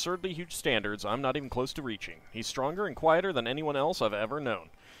setting absurdly huge standards I'm not even close to reaching. He's stronger and quieter than anyone else I've ever known.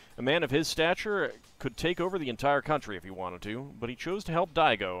 A man of his stature could take over the entire country if he wanted to, but he chose to help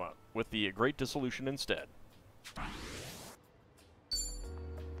Daigo with the Great Dissolution instead.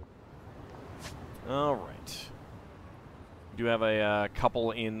 Alright. We do have a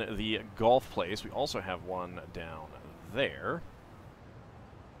couple in the golf place. We also have one down there.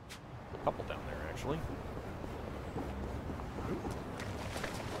 A couple down there, actually.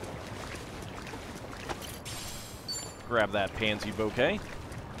 Grab that pansy bouquet.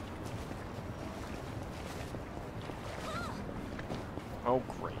 Oh,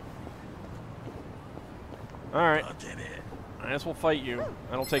 great. Alright. I guess we'll fight you.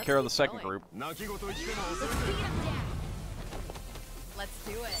 That'll take care of the second group. Let's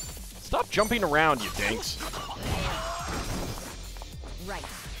do it. Stop jumping around, you dinks. Right.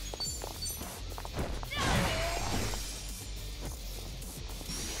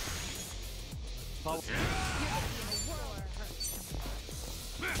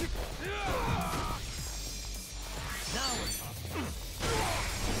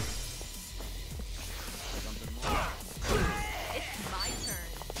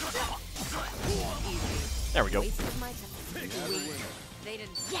 There we go. Wasted my time. They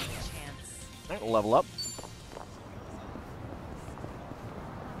didn't stand a chance. Alright, we'll level up.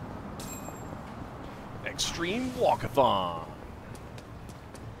 Extreme Walkathon.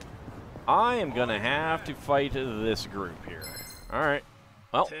 I am gonna have to fight this group here. Alright.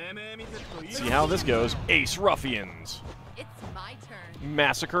 Well, see how this goes. Ace Ruffians. It's my turn.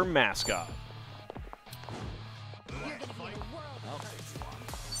 Massacre Mascot. You're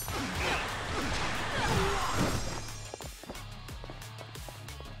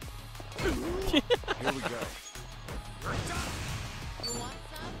Here we go. You want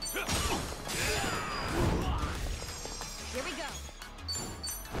some? Here we go.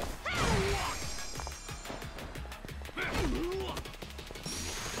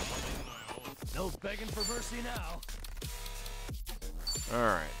 No begging for mercy now.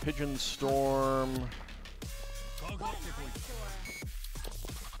 Alright, Pigeon Storm.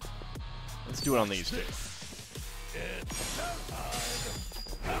 Let's do it on these two.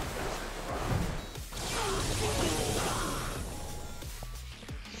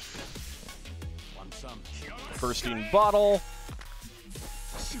 Want some? Bursting Bottle.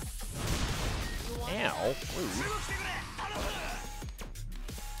 Ow. Rude.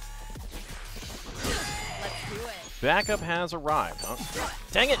 Let's do it. Backup has arrived, huh?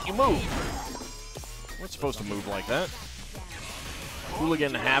 Dang it, you moved! We're supposed to move like that.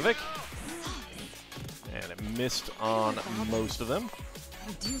 Hooligan Havoc. And it missed on most of them.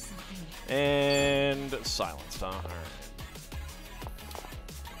 Do something. And silenced, huh? Alright.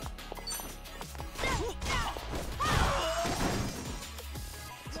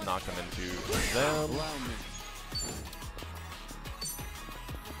 Let's knock them into them. Allow me.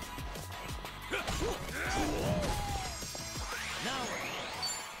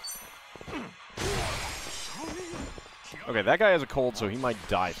 Okay, that guy has a cold, so he might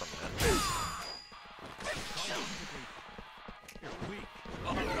die from that.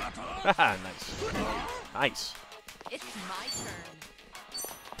 Haha, nice. Nice. It's my turn.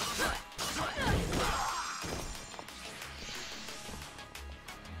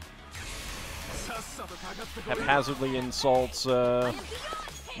 Haphazardly insults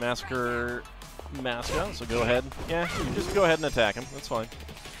Massacre Mascot, so go ahead. Yeah, you can just go ahead and attack him. That's fine.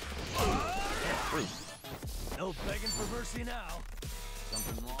 Rude. No begging for mercy now.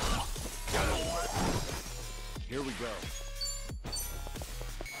 Something wrong. Here we go.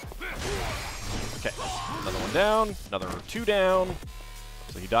 Okay, another one down, another two down.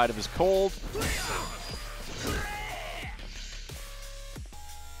 So he died of his cold. Which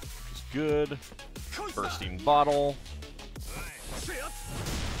is good. Bursting Bottle.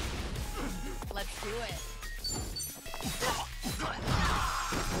 Let's do it.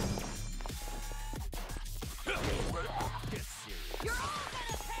 You're all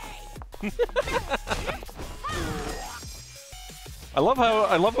gonna pay. I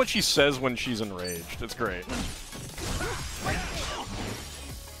love what she says when she's enraged. It's great.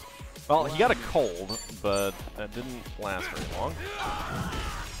 Well, he got a cold, but that didn't last very long.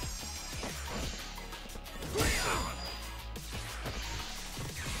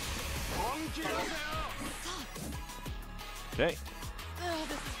 Okay. Oh,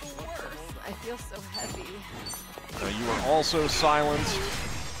 this is the worst. I feel so heavy. You are also silenced.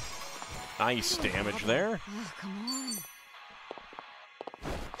 Nice damage there. Oh, come on.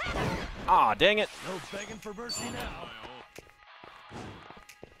 Ah, dang it. No begging for mercy now.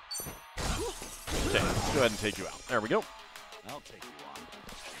 Okay, let's go ahead and take you out. There we go. I'll take you on.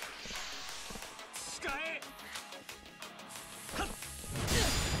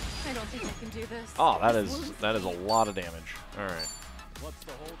 I don't think I can do this. Oh, that is a lot of damage. All right. What's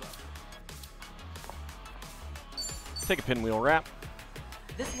the holdup? Take a pinwheel wrap.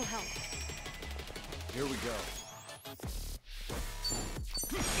 This will help. Here we go.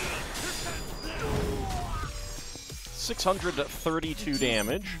 $632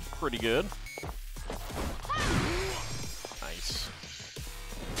 damage. Pretty good. Nice.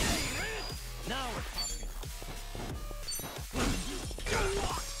 Now we're talking.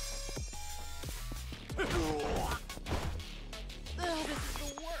 Oh, this is the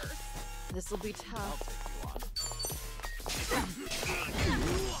worst. This will be I'll tough. take you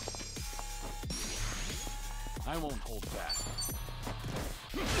on. I won't hold back.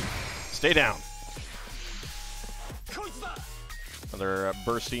 Stay down. Another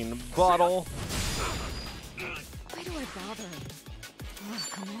bursting bottle. Why do I bother? Oh,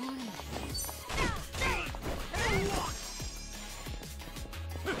 come on.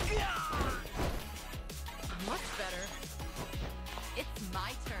 Much better. It's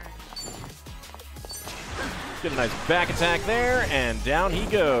my turn. Get a nice back attack there, and down he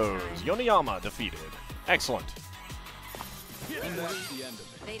goes. Yoniyama defeated. Excellent. And that's the end of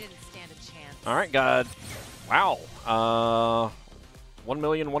it. They didn't stand a chance. All right, God. Wow.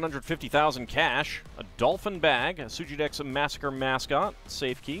 1,150,000 cash, a dolphin bag, a Sujidex Massacre mascot,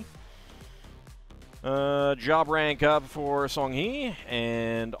 safe key. Job rank up for Songhee,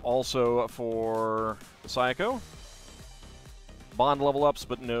 and also for Sayako. Bond level ups,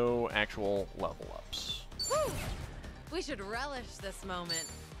 but no actual level ups. Whew. We should relish this moment.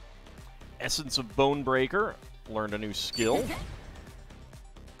 Essence of Bonebreaker, learned a new skill.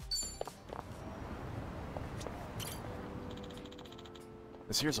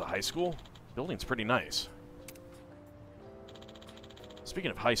 This here's a high school? Building's pretty nice. Speaking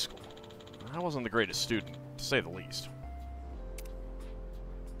of high school, I wasn't the greatest student, to say the least.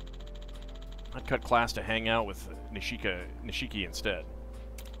 I'd cut class to hang out with Nishiki instead.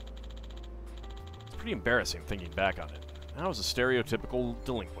 It's pretty embarrassing thinking back on it. I was a stereotypical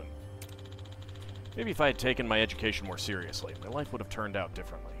delinquent. Maybe if I had taken my education more seriously, my life would have turned out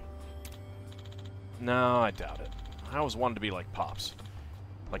differently. No, I doubt it. I always wanted to be like Pops.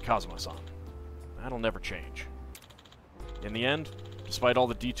 Like Kazuma-san. That'll never change. In the end, despite all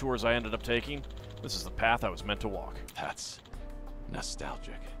the detours I ended up taking, this is the path I was meant to walk. That's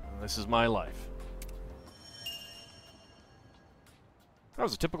nostalgic. This is my life. I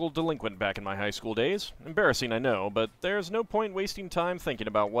was a typical delinquent back in my high school days. Embarrassing, I know, but there's no point wasting time thinking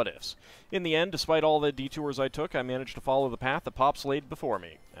about what-ifs. In the end, despite all the detours I took, I managed to follow the path that Pops laid before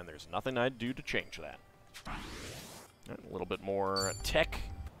me, and there's nothing I'd do to change that. A little bit more tech.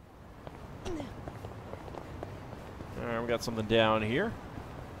 Alright, we got something down here.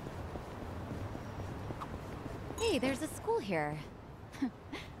 Hey, there's a school here.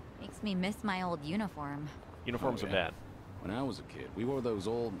 Makes me miss my old uniform. Uniforms are bad. When I was a kid, we wore those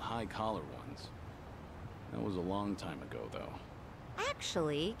old high-collar ones. That was a long time ago, though.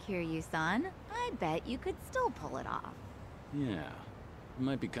 Actually, Kiryu-san, I bet you could still pull it off. Yeah. It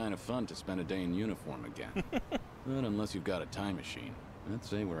might be kind of fun to spend a day in uniform again. But unless you've got a time machine, I'd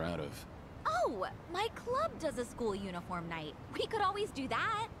say we're out of... Oh, my club does a school uniform night. We could always do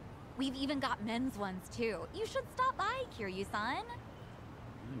that. We've even got men's ones, too. You should stop by, Kiryu-san.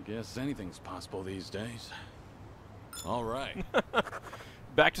 I guess anything's possible these days. All right.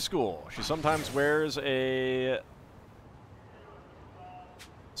 Back to school. She sometimes wears a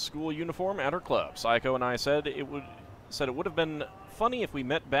school uniform at her club. Saiko and I said it would have been funny if we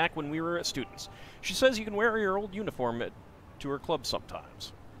met back when we were students. She says you can wear your old uniform to her club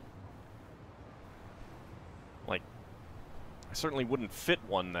sometimes. Like, I certainly wouldn't fit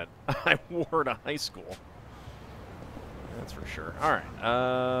one that I wore to high school. That's for sure.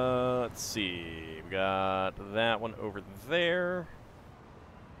 Alright, let's see. We got that one over there.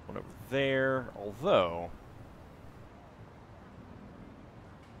 One over there. Although...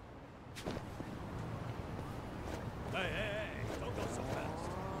 Hey, don't go so fast.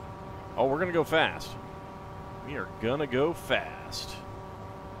 Oh, we're gonna go fast. We are gonna go fast.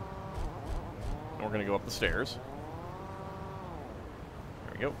 And we're gonna go up the stairs.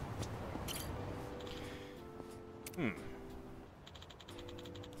 There we go.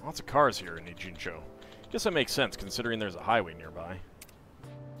 Lots of cars here in Ijincho. Guess that makes sense, considering there's a highway nearby.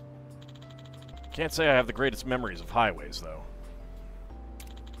 Can't say I have the greatest memories of highways, though.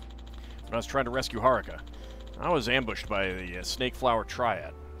 When I was trying to rescue Haruka, I was ambushed by the Snake Flower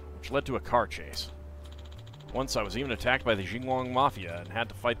Triad, which led to a car chase. Once I was even attacked by the Jingwang Mafia and had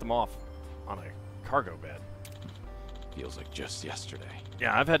to fight them off on a cargo bed. Feels like just yesterday.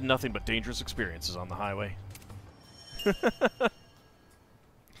 Yeah, I've had nothing but dangerous experiences on the highway.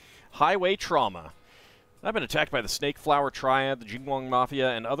 Highway trauma. I've been attacked by the Snake Flower Triad, the Jingwang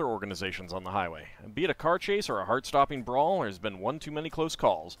Mafia, and other organizations on the highway. And be it a car chase or a heart-stopping brawl, there's been one too many close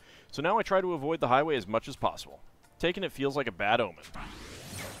calls. So now I try to avoid the highway as much as possible. Taking it feels like a bad omen. I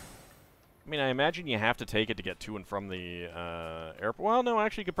mean, I imagine you have to take it to get to and from the airport. Well, no,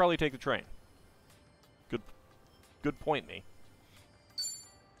 actually, you could probably take the train. Good point, me.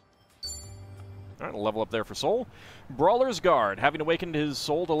 Alright, level up there for Soul. Brawler's Guard. Having awakened his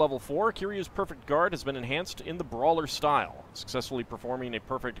soul to level 4, Kiryu's Perfect Guard has been enhanced in the Brawler style. Successfully performing a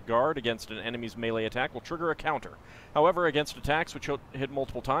Perfect Guard against an enemy's melee attack will trigger a counter. However, against attacks which hit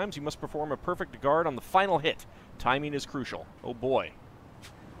multiple times, you must perform a Perfect Guard on the final hit. Timing is crucial. Oh boy.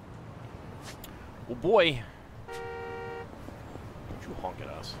 Oh boy. Don't you honk at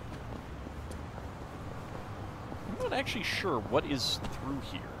us. I'm not actually sure what is through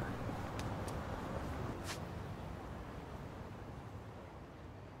here.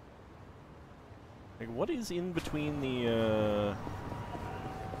 Like, what is in between the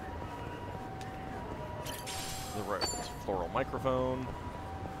roads? Floral microphone.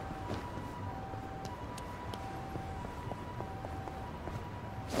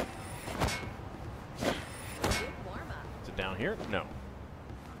 Is it down here? No.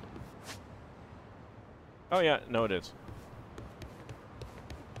 Oh yeah, no it is.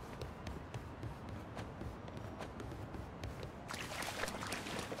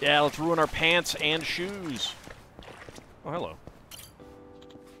 Yeah, let's ruin our pants and shoes. Oh, hello.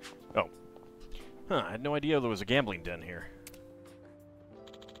 Oh. Huh, I had no idea there was a gambling den here.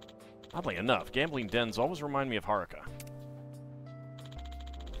 Oddly enough, gambling dens always remind me of Haruka.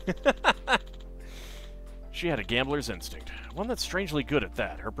 She had a gambler's instinct. One that's strangely good at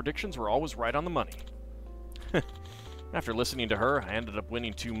that. Her predictions were always right on the money. After listening to her, I ended up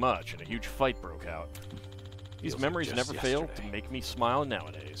winning too much, and a huge fight broke out. These memories never fail to make me smile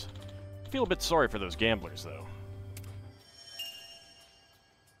nowadays. I feel a bit sorry for those gamblers, though.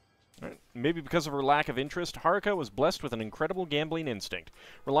 Maybe because of her lack of interest, Haruka was blessed with an incredible gambling instinct.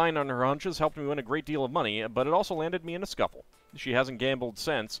 Relying on her hunches helped me win a great deal of money, but it also landed me in a scuffle. She hasn't gambled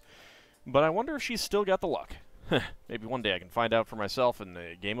since, but I wonder if she's still got the luck. Maybe one day I can find out for myself in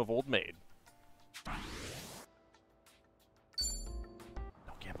the game of Old Maid. No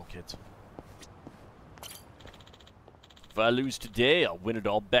gamble, kids. If I lose today, I'll win it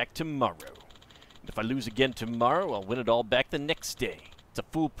all back tomorrow. And if I lose again tomorrow, I'll win it all back the next day. It's a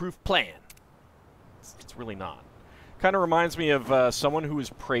foolproof plan. It's really not. Kind of reminds me of someone who is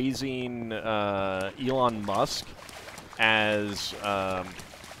praising Elon Musk as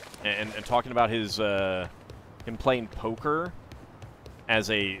and talking about his him playing poker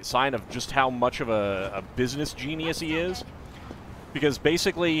as a sign of just how much of a business genius he is. Because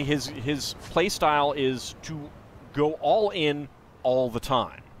basically his play style is to go all in all the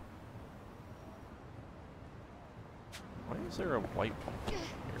time. Why is there a white here?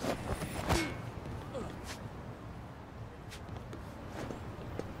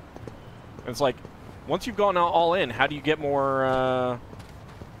 And it's like, once you've gone all in, how do you get more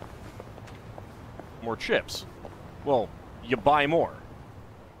chips? Well, you buy more.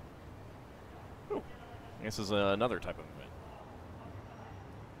 Ooh, I guess this is another type of event.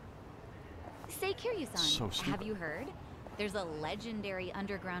 Say, Kiryu-san, So stupid. have you heard? There's a legendary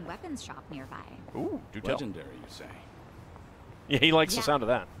underground weapons shop nearby. Ooh, do tell. Legendary, you say? Yeah, he likes the sound of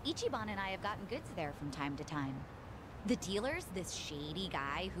that. Ichiban and I have gotten goods there from time to time. The dealer's this shady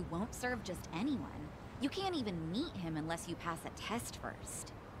guy who won't serve just anyone. You can't even meet him unless you pass a test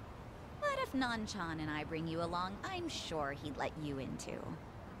first. But if Nan-chan and I bring you along, I'm sure he'd let you in too.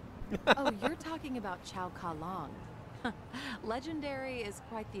 Oh, you're talking about Chow Ka Long. Legendary is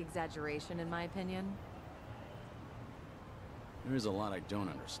quite the exaggeration, in my opinion. There's a lot I don't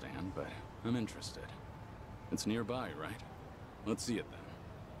understand, but I'm interested. It's nearby, right? Let's see it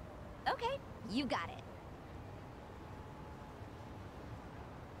then. Okay, you got it.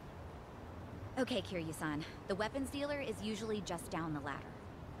 Okay, Kiryu-san. The weapons dealer is usually just down the ladder.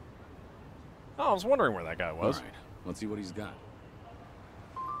 Oh, I was wondering where that guy was. All right, let's see what he's got.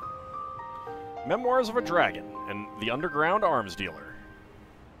 Memoirs of a Dragon and the Underground Arms Dealer.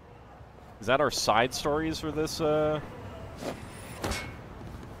 Is that our side stories for this,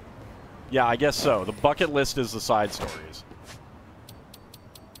 Yeah, I guess so. The bucket list is the side stories.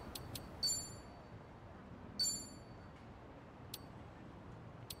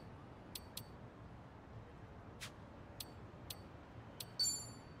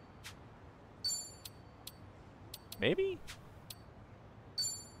 Maybe?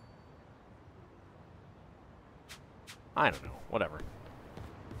 I don't know. Whatever.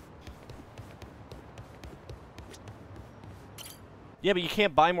 Yeah, but you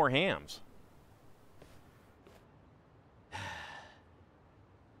can't buy more hams.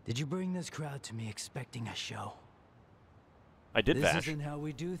 Did you bring this crowd to me expecting a show? I did, This Vash. isn't how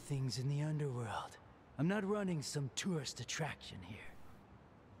we do things in the underworld. I'm not running some tourist attraction here.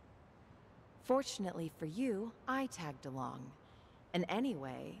 Fortunately for you, I tagged along. And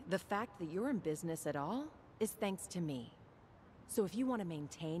anyway, the fact that you're in business at all is thanks to me. So if you want to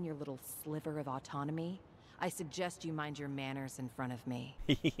maintain your little sliver of autonomy, I suggest you mind your manners in front of me.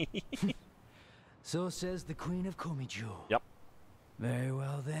 So says the Queen of Komiju. Yep. Very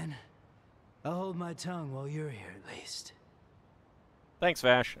well then. I'll hold my tongue while you're here at least. Thanks,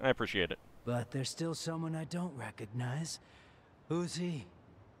 Vash. I appreciate it. But there's still someone I don't recognize. Who's he?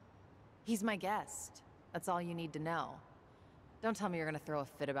 He's my guest. That's all you need to know. Don't tell me you're gonna throw a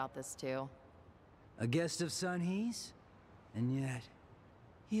fit about this too. A guest of Sun-Hee's? And yet,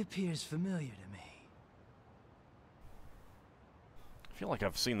 he appears familiar to me. I feel like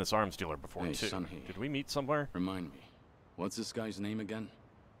I've seen this arms dealer before, Hey, too. Sun-Hee. Did we meet somewhere? Remind me, what's this guy's name again?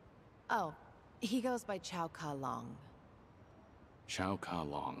 Oh, he goes by Chow Ka Long. Chow Ka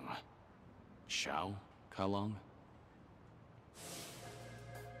Long. Chow Ka Long?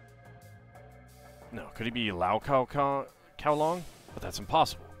 No, could he be Lao Kao Long? But that's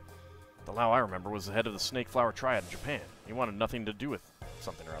impossible. The Lao I remember was the head of the Snake Flower Triad in Japan. He wanted nothing to do with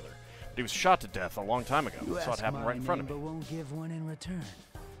something or other. But he was shot to death a long time ago. You I saw it ask happen my right in front of name, me. but won't give one in return.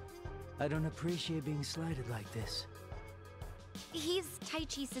 I don't appreciate being slighted like this. He's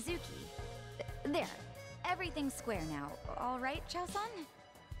Taichi Suzuki. There. Everything's square now. All right, Chow-san?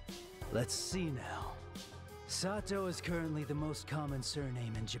 Let's see now. Sato is currently the most common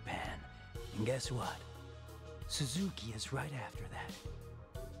surname in Japan. And guess what? Suzuki is right after that.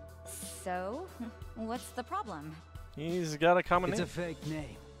 So, what's the problem? He's got a common It's name. a fake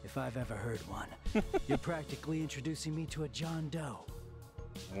name, if I've ever heard one. You're practically introducing me to a John Doe.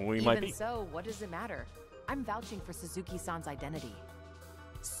 We might Even be. so, what does it matter? I'm vouching for Suzuki-san's identity.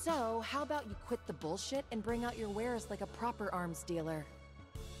 So, how about you quit the bullshit and bring out your wares like a proper arms dealer?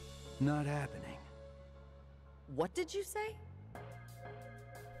 Not happening. What did you say?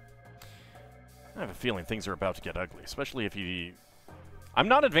 I have a feeling things are about to get ugly, especially if he... I'm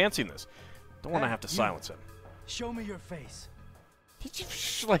not advancing this. Don't want to Hey, have to you. silence him. Show me your face. Did you,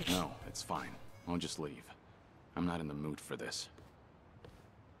 like... No, it's fine. I'll just leave. I'm not in the mood for this.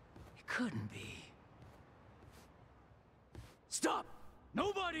 It couldn't be. Stop!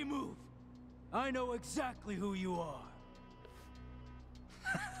 Nobody move! I know exactly who you are.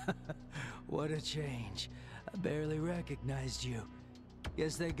 What a change. I barely recognized you.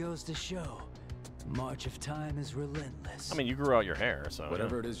 Guess that goes to show. The march of time is relentless. I mean, you grew out your hair, so...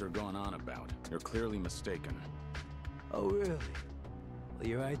 Whatever it is you're going on about, you're clearly mistaken. Oh, really? Well,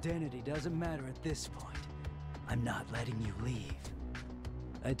 your identity doesn't matter at this point. I'm not letting you leave.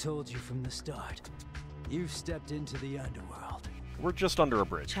 I told you from the start. You've stepped into the underworld. We're just under a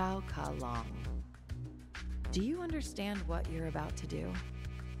bridge. Chao Ka Long. Do you understand what you're about to do?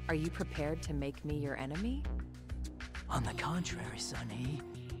 Are you prepared to make me your enemy? On the contrary, Sunny.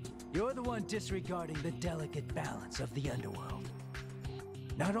 You're the one disregarding the delicate balance of the underworld.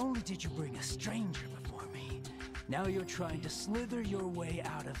 Not only did you bring a stranger before me, now you're trying to slither your way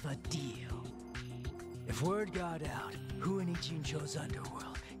out of a deal. If word got out, who in Ichincho's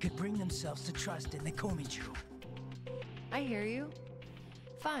underworld could bring themselves to trust in the Komichu? I hear you.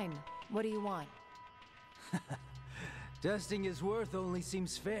 Fine. What do you want? Testing his worth only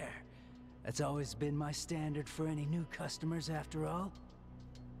seems fair. That's always been my standard for any new customers, after all.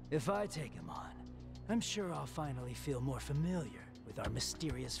 If I take him on, I'm sure I'll finally feel more familiar with our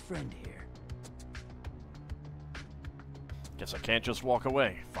mysterious friend here. Guess I can't just walk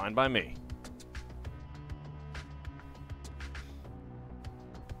away. Fine by me.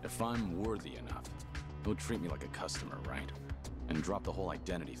 If I'm worthy enough, he'll treat me like a customer, right? And drop the whole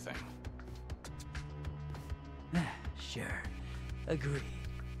identity thing. Sure. Agreed.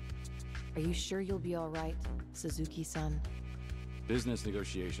 Are you sure you'll be all right, Suzuki-san? Business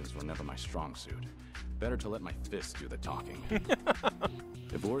negotiations were never my strong suit. Better to let my fists do the talking.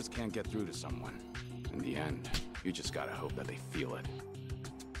 If words can't get through to someone, in the end, you just gotta hope that they feel it.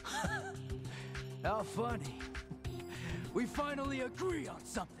 How funny. We finally agree on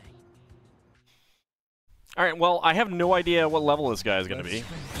something. Alright, well, I have no idea what level this guy is going to be.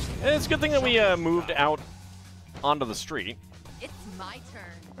 It's a good thing that we moved out onto the street. It's my turn.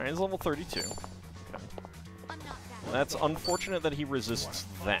 Alright, he's level 32. Okay. I'm not that. Well, that's unfortunate that he resists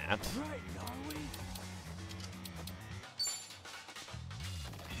that.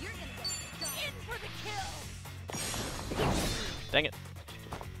 You're gonna get in for the kill. Dang it.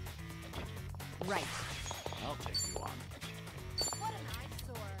 Right. I'll take you on. What an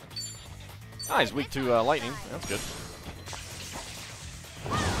eyesore. Ah, he's weak to lightning. That's good.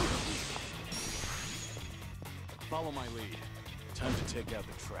 Follow my lead. Time to take out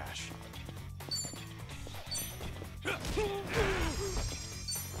the trash.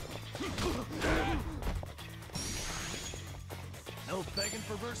 No begging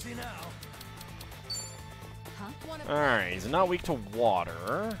for mercy now. Alright, he's not weak to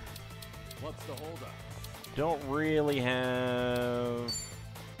water. What's the holdup? Don't really have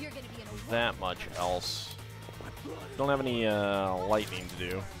You're gonna be in a that much else. Don't have any lightning to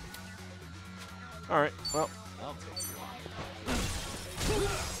do. Alright, well. I'll take you on.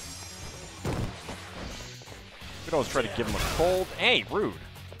 Could always try to give him a cold. Hey, rude.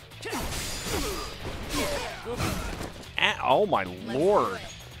 Oh my lord.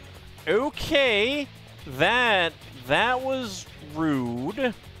 Okay. That was rude.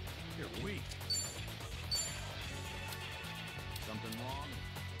 You're weak. Something wrong?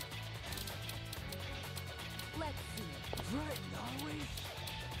 Let's see. Right, are we?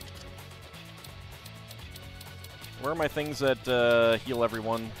 Where are my things that heal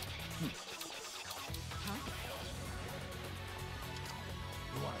everyone? You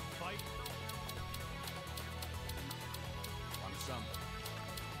want to fight? Want some?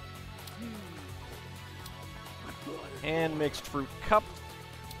 And mixed fruit cup.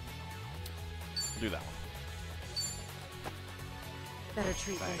 Do that one. Better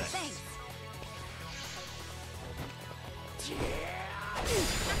treat me. Thanks.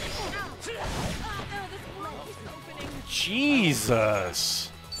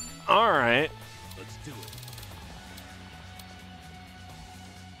 Jesus. All right. Let's do it.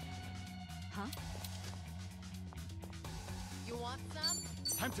 Huh? want some?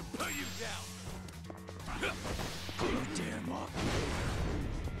 Time to put you down. You dare mock me?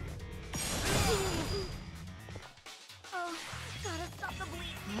 Oh, gotta stop the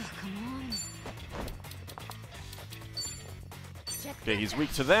bleed. Oh, come on. Check Okay, this he's out.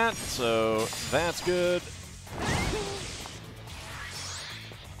 weak to that, so that's good.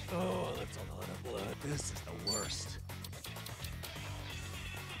 Oh, that's a lot of blood. This is the worst.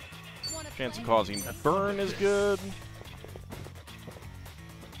 Wanna Chance of play? causing burn is good.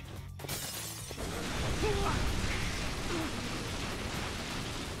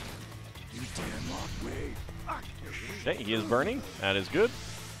 You dare mock me? Okay, he is burning. That is good.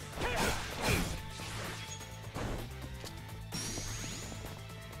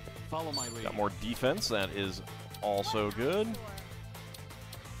 Follow my lead. Got more defense. That is also good.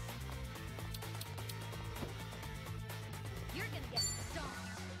 You're gonna get stoned.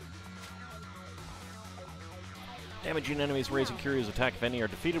 Damaging enemies, raising Kiryu's attack if any are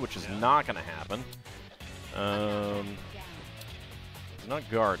defeated, which is not going to happen. He's not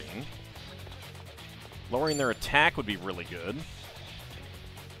guarding. Lowering their attack would be really good.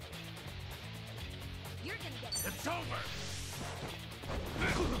 You're gonna get It's over.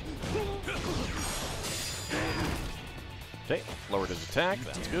 Okay, lowered his attack.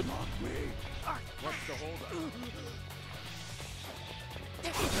 That's good. What's the hold I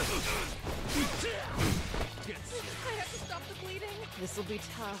have to stop the bleeding. This'll be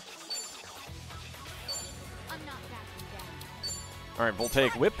tough. I'm not backing down. All right,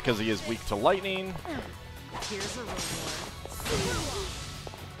 Voltaic Whip because he is weak to lightning. Here's a reward.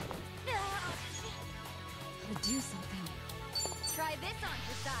 Gotta do something. Try this on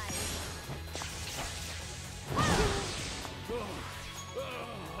for size.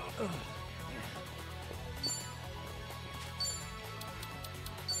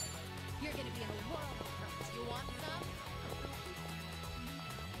 You're gonna be in a world of hurt. You want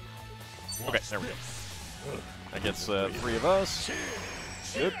some? Okay, there we go. That gets 3 of us.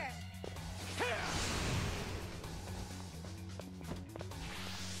 Good.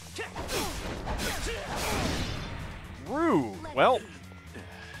 Rude. Well,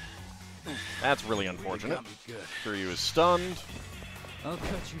 that's really unfortunate. Kiryu is stunned. I'll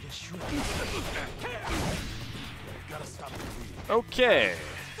cut you to shreds. Gotta stop the bleeding. Okay.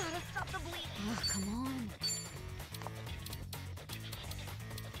 Gotta stop the bleed. Oh, come on.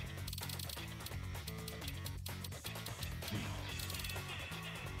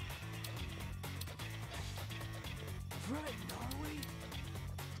 Frightened, are we?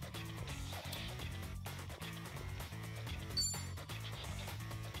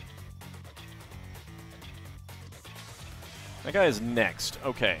 That guy is next.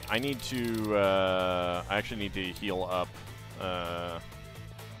 Okay, I need to, I actually need to heal up,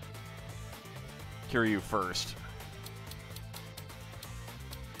 Kiryu first.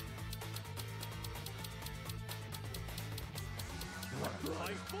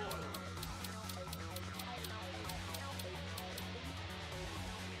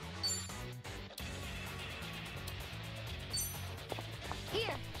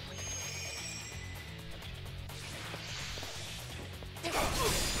 Here.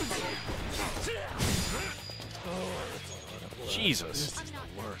 Jesus. I'm not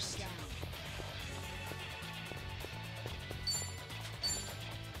the worst. Down.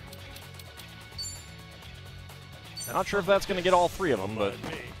 Not sure if that's going to get all 3 of them, but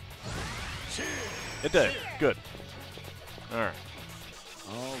it did. Good. All right.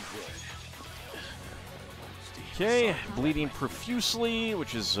 All good. Okay, bleeding profusely,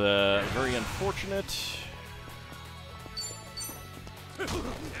 which is very unfortunate. That's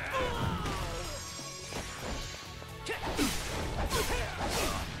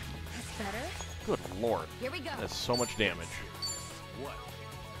better. Good lord. Here we go. That's so much damage. What?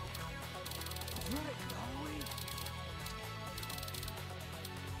 Frightened, are we?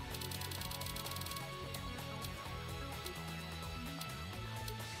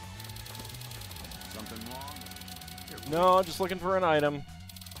 Something wrong? No, just looking for an item.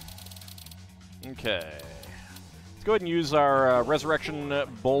 Okay. Let's go ahead and use our Resurrection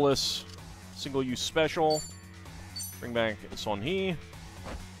Bolus single-use special. Bring back Son Hee.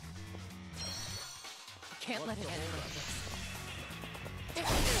 Can't let it end like this.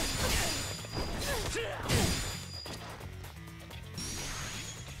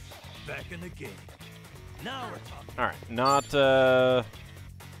 Back in the game. Now we're talking. All right, not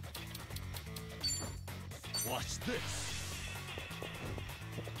Watch this.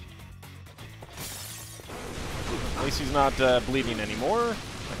 at least he's not bleeding anymore.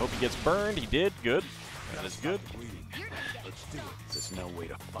 I hope he gets burned. He did. Good. That is good. Bleeding. Let's do it. There's no way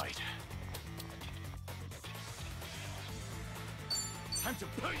to fight. Time to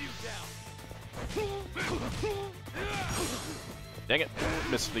put you down. Dang it.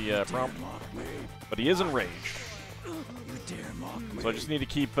 Missed the prompt. But he is enraged. So I just need to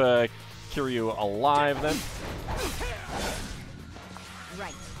keep Kiryu alive then.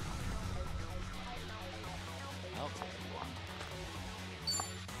 Right. I'll take one.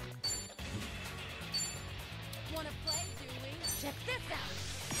 Wanna play, do we? Check this out.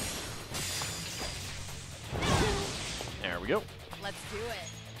 There we go. Let's do it.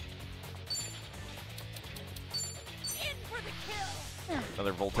 In for the kill.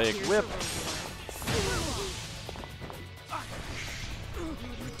 Another voltaic whip.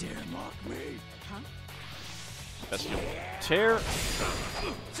 You dare mock me? Huh? Bestial tear.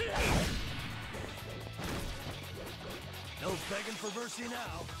 No begging for mercy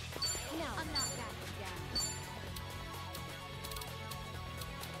now. No, I'm not backing down.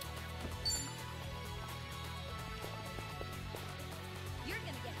 You're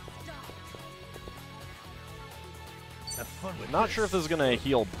gonna get stopped. Have fun with Not this. sure if this is gonna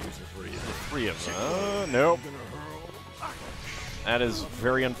heal the three of them. Nope. That is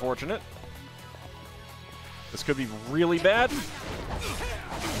very unfortunate. This could be really bad.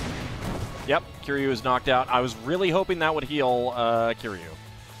 Yep, Kiryu is knocked out. I was really hoping that would heal Kiryu.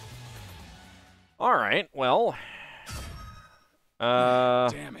 Alright, well.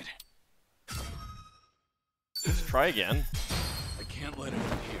 Damn it. Let's try again. I can't let him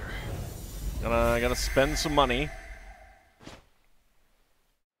in here. Gotta spend some money.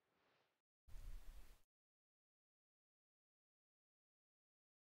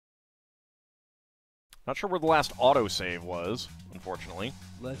 Not sure where the last autosave was, unfortunately.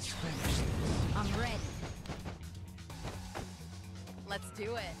 Let's finish this. I'm ready. Let's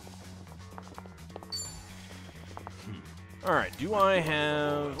do it. Alright, do I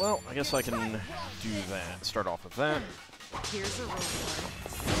have... Well, I guess I can do that. Start off with that. Here's a reward.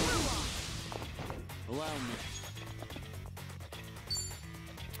 Allow me.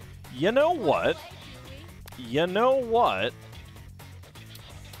 You know what? You know what?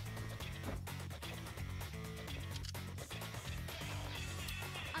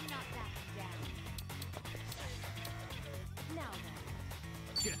 I'm not backing down. Now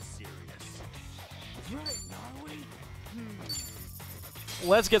then. Get serious. Right, are we?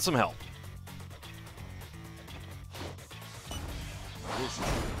 Let's get some help. This is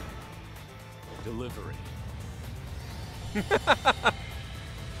delivery.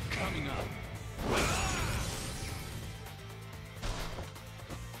 Coming up.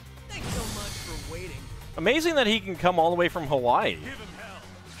 Thanks so much for waiting. Amazing that he can come all the way from Hawaii. Give him hell.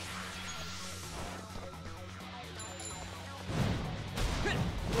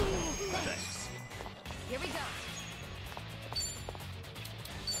 Thanks. Here we go.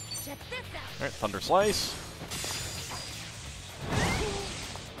 Check this out. Alright, Thunder Slice.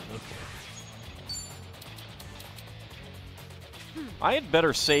 I had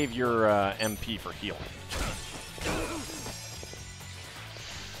better save your MP for healing.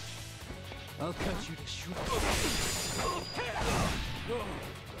 I'll cut you to shreds.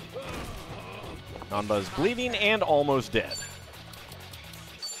 Nanba is bleeding and almost dead. In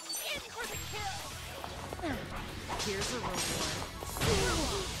for the kill. Here's a reward.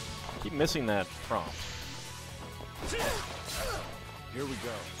 Keep missing that prompt. Here we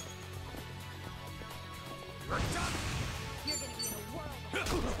go. You're gonna be in a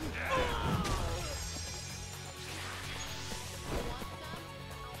whirlwind.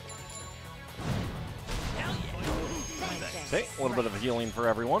 Okay, a little bit of healing for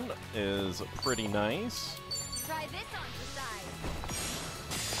everyone is pretty nice. Try this on the side.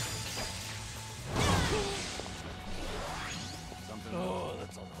 Something. Oh,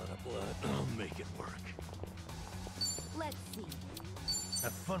 that's a lot of blood. I'll make it work. Let's see.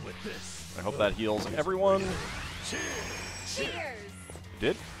 Have fun with this. I hope that heals everyone. Cheers.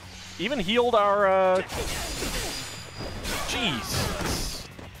 Did? Even healed our, Jesus.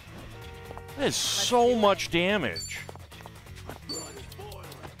 That is so much damage. Try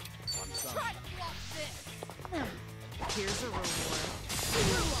to block this. Here's a reward.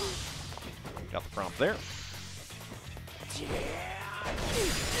 Got the prompt there.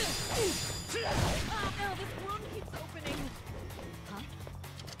 Oh no, this wound keeps opening. Huh?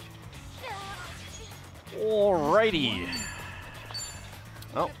 Alrighty.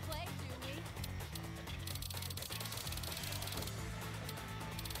 Oh, Wanna play, do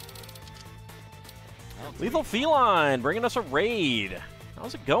we? Lethal Feline bringing us a raid.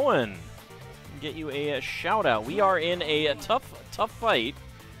 How's it going? Get you a shout out. We are in a tough fight.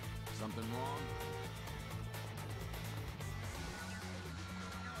 Something wrong?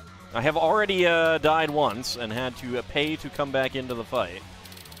 I have already died once and had to pay to come back into the fight.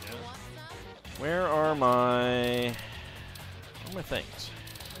 Where are my things?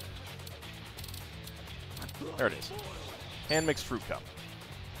 There it is. Hand mixed fruit cup.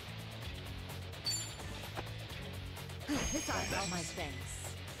 This are all my things.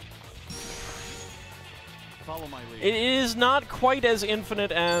 Follow my lead. It is not quite as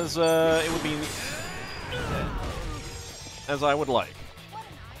infinite as it would be, as I would like.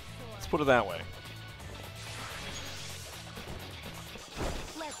 Let's put it that way.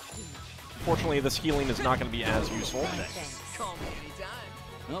 Fortunately, this healing is not going to be as useful. Call me anytime.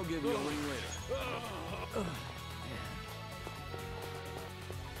 I'll give you a ring later.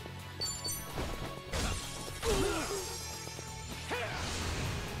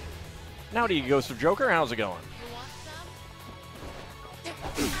 Howdy, Ghost of Joker. How's it going?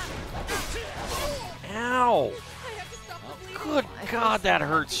 Ow! Good God, that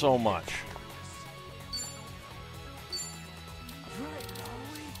hurts so much.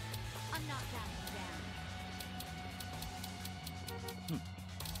 I'm not backing down.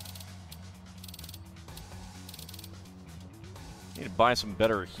 Need to buy some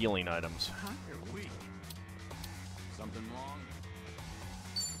better healing items. You're weak. Something wrong?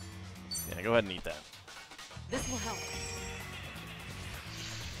 Yeah, go ahead and eat that. This will help.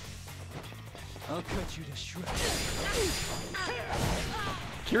 I'll cut you to shreds.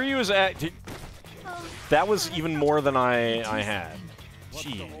 Kiryu is at... That was even more than I had.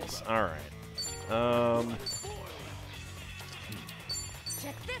 Jeez. Alright. Oh.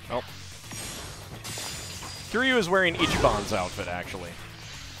 Kiryu is wearing Ichiban's outfit, actually.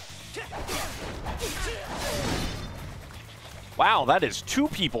 Wow, that is 2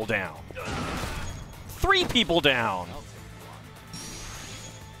 people down. 3 people down.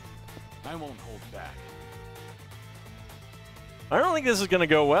 I won't hold back. I don't think this is going to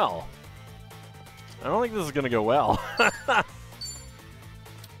go well. I don't think this is going to go well. I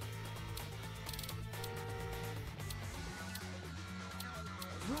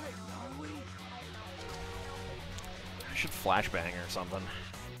should flashbang or something.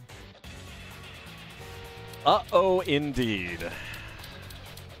 Uh-oh, indeed.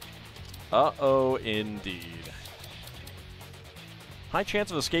 Uh-oh, indeed. High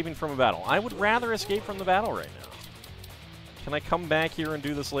chance of escaping from a battle. I would rather escape from the battle right now. Can I come back here and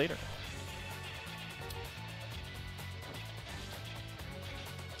do this later?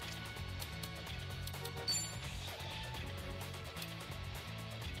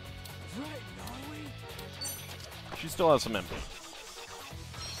 She still has some MP.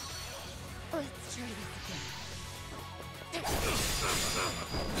 Let's try this again.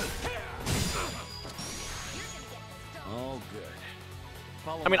 All good.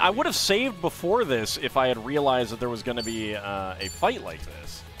 Follow I mean, my I lead. would have saved before this if I had realized that there was going to be a fight like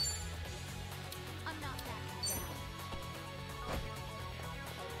this. I'm not backing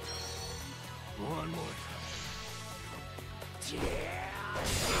down. One more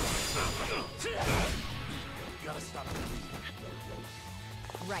Gotta stop it.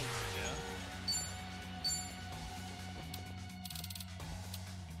 Right.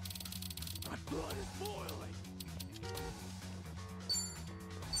 My blood is boiling.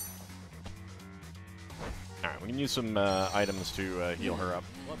 All right, we can use some items to heal her up.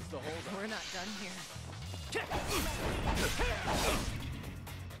 What's the hold We're not done here.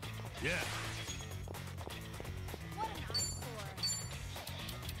 Yeah. What an eyesore.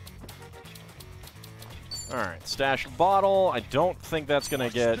 All right, stash bottle. I don't think that's going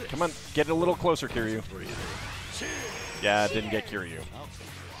to get... Come on, get a little closer, Kiryu. Yeah, it didn't get Kiryu.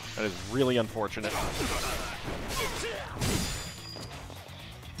 That is really unfortunate.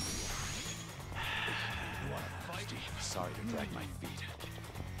 Sorry to drag my feet.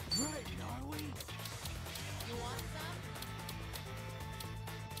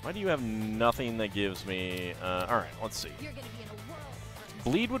 Why do you have nothing that gives me... all right, let's see. You're gonna be in a whirl.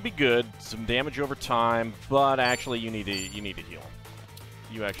 Bleed would be good, some damage over time, but actually you need to heal.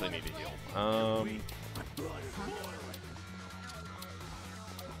 You actually need to heal.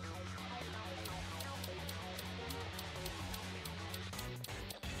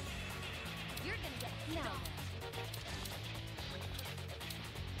 You're gonna get snowed.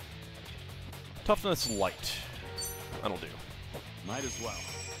 Toughness light. That'll do. Might as well.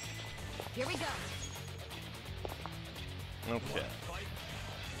 Here we go. Okay.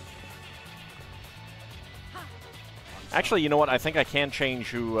 Actually, you know what? I think I can change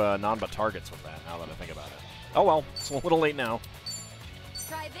who Nanba targets with that, now that I think about it. Oh well, it's a little late now.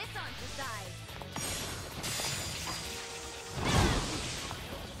 Try this on for size.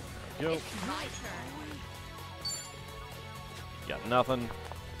 Yo, It's my turn. got nothing.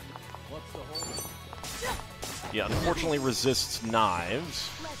 What's the hold? Yeah, unfortunately resists knives.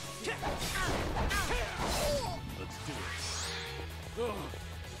 Let's do it.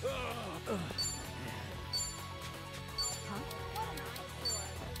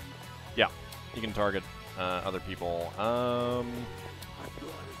 Yeah, you can target other people.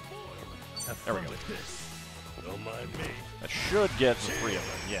 There we go. Don't mind me. That should get the 3 of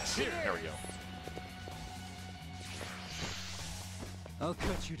them. Yes, there we go. I'll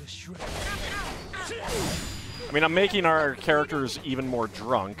cut you to shreds. I mean, I'm making our characters even more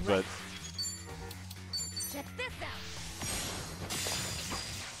drunk, but Check this out.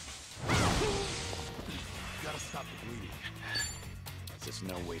 Gotta stop the bleeding. There's just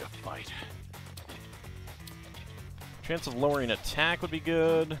no way to fight. chance of lowering attack would be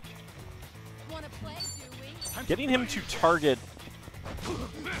good. Wanna play, do we? Getting him to target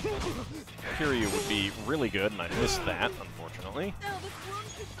Kiryu would be really good, and I missed that, unfortunately. No, this wound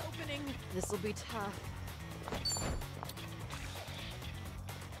keeps opening. This'll be tough.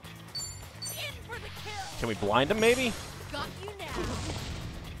 In for the kill. Can we blind him, maybe? Got you now.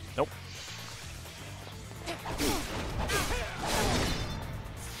 Nope.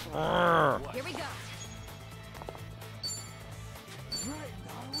 Here we go.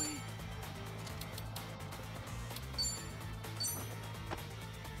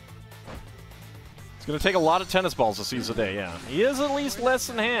 It's going to take a lot of tennis balls to seize the day, yeah. He is at least less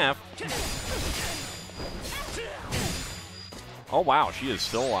than half. Oh, wow, she is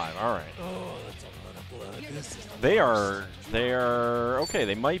still alive. All right. Oh, that's a lot of blood. They are, okay,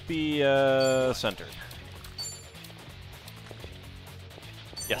 they might be centered.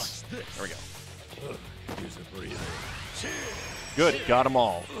 Yes, there we go. Use a breather. Good, got them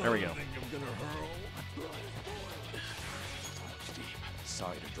all. There we go. Think I'm gonna hurl. Deep.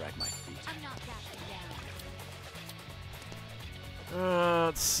 Sorry to drag my feet. I'm not backing down.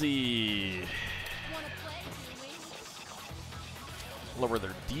 Let's see. Wanna play, do we? Lower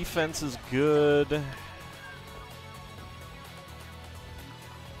their defense is good.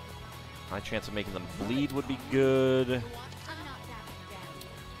 High chance of making them bleed would be good. I'm not backing down.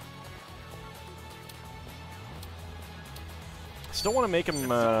 Still want to make him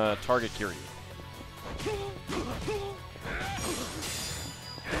target Kiryu.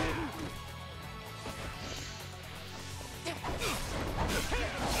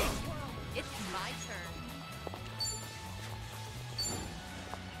 It's my turn.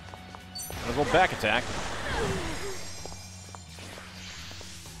 Might as well back attack.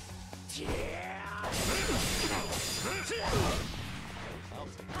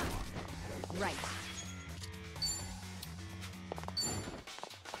 Right.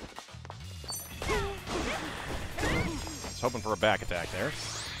 I was hoping for a back attack there.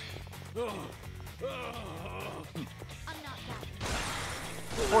 I'm not backing.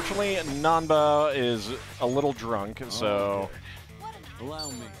 Fortunately, Nanba is a little drunk, so...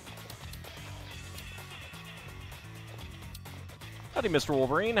 Allow me. Howdy, Mr.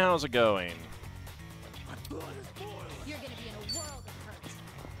 Wolverine. How's it going? You're gonna be in a world of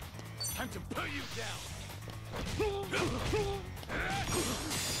hurt. Time to put you down.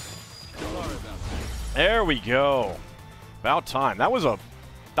 There we go. About time. That was a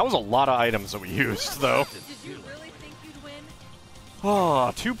lot of items that we used, though. Did you really think you'd win?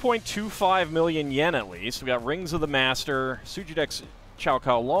 Oh, 2.25 million yen at least. We got Rings of the Master, Sujidex Chao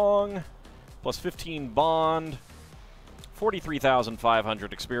Kao Long, plus 15 bond,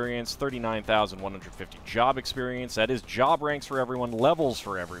 43,500 experience, 39,150 job experience. That is job ranks for everyone, levels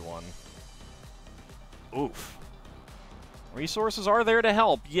for everyone. Oof. Resources are there to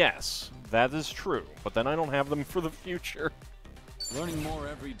help, yes. That is true, but then I don't have them for the future. Learning more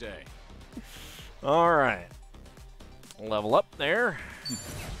every day. All right. Level up there.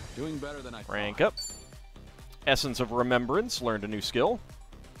 Doing better than I Rank thought. up. Essence of Remembrance, learned a new skill.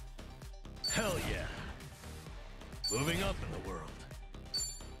 Hell yeah. Moving up in the world.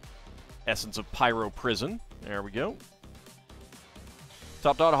 Essence of Pyro Prison, there we go.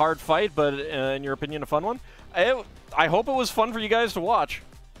 Top Dot, hard fight, but in your opinion, a fun one? I hope it was fun for you guys to watch.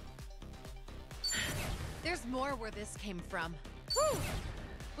 There's more where this came from. Whew.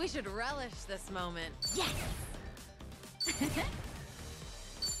 We should relish this moment. Yes.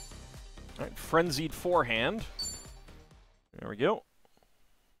 All right, Frenzied Forehand. There we go.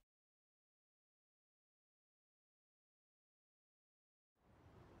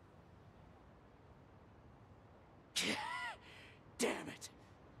 Damn it!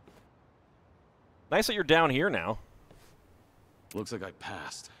 Nice that you're down here now. Looks like I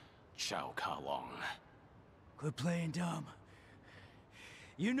passed. Chao Kalong. Quit playing dumb.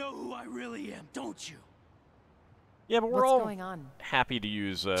 You know who I really am, don't you? Yeah, but we're What's all going on? happy to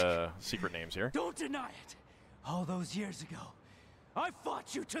use secret names here. Don't deny it. All those years ago, I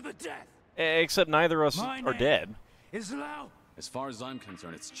fought you to the death. Except neither of us My are name dead. is Lao. As far as I'm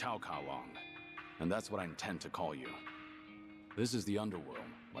concerned, it's Chao Ka Long. And that's what I intend to call you. This is the underworld,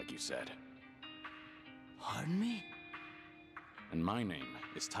 like you said. Pardon me? And my name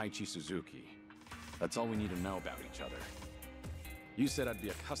is Taichi Suzuki. That's all we need to know about each other. You said I'd be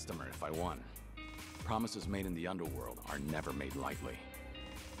a customer if I won. Promises made in the underworld are never made lightly.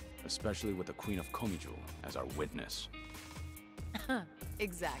 Especially with the Queen of Komiju as our witness.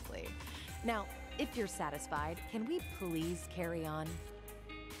 Exactly. Now, if you're satisfied, can we please carry on?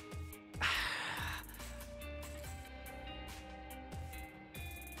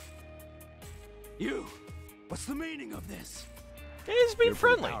 You! What's the meaning of this? He's being You're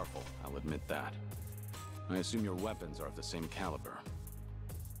pretty friendly. powerful, I'll admit that. I assume your weapons are of the same caliber.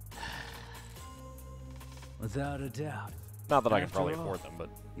 Without a doubt. Not that I can After probably all, afford them, but...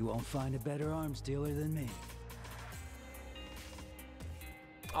 You won't find a better arms dealer than me.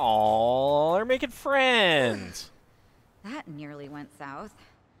 Aww, they're making friends. That nearly went south.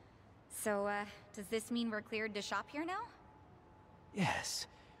 So, does this mean we're cleared to shop here now? Yes.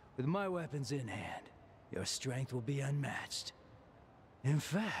 With my weapons in hand, your strength will be unmatched. In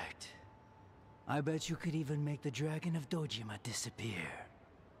fact, I bet you could even make the Dragon of Dojima disappear.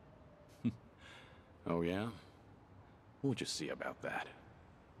 Oh yeah? We'll just see about that.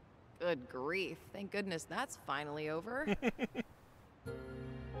 Good grief. Thank goodness that's finally over.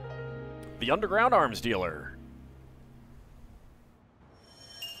 The underground arms dealer.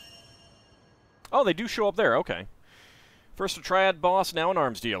 Oh, they do show up there. Okay. First a triad boss, now an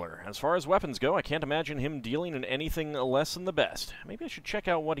arms dealer. As far as weapons go, I can't imagine him dealing in anything less than the best. Maybe I should check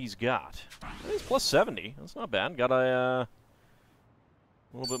out what he's got. He's plus 70. That's not bad. Got a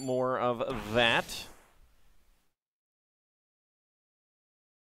little bit more of that.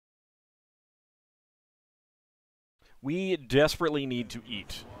 We desperately need to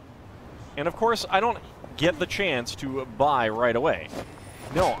eat. And of course, I don't get the chance to buy right away.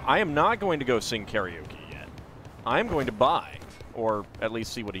 No, I am not going to go sing karaoke yet. I'm going to buy, or at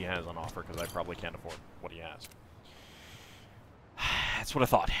least see what he has on offer, because I probably can't afford what he has. That's what I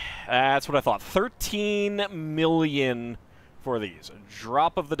thought. That's what I thought. 13 million for these.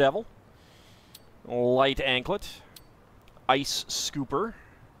 Drop of the Devil. Light Anklet. Ice Scooper.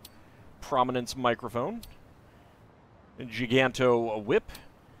 Prominence Microphone. Giganto Whip.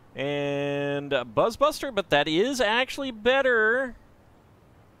 And Buzzbuster, but that is actually better.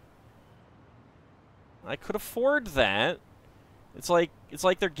 I could afford that. It's like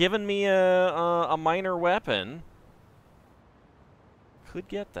they're giving me a minor weapon. Could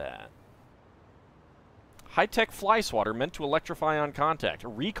get that. High-tech fly swatter meant to electrify on contact.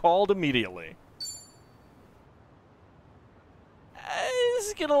 Recalled immediately. This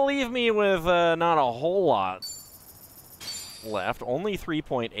is gonna leave me with not a whole lot left. Only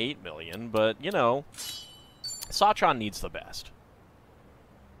 3.8 million, but you know, Sachan needs the best.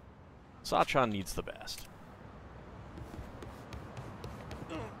 Sachan needs the best.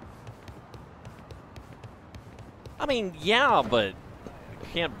 I mean, yeah, but you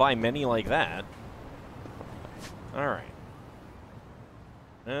can't buy many like that. Alright.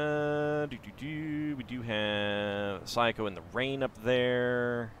 We do have Psycho in the Rain up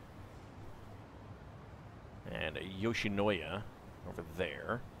there. And a Yoshinoya over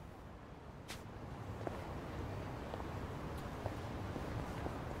there.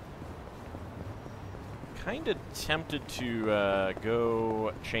 Kind of tempted to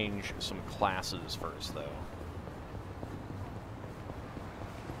go change some classes first, though.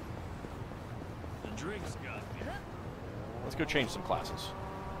 The drinks got me. Let's go change some classes.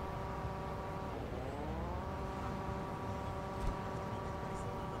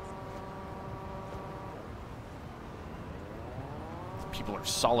 People are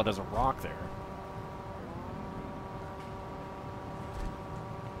solid as a rock there.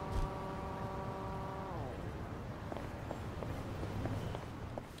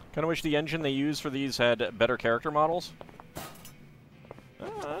 Kind of wish the engine they use for these had better character models.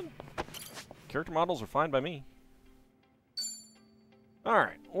 Character models are fine by me.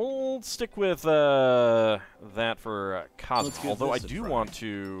 Alright, we'll stick with that for Kasuga, although I do want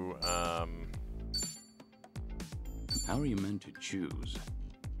to... How are you meant to choose?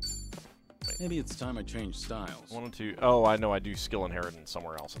 Maybe it's time I change styles. Wanted to... Oh, I know I do skill inheritance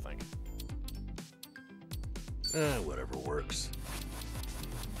somewhere else, I think. Whatever works.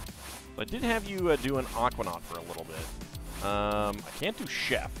 I did have you do an Aquanaut for a little bit. I can't do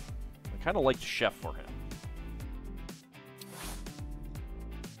Chef. I kind of liked Chef for him.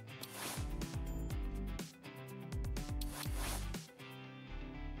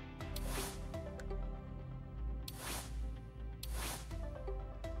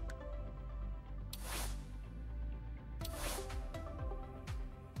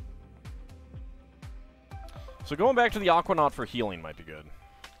 So going back to the Aquanaut for healing might be good.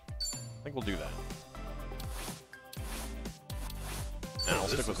 I think we'll do that. And I'll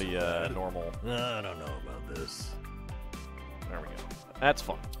stick with the normal. I don't know about this. There we go. That's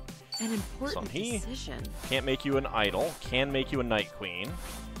fun. An important decision. Can't make you an idol. Can make you a Night Queen.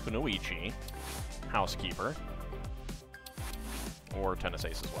 Kunoichi. Housekeeper. Or Tennis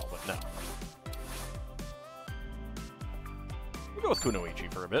Ace as well, but no. We'll go with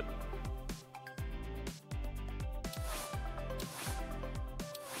Kunoichi for a bit.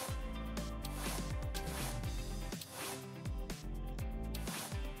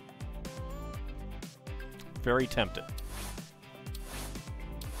 Very tempted.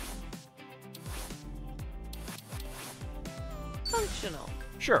 Functional.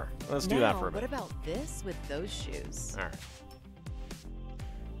 Sure, let's do that for a bit. What about this with those shoes? Alright.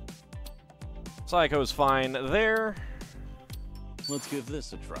 Psycho's fine there. Let's give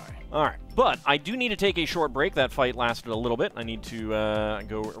this a try. Alright, but I do need to take a short break. That fight lasted a little bit. I need to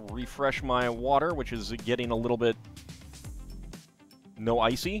go refresh my water, which is getting a little bit no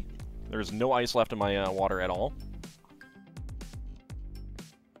icy. There's no ice left in my water at all.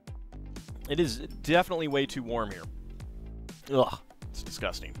 It is definitely way too warm here. Ugh, it's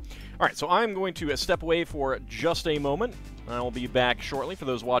disgusting. Alright, so I'm going to step away for just a moment. I will be back shortly. For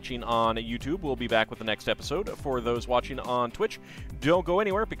those watching on YouTube, we'll be back with the next episode. For those watching on Twitch, don't go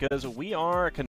anywhere because we are